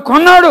మిమ్మల్ని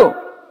కొన్నాడు.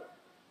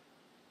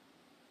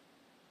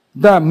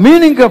 The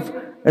meaning of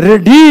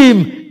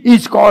redeem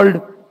is called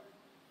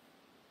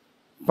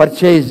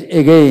purchase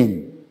again,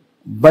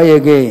 by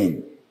again.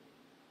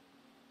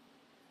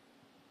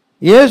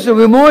 యేసు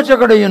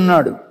విమోచకుడై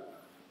ఉన్నాడు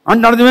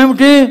అంటే అర్థం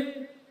ఏమిటి?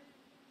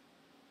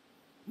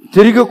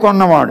 తిరిగి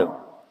కొన్నవాడు.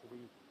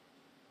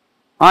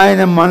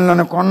 ఆయన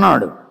మనల్ని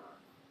కొన్నాడు.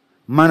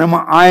 మనము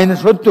ఆయన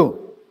సొత్తు.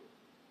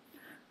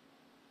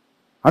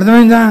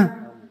 అర్థమైందా?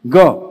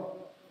 Go.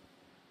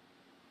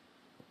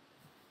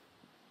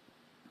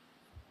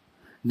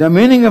 The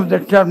meaning of the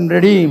term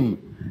redeem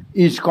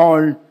is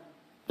called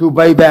to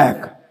buy back,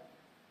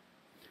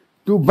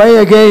 to buy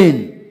again,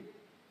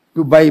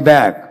 to buy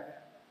back.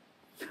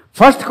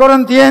 1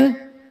 Corinthians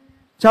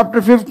chapter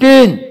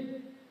 15,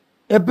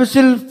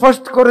 epistle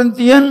 1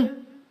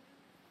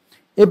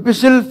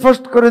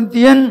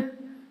 Corinthians,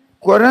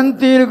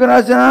 కొరింథీయులకు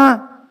రాసిన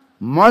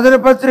మొదటి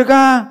పత్రిక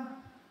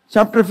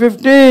చాప్టర్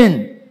 15,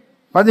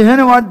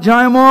 15వ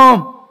అధ్యాయము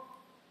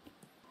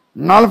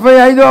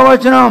 45వ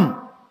వచనం.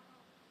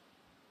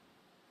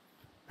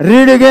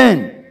 Read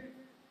again.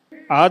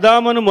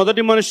 ఆదాము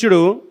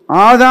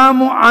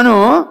అను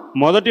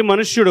మొదటి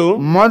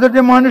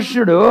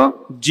మనుష్యుడు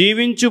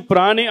జీవించు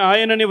ప్రాణి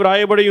ఆయనని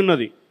వ్రాయబడి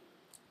ఉన్నది.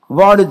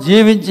 వాడు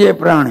జీవించే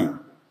ప్రాణి.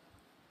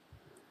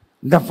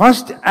 The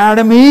first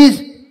Adam is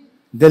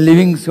the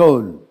living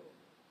soul.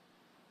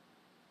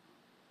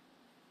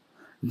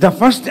 The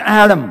first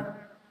Adam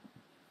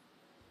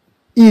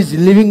is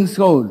living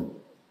soul.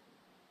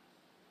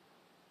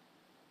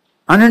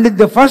 అనండి,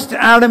 the first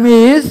Adam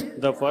is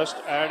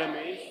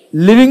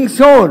living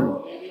soul.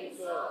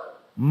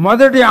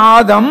 మొదటి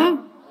ఆదం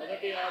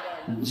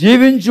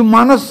జీవించు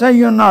మనస్సు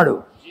అయి ఉన్నాడు,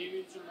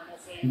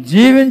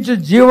 జీవించు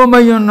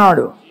జీవమై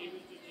ఉన్నాడు.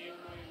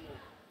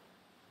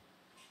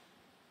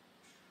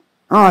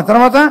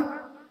 తర్వాత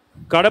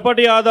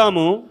కడపటి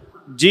ఆదాము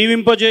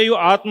జీవింపజేయు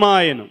ఆత్మ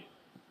ఆయను.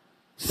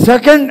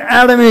 సెకండ్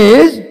ఆడమ్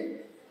ఈజ్,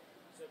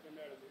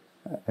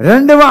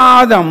 రెండవ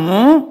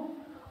ఆదము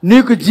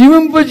నీకు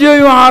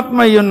జీవింపజేయు ఆత్మ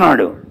అయి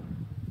ఉన్నాడు.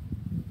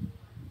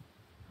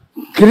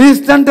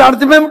 క్రీస్తు అంటే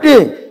అర్థం ఏమిటి?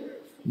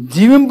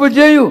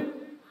 జీవింపజేయు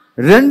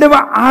రెండవ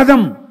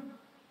ఆదం.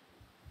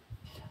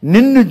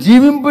 నిన్ను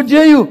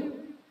జీవింపజేయు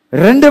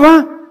రెండవ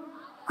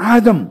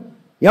ఆదం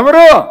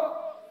ఎవరో?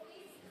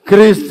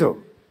 క్రీస్తు.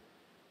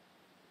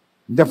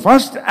 The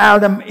first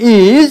Adam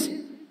is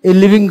a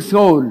living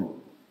soul.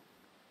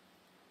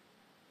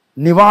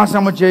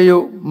 నివాసము చేయు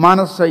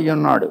మనస్సు అయి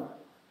ఉన్నాడు,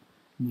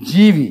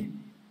 జీవి,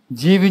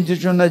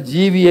 జీవించుచున్న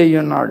జీవి అయి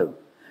ఉన్నాడు.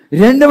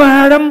 రెండవ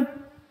ఆడమ్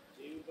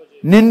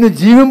నిన్ను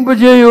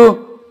జీవింపజేయు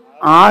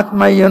ఆత్మ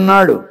అయి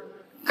ఉన్నాడు.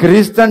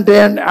 క్రీస్తు అంటే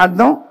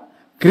అర్థం,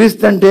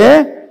 క్రీస్తు అంటే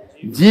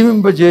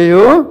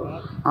జీవింపజేయు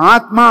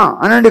ఆత్మ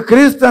అనండి.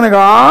 క్రీస్తు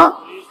అనగా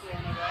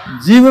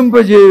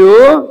జీవింపజేయు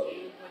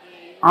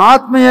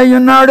ఆత్మ అయి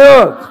ఉన్నాడు.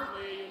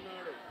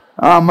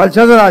 మళ్ళీ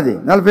చదవరాది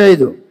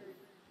 45.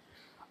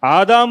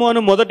 ఆదాము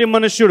అను మొదటి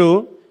మనుష్యుడు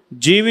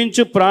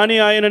జీవించు ప్రాణి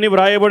ఆయనని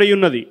వ్రాయబడి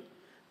ఉన్నది.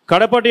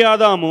 కడపటి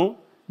ఆదాము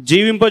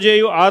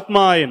జీవింపజేయు ఆత్మ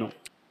ఆయను.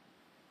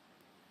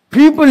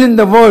 People in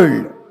the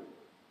world,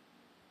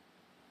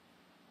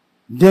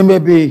 they may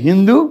be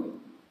Hindu,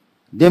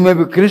 they may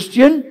be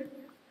Christian,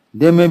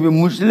 they may be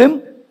Muslim,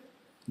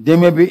 they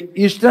may be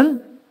Eastern,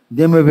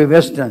 they may be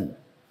Western,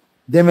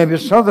 they may be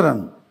Southern,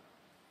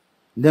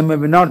 they may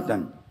be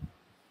Northern.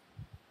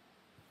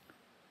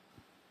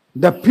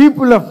 The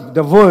people of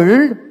the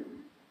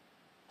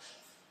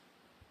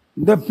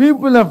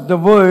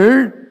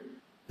world,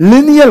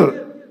 lineal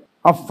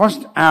of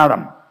first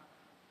Adam.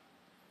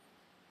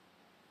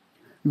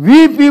 We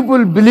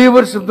people,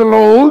 believers of the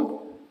Lord,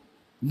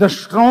 the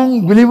strong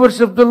believers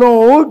of the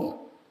Lord,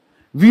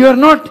 we are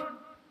not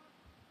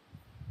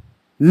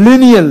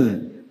lineal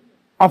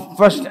of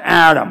first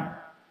Adam.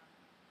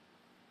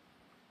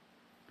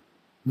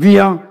 We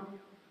are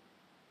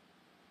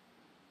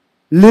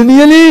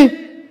lineally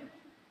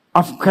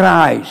of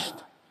Christ.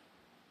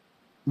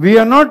 We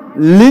are not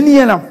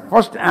lineal of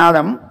first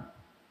Adam.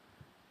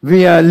 We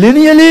are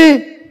lineally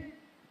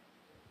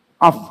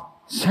of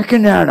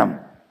second Adam.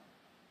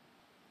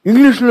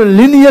 ఇంగ్లీష్లో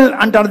లినియల్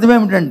అంటే అర్థం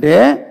ఏమిటంటే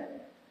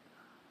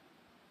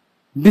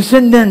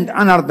descendant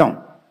అని అర్థం.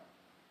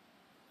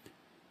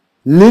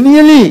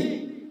 లినియలీ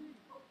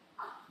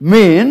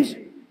means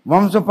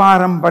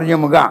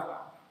వంశపారంపర్యముగా.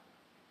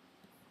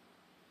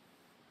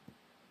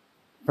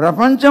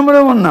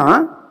 ప్రపంచంలో ఉన్న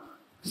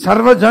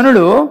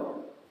సర్వజనులు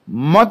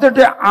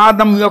మొదటి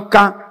ఆదం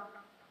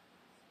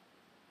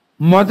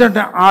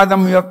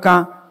యొక్క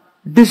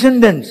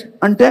డిసెండెంట్స్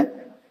అంటే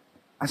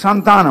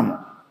సంతానము.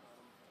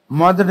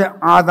 మొదటి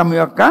ఆదం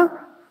యొక్క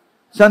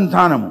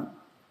సంతానము.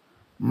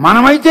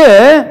 మనమైతే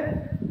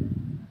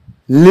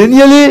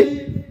లినియలీ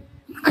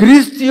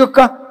క్రీస్తు యొక్క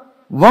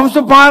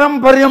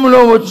వంశపారంపర్యములో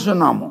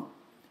వచ్చున్నాము.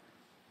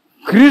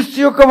 క్రీస్తు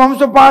యొక్క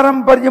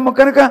వంశపారంపర్యము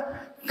కనుక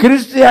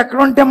క్రీస్తు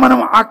ఎక్కడుంటే మనం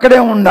అక్కడే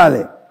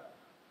ఉండాలి.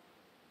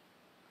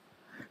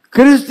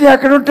 క్రీస్తు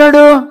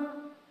ఎక్కడుంటాడు?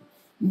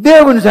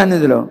 దేవుని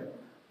సన్నిధిలో.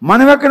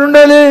 మనం ఎక్కడ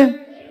ఉండాలి?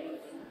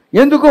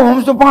 ఎందుకు?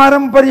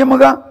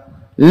 వంశపారంపర్యముగా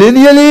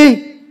లినియలీ.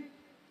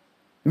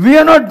 We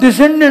are not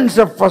descendants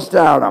of first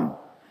Adam.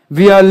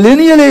 We are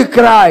lineally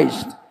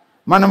Christ.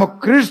 మనము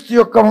క్రీస్తు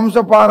యొక్క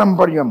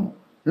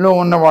వంశపారంపర్యంలో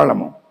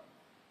ఉన్నవాళ్ళము.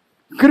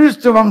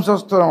 క్రీస్తు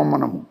వంశస్థులము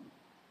మనము.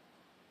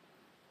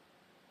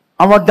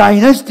 Our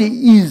dynasty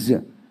is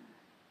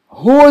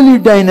holy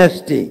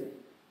dynasty.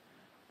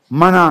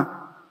 మన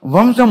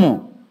వంశము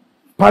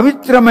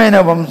పవిత్రమైన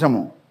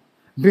వంశము.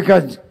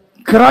 Because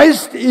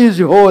Christ is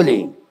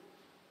holy.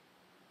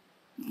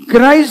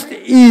 Christ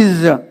is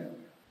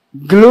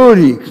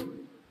glory.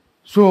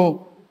 So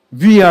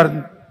we are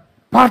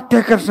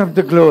partakers of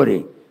the glory.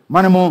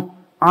 మనము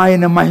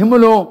ఆయన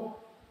మహిమలో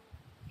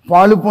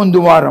పాలు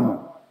పొందువారము.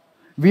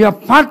 We are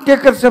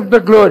partakers of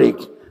the glory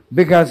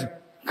because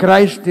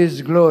Christ is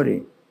glory.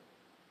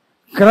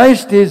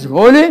 Christ is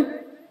holy.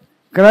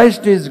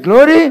 Christ is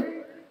glory.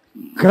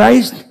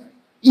 Christ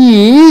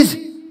is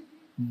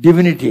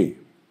divinity.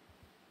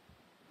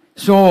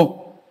 So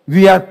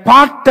we are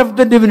part of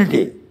the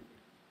divinity.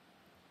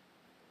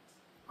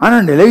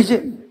 అనండి, లేచి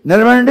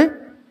నిలబడండి,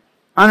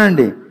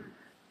 అనండి.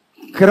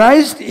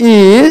 Christ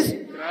is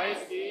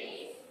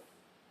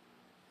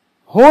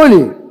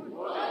holy.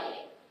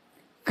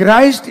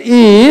 Christ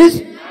is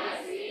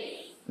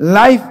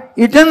life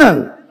eternal.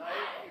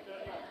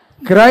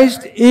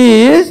 Christ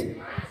is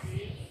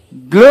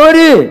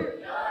glory,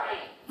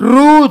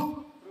 truth,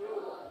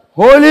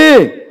 holy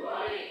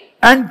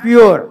and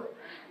pure.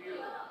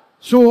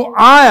 So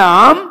I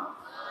am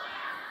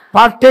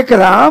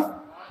partaker of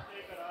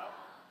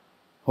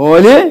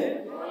holy,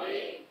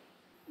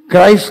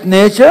 Christ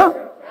nature,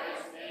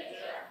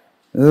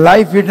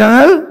 life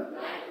eternal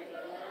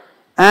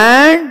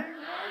and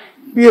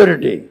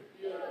purity.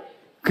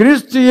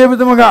 క్రీస్తు ఏ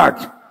విధముగా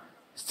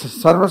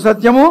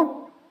సర్వసత్యము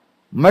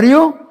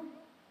మరియు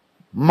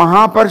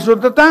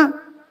మహాపరిశుద్ధత,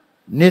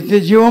 నిత్య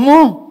జీవము,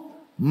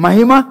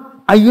 మహిమ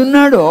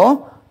అయ్యున్నాడో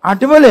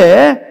అటువలే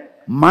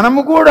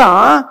మనము కూడా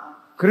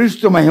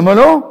క్రీస్తు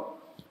మహిమలో,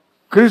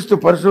 క్రీస్తు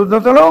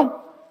పరిశుద్ధతలో,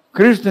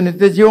 క్రీస్తు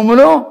నిత్య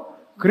జీవములో,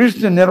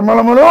 క్రీస్తు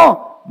నిర్మలములో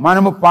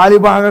మనము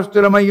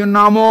పాలిభాగస్థులమై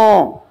ఉన్నాము.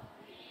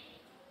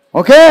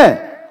 Okay,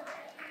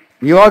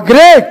 you are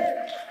great.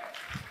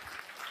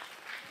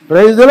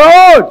 Praise the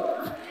lord.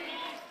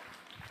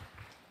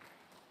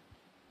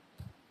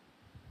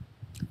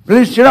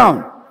 Please SIT down.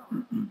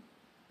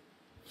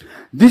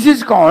 This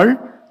is called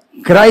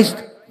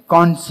Christ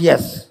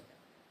conscious.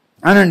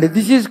 అనండి,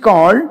 this is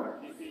called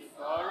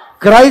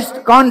Christ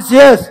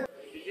conscious.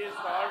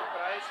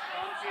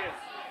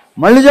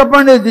 మళ్ళీ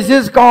చెప్పండి, దిస్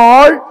ఈజ్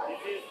కాల్డ్.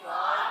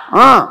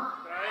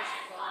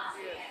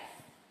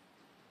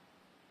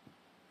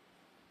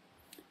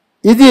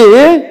 ఇది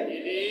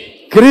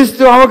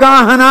క్రీస్తు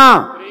అవగాహన.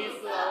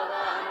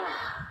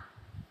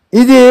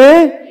 ఇది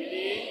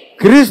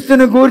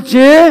క్రీస్తుని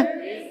గూర్చి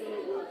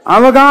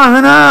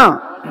అవగాహన.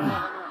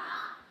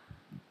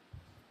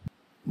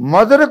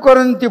 1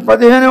 కొరింథీ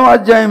 15వ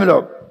అధ్యాయంలో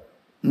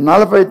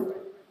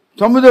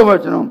 49వ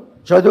వచనం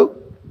చదువు.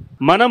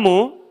 మనము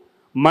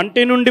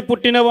మంటి నుండి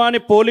పుట్టిన వాని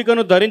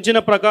పోలికను ధరించిన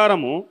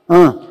ప్రకారము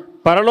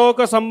పరలోక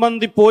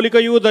సంబంధి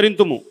పోలికయు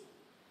ధరింతుము.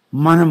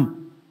 మనం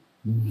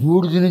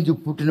బూడిద నుంచి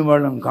పుట్టిన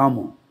వాళ్ళం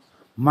కాము.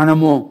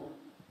 మనము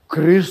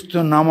క్రీస్తు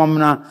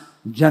నామమున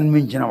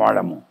జన్మించిన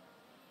వాళ్ళము,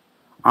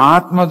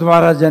 ఆత్మ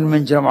ద్వారా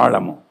జన్మించిన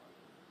వాళ్ళము.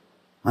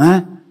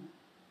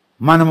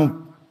 మనము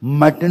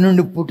మట్టి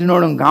నుండి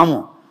పుట్టినోళ్ళం కాము,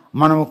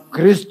 మనము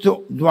క్రీస్తు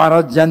ద్వారా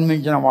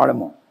జన్మించిన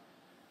వాళ్ళము.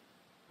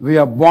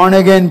 We are Born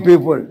again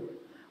people.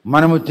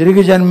 మనము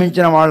తిరిగి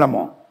జన్మించిన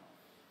వాళ్ళము.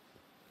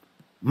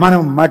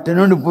 మనం మట్టి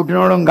నుండి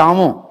పుట్టినోళ్ళం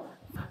కాము.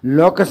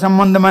 లోక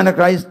సంబంధమైన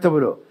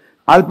క్రైస్తవులు,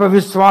 అల్ప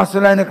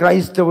విశ్వాసులైన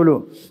క్రైస్తవులు,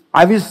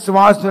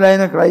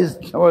 అవిశ్వాసులైన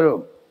క్రైస్తవులు,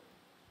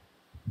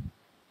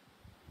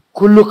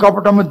 కుళ్ళు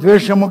కపటము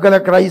ద్వేషము గల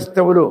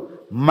క్రైస్తవులు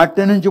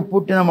మట్టి నుంచి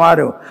పుట్టిన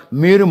వారు.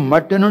 మీరు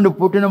మట్టి నుండి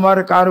పుట్టిన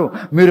వారు కారు,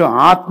 మీరు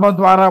ఆత్మ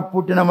ద్వారా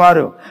పుట్టిన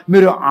వారు.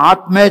 మీరు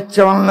ఆత్మేచ్ఛ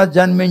వలన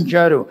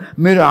జన్మించారు.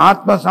 మీరు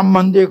ఆత్మ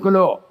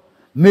సంబంధికులు.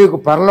 మీకు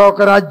పరలోక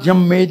రాజ్యం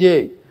మీదే.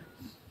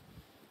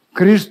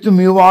 క్రీస్తు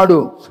మీ వాడు,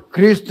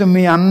 క్రీస్తు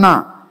మీ అన్న,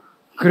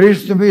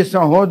 క్రీస్తు మీ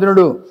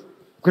సహోదరుడు,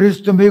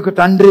 క్రీస్తు మీకు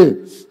తండ్రి,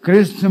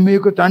 క్రీస్తు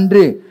మీకు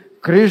తండ్రి.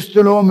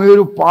 క్రీస్తులో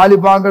మీరు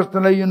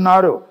పాలిభాగస్తులై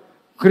ఉన్నారు.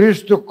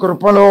 క్రీస్తు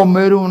కృపలో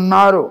మీరు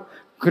ఉన్నారు.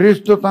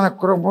 క్రీస్తు తన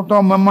కృపతో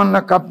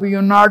మిమ్మల్ని కప్పి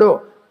ఉన్నాడు.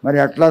 మరి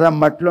ఎట్లా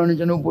మట్టిలో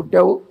నుంచి నువ్వు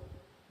పుట్టావు?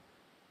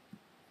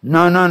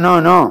 No no no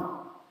no.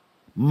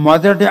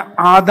 మొదటి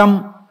ఆదం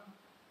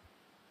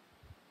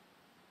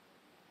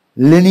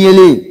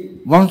లినియలీ,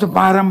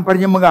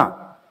 వంశపారంపర్యముగా,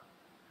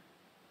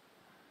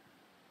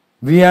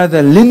 we are the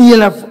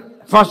లినియల్ of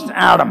first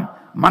Adam.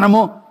 మనము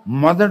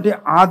మొదటి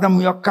ఆదం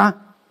యొక్క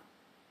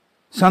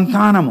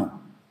సంతానము.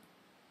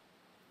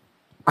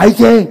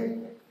 అయితే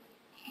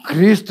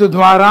క్రీస్తు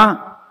ద్వారా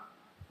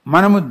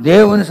మనము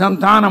దేవుని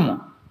సంతానము.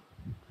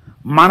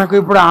 మనకు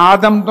ఇప్పుడు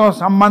ఆదంతో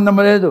సంబంధం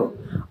లేదు,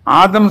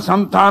 ఆదం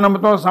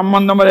సంతానముతో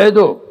సంబంధం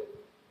లేదు,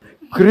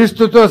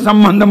 క్రీస్తుతో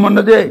సంబంధం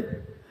ఉన్నది.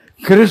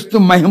 క్రీస్తు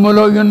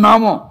మహిమలో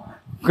ఉన్నాము,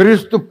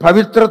 క్రీస్తు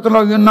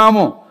పవిత్రతలో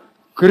ఉన్నాము,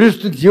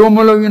 క్రీస్తు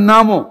జీవములో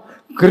ఉన్నాము,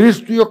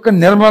 క్రీస్తు యొక్క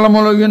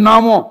నిర్మలములో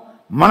ఉన్నాము.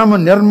 మనము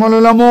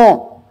నిర్మలులము,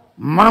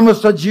 మనము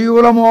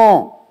సజీవులము,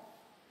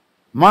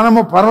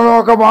 మనము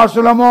పరలోక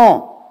వాసులము.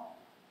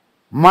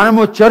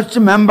 మనము చర్చ్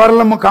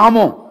మెంబర్లము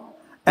కాము.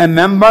 A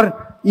member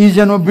is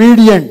an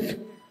obedient,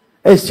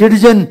 a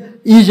citizen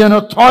is an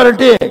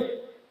authority.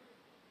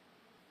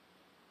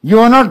 You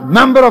are not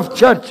member of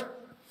church,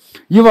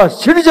 you are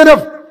citizen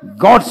of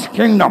God's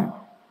Kingdom.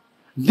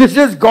 This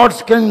is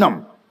God's Kingdom.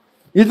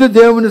 ఇది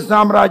దేవుని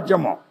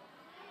సామ్రాజ్యము.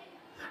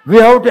 We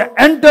have to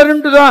enter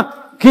in to the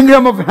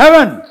Kingdom of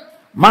haven.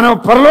 మనం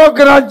పరలోక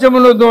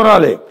రాజ్యములో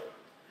దూరాలి.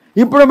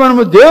 ఇప్పుడు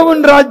మనము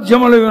దేవుని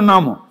రాజ్యములో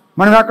ఉన్నాము.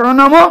 మనం ఎక్కడ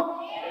ఉన్నాము?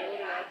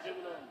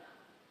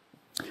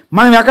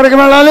 మనం ఎక్కడికి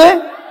వెళ్ళాలి?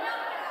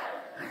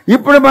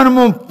 ఇప్పుడు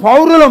మనము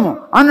పౌరులము.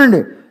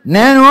 అనండి,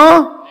 నేను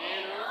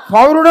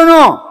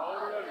పౌరుడను.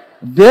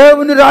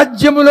 దేవుని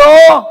రాజ్యములో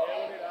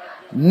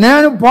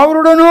నేను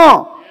పౌరుడను.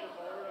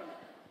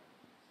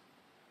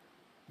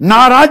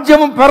 నా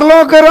రాజ్యము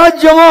పరలోక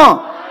రాజ్యము.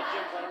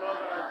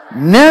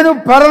 నేను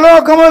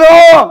పరలోకములో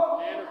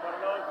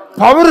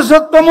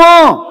పౌరసత్వము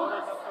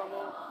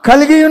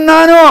కలిగి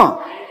ఉన్నాను.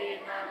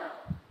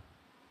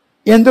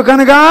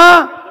 ఎందుకనగా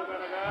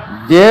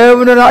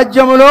దేవుని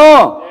రాజ్యములో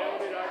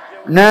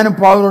నేను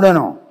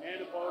పౌరుడను.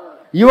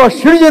 You are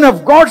citizen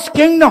of God's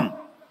Kingdom.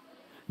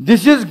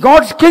 This is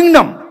God's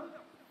Kingdom.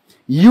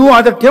 You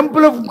are the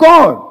temple of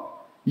God.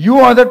 You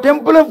are the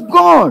temple of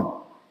God.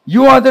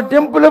 You are the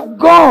temple of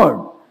God.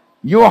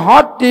 Your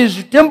heart is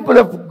temple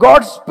of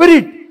God's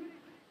Spirit.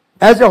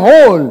 As a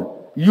whole,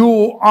 you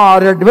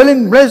are a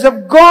dwelling place of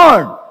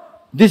God.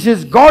 This is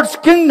God's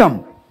kingdom.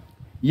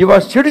 You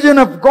are citizen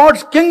of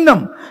God's kingdom.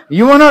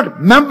 You are not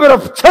member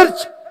of church.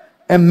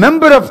 A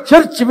member of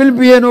church will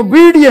be an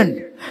obedient.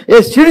 A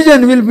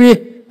citizen will be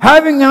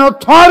having an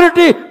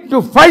authority to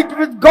fight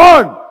with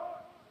God.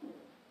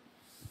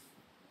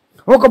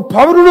 ఒక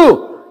పౌరుడు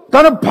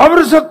తన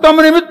పౌరసత్వం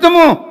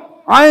నిమిత్తము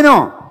ఆయన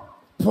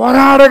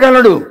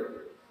పోరాడగలడు.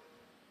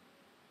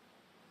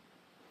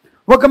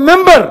 ఒక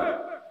member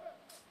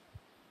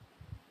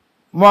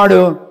వాడు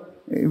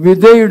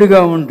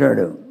విధేయుడిగా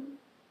ఉంటాడు.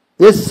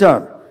 Yes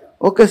sir,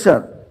 okay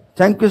sir,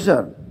 thank you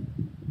sir.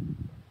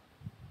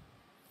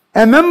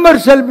 A member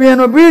shall be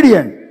an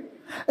obedient.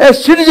 A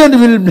citizen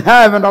will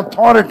have an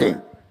authority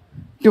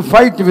to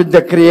fight with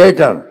the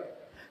Creator.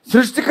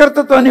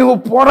 సృష్టికర్తతో నీవు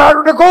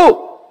పోరాడుటకు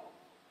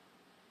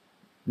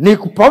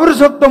నీకు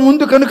పౌరసత్వం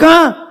ఉంది కనుక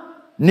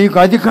నీకు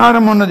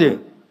అధికారం ఉన్నది.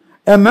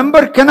 A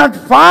member cannot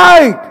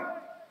fight.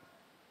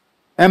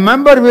 A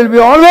member will be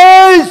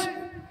always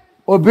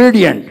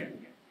obedient.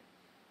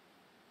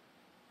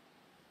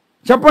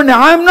 చెప్పండి,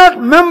 I am not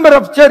member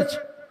of church.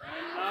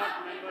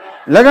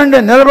 లేకండి,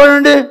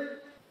 నిలబడండి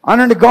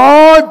అనండి.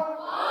 God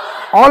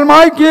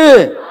almighty,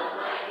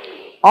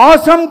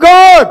 awesome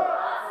God.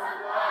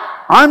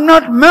 I'm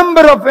not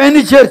member of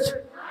any church.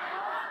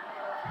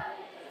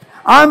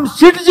 I'm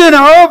citizen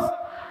of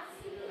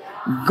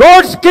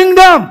God's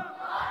kingdom.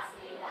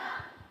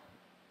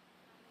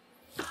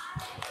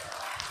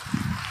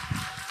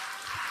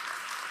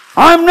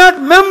 I'm not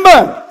member.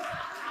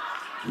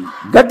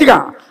 Gatiga,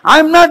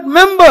 I'm not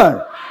member.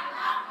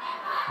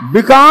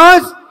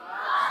 Because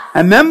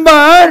a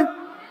member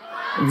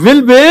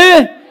will be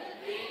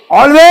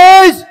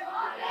always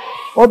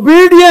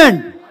obedient.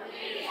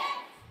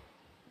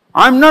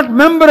 I'm not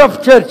member of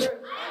church.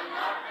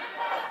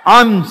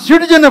 I'm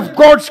citizen of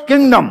God's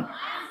kingdom.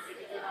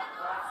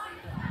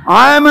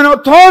 I am an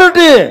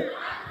authority.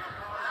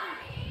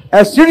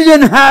 A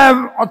citizen have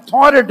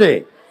authority.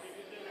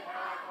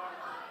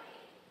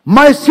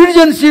 My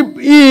citizenship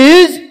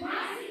is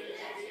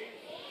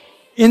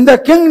in the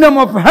kingdom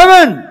of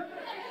heaven.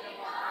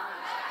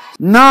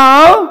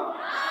 Now,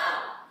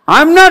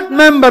 I'm not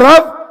member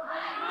of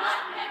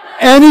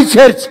any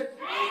church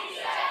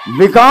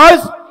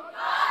because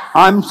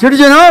I'm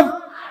citizen of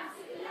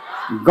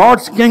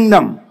God's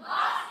kingdom.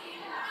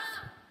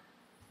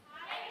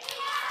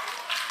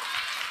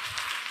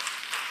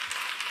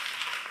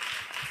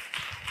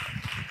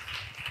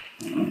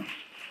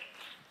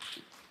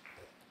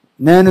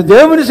 నేను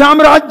దేవుని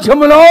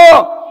సామ్రాజ్యములో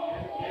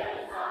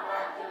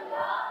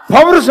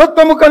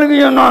పౌరసత్వము కలిగి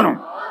ఉన్నాను.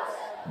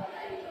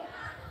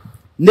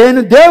 నేను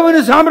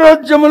దేవుని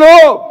సామ్రాజ్యములో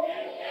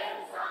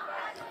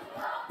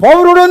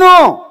పౌరుడును.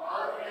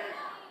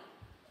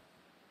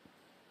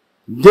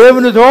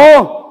 దేవునితో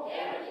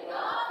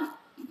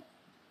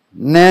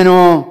నేను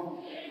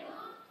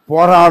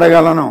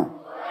పోరాడగలను.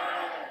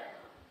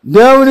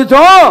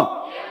 దేవునితో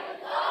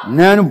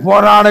నేను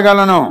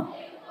పోరాడగలను.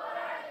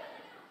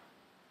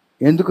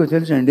 ఎందుకో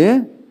తెలుసండి,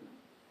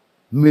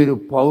 మీరు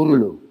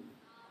పౌరులు,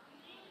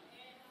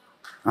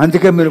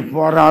 అందుకే మీరు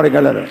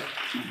పోరాడగలరు.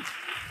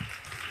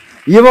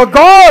 Your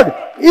God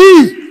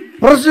is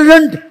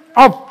president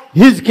of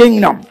his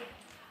Kingdom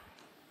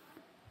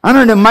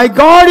అనండి. My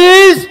God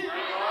is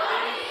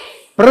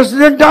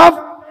president of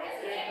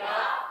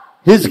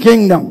his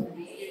Kingdom.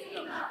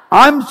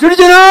 I'm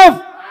citizen of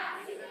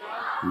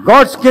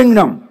God's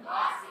Kingdom.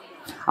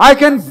 I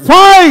can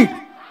fight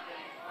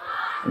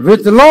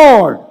with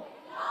lord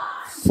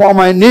for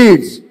my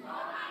needs.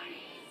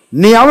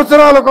 నీ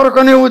అవసరాల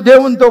కొరకు నీవు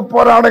దేవునితో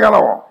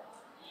పోరాడగలవు.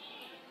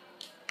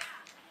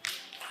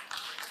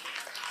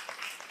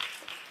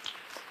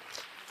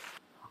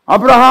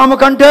 అబ్రహాము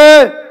కంటే,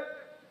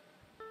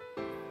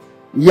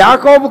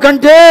 యాకోబు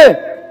కంటే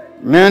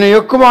నేను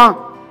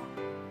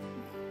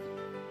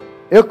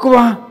ఎక్కువ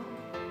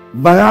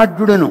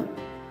బలాఢ్యుడను.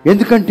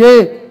 ఎందుకంటే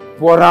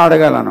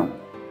పోరాడగలను.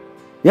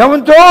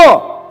 ఎవరితో?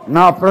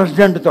 నా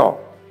ప్రెసిడెంట్తో.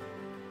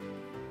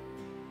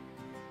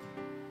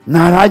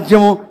 నా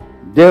రాజ్యము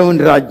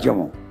దేవుని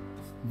రాజ్యము.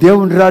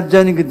 దేవుని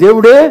రాజ్యానికి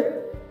దేవుడే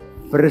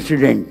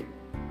ప్రెసిడెంట్.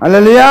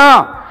 హల్లెలూయా.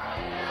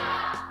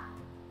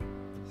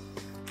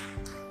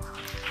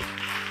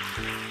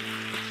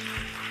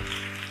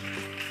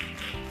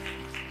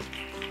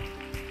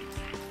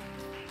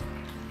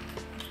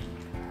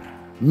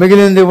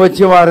 మిగిలింది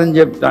వచ్చే వారం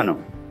చెప్తాను.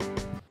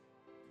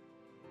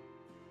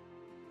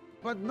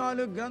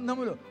 14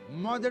 గ్రంథములు.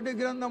 మొదటి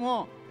గ్రంథము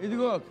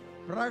ఇదిగో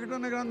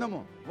ప్రకటన గ్రంథము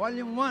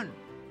వాల్యూమ్ 1,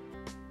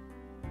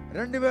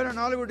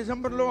 2004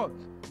 డిసెంబర్లో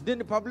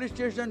దీన్ని పబ్లిష్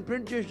చేశాను,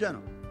 ప్రింట్ చేశాను.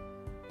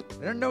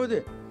 రెండవది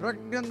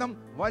ప్రకటన గ్రంథం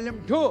వాల్యూమ్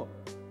 2.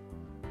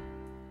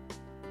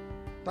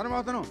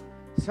 తర్వాతను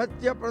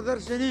సత్య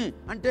ప్రదర్శిని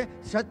అంటే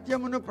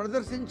సత్యమును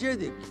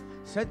ప్రదర్శించేది,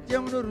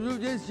 సత్యమును రుజువు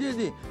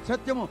చేసేది.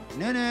 సత్యము,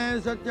 నేనే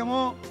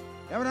సత్యము.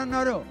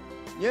 ఎవరన్నారు?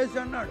 యేసు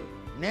అన్నాడు,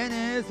 నేనే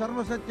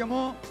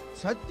సర్వసత్యము.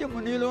 సత్యము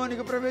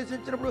నీలోనికి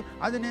ప్రవేశించినప్పుడు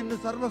అది నిన్ను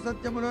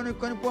సర్వసత్యములోనికి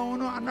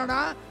కొనిపోవును అన్నాడా?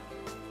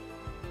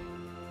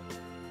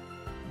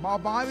 మా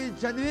బావి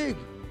చదివి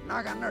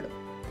నాకు అన్నాడు,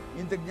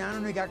 ఇంత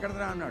జ్ఞానం నీకు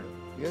ఎక్కడదా అన్నాడు.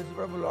 యేసు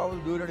ప్రభు లోపల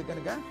దూరాడు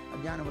కనుక ఆ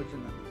జ్ఞానం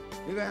వచ్చిందన్నాడు.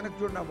 ఇక వెనక్కి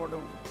చూడు, నా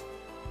ఫోటో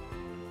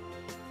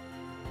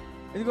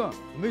ఇదిగో.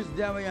 మిస్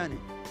దేవయాని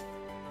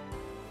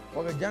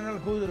ఒక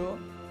జనరల్ కూతురు,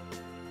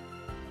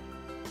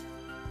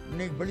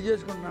 నీకు పెళ్లి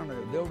చేసుకుంటున్నాడు,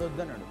 దేవుడు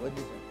వద్దన్నాడు,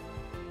 వద్దేశాడు.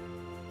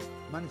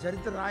 మన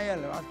చరిత్ర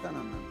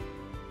రాస్తానన్నాడు.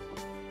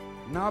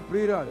 నా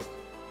ప్రియురాలు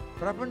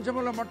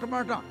ప్రపంచంలో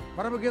మొట్టమొదట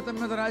పరమగీతం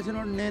మీద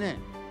రాసినోడు నేనే.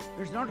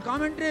 It's not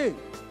commentary,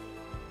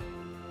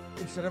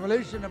 it's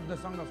revolution of the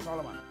song of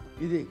Solomon.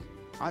 ఇది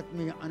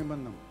ఆత్మీయ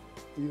అనుబంధం.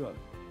 ఇదిగో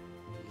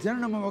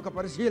జననము ఒక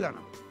పరిశీలన.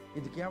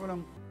 ఇది కేవలం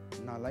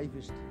నా లైఫ్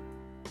హిస్టరీ.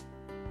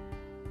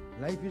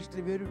 లైఫ్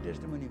హిస్టరీ వేరు,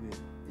 టెస్టిమనీ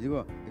వేరు. ఇదిగో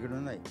ఇక్కడ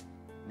ఉన్నాయి.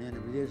 నేను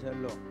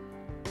విదేశాల్లో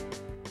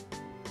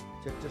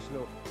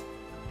చర్చెస్లో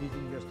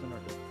టీచింగ్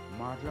చేస్తున్నట్టు,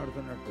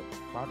 మాట్లాడుతున్నట్టు,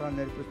 పాఠాలు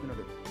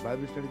నేర్పిస్తున్నట్టు,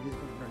 బైబిల్ స్టడీ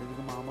తీసుకుంటున్నాడు.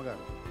 ఇదిగో మా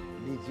అమ్మగారు.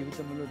 నీ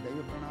జీవితంలో దైవ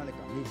ప్రణాళిక,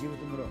 నీ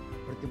జీవితంలో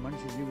ప్రతి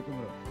మనిషి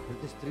జీవితంలో,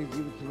 ప్రతి స్త్రీ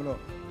జీవితంలో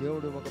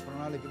దేవుడు ఒక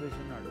ప్రణాళిక వేసి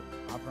ఉన్నాడు.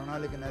 ఆ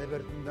ప్రణాళిక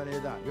నెరవేరుతుందా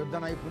లేదా? యుద్ధ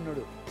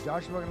నైపుణ్యుడు.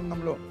 జాషువ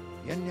గ్రంథంలో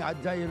ఎన్ని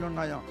అధ్యాయులు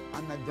ఉన్నాయో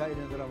అన్ని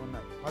అధ్యాయులు ఇందులో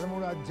ఉన్నాయి.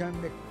 13వ అధ్యాయం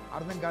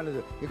అర్థం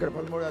కాలేదు, ఇక్కడ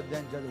 13వ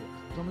అధ్యాయం చదువు.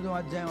 9వ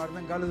అధ్యాయం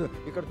అర్థం కాలేదు,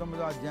 ఇక్కడ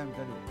 9వ అధ్యాయం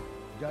చదువు.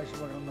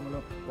 జాషువా గ్రంథంలో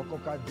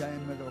ఒక్కొక్క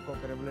అధ్యాయం మీద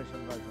ఒక్కొక్క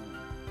రెవల్యూషన్ రాసింది.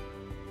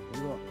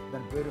 ఇదిగో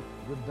దాని పేరు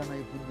యుద్ధ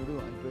నైపుణ్యుడు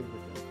అని పేరు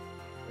పెట్టారు.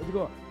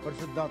 ఇదిగో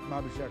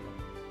పరిశుద్ధాత్మాభిషేకం.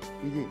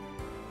 ఇది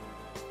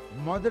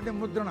మొదటి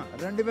ముద్రణ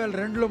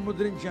 2002లో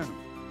ముద్రించాను.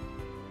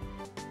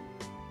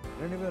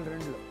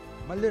 2002లో,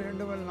 మళ్ళీ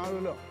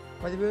 2004లో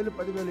 10,000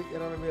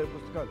 20,000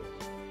 పుస్తకాలు.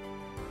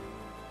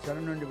 చెర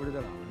నుండి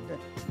విడుదల అంటే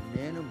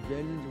నేను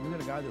జైలు నుంచి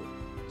విడుదల కాదు.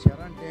 చెర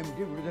అంటే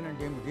ఏమిటి, విడుదల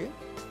అంటే ఏమిటి?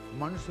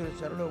 మనుషులు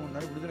చెరలో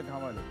ఉన్నారు, విడుదల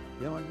కావాలి.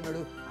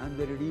 ఏమంటున్నాడు? I'm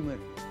the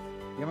redeemer.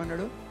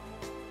 ఏమన్నాడు?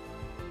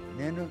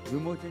 నేను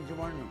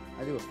విమోచించేవాడిను,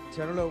 అది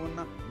చెరలో ఉన్న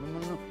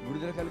మిమ్మల్ని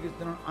విడుదల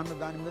కలిగిస్తున్నాను అన్న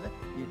దాని మీద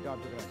ఈ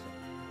టాపిక్ రాశాను.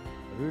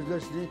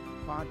 రిజర్స్ని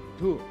పార్ట్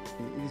 2.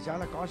 ఇది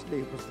చాలా కాస్ట్లీ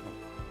ఈ పుస్తకం.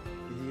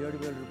 ఇది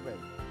 7,000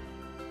 రూపాయలు.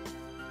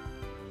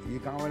 ఇది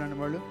కావాలని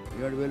వాళ్ళు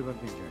 7,000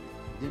 పంపించండి.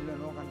 దీనిలో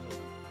నో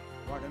కన్సెషన్,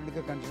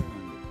 వాటన్నిటికీ కన్సెషన్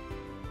ఉంది.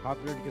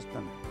 హాఫ్ రేట్కి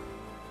ఇస్తాను.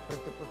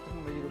 ప్రతి పుస్తకం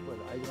 1,000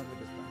 రూపాయలు,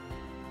 500కి ఇస్తాను.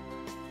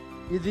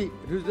 ఇది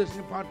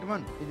రిజర్స్ని పార్ట్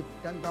 1, ఇది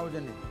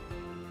 10,000. ఇది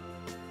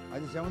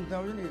అది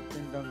 7,000, ఇది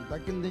 10,000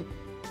 తగ్గింది.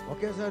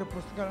 ఒకేసారి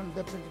పుస్తకాలను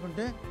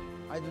తెప్పించుకుంటే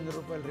 500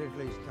 రూపాయల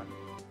రేట్లో ఇస్తాను.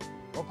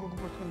 ఒక్కొక్క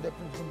పుస్తకం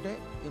తెప్పించుకుంటే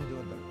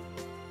 800.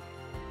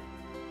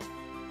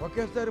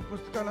 ఒకేసారి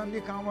పుస్తకాలన్నీ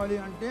కావాలి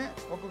అంటే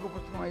ఒక్కొక్క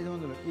పుస్తకం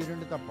 500, ఈ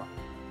రెండు తప్ప.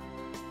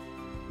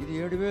 ఇది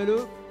 7,000,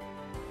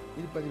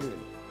 ఇది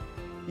 10,000.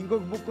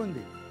 ఇంకొక బుక్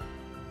ఉంది,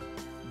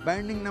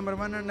 బైండింగ్ నెంబర్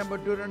 1 అండ్ నెంబర్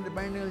 2 రెండు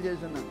బైండింగ్లు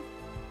చేస్తున్నాను.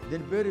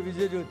 దీని పేరు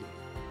విజయజ్యోతి.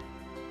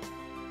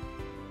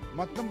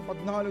 మొత్తం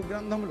 14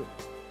 గ్రంథములు.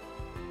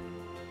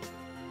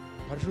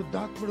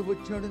 పరిశుద్ధాత్ముడు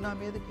వచ్చాడు నా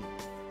మీదకి,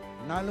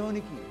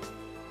 నాలోనికి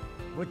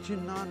వచ్చి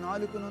నా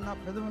నాలుకను నా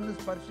పెదవులను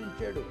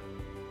స్పర్శించాడు.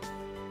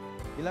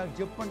 ఇలా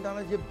చెప్పంటే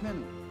అలా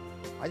చెప్పాను,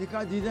 అది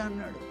కాదు ఇదే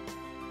అన్నాడు.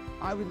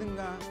 ఆ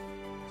విధంగా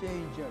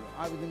చేయించాడు,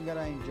 ఆ విధంగా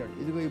రాయించాడు.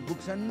 ఇదిగో ఈ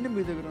బుక్స్ అన్నీ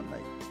మీ దగ్గర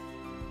ఉన్నాయి.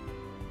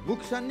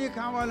 బుక్స్ అన్నీ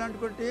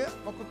కావాలనుకుంటే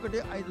ఒక్కొక్కటి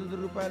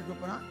 500 రూపాయల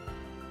చొప్పున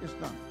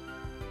ఇస్తాను.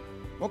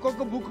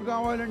 ఒక్కొక్క బుక్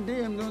కావాలంటే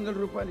 800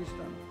 రూపాయలు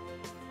ఇస్తాను.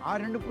 ఆ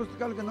రెండు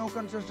పుస్తకాలకి నో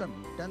కన్సెషన్.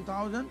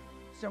 10,000,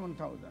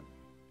 7,000.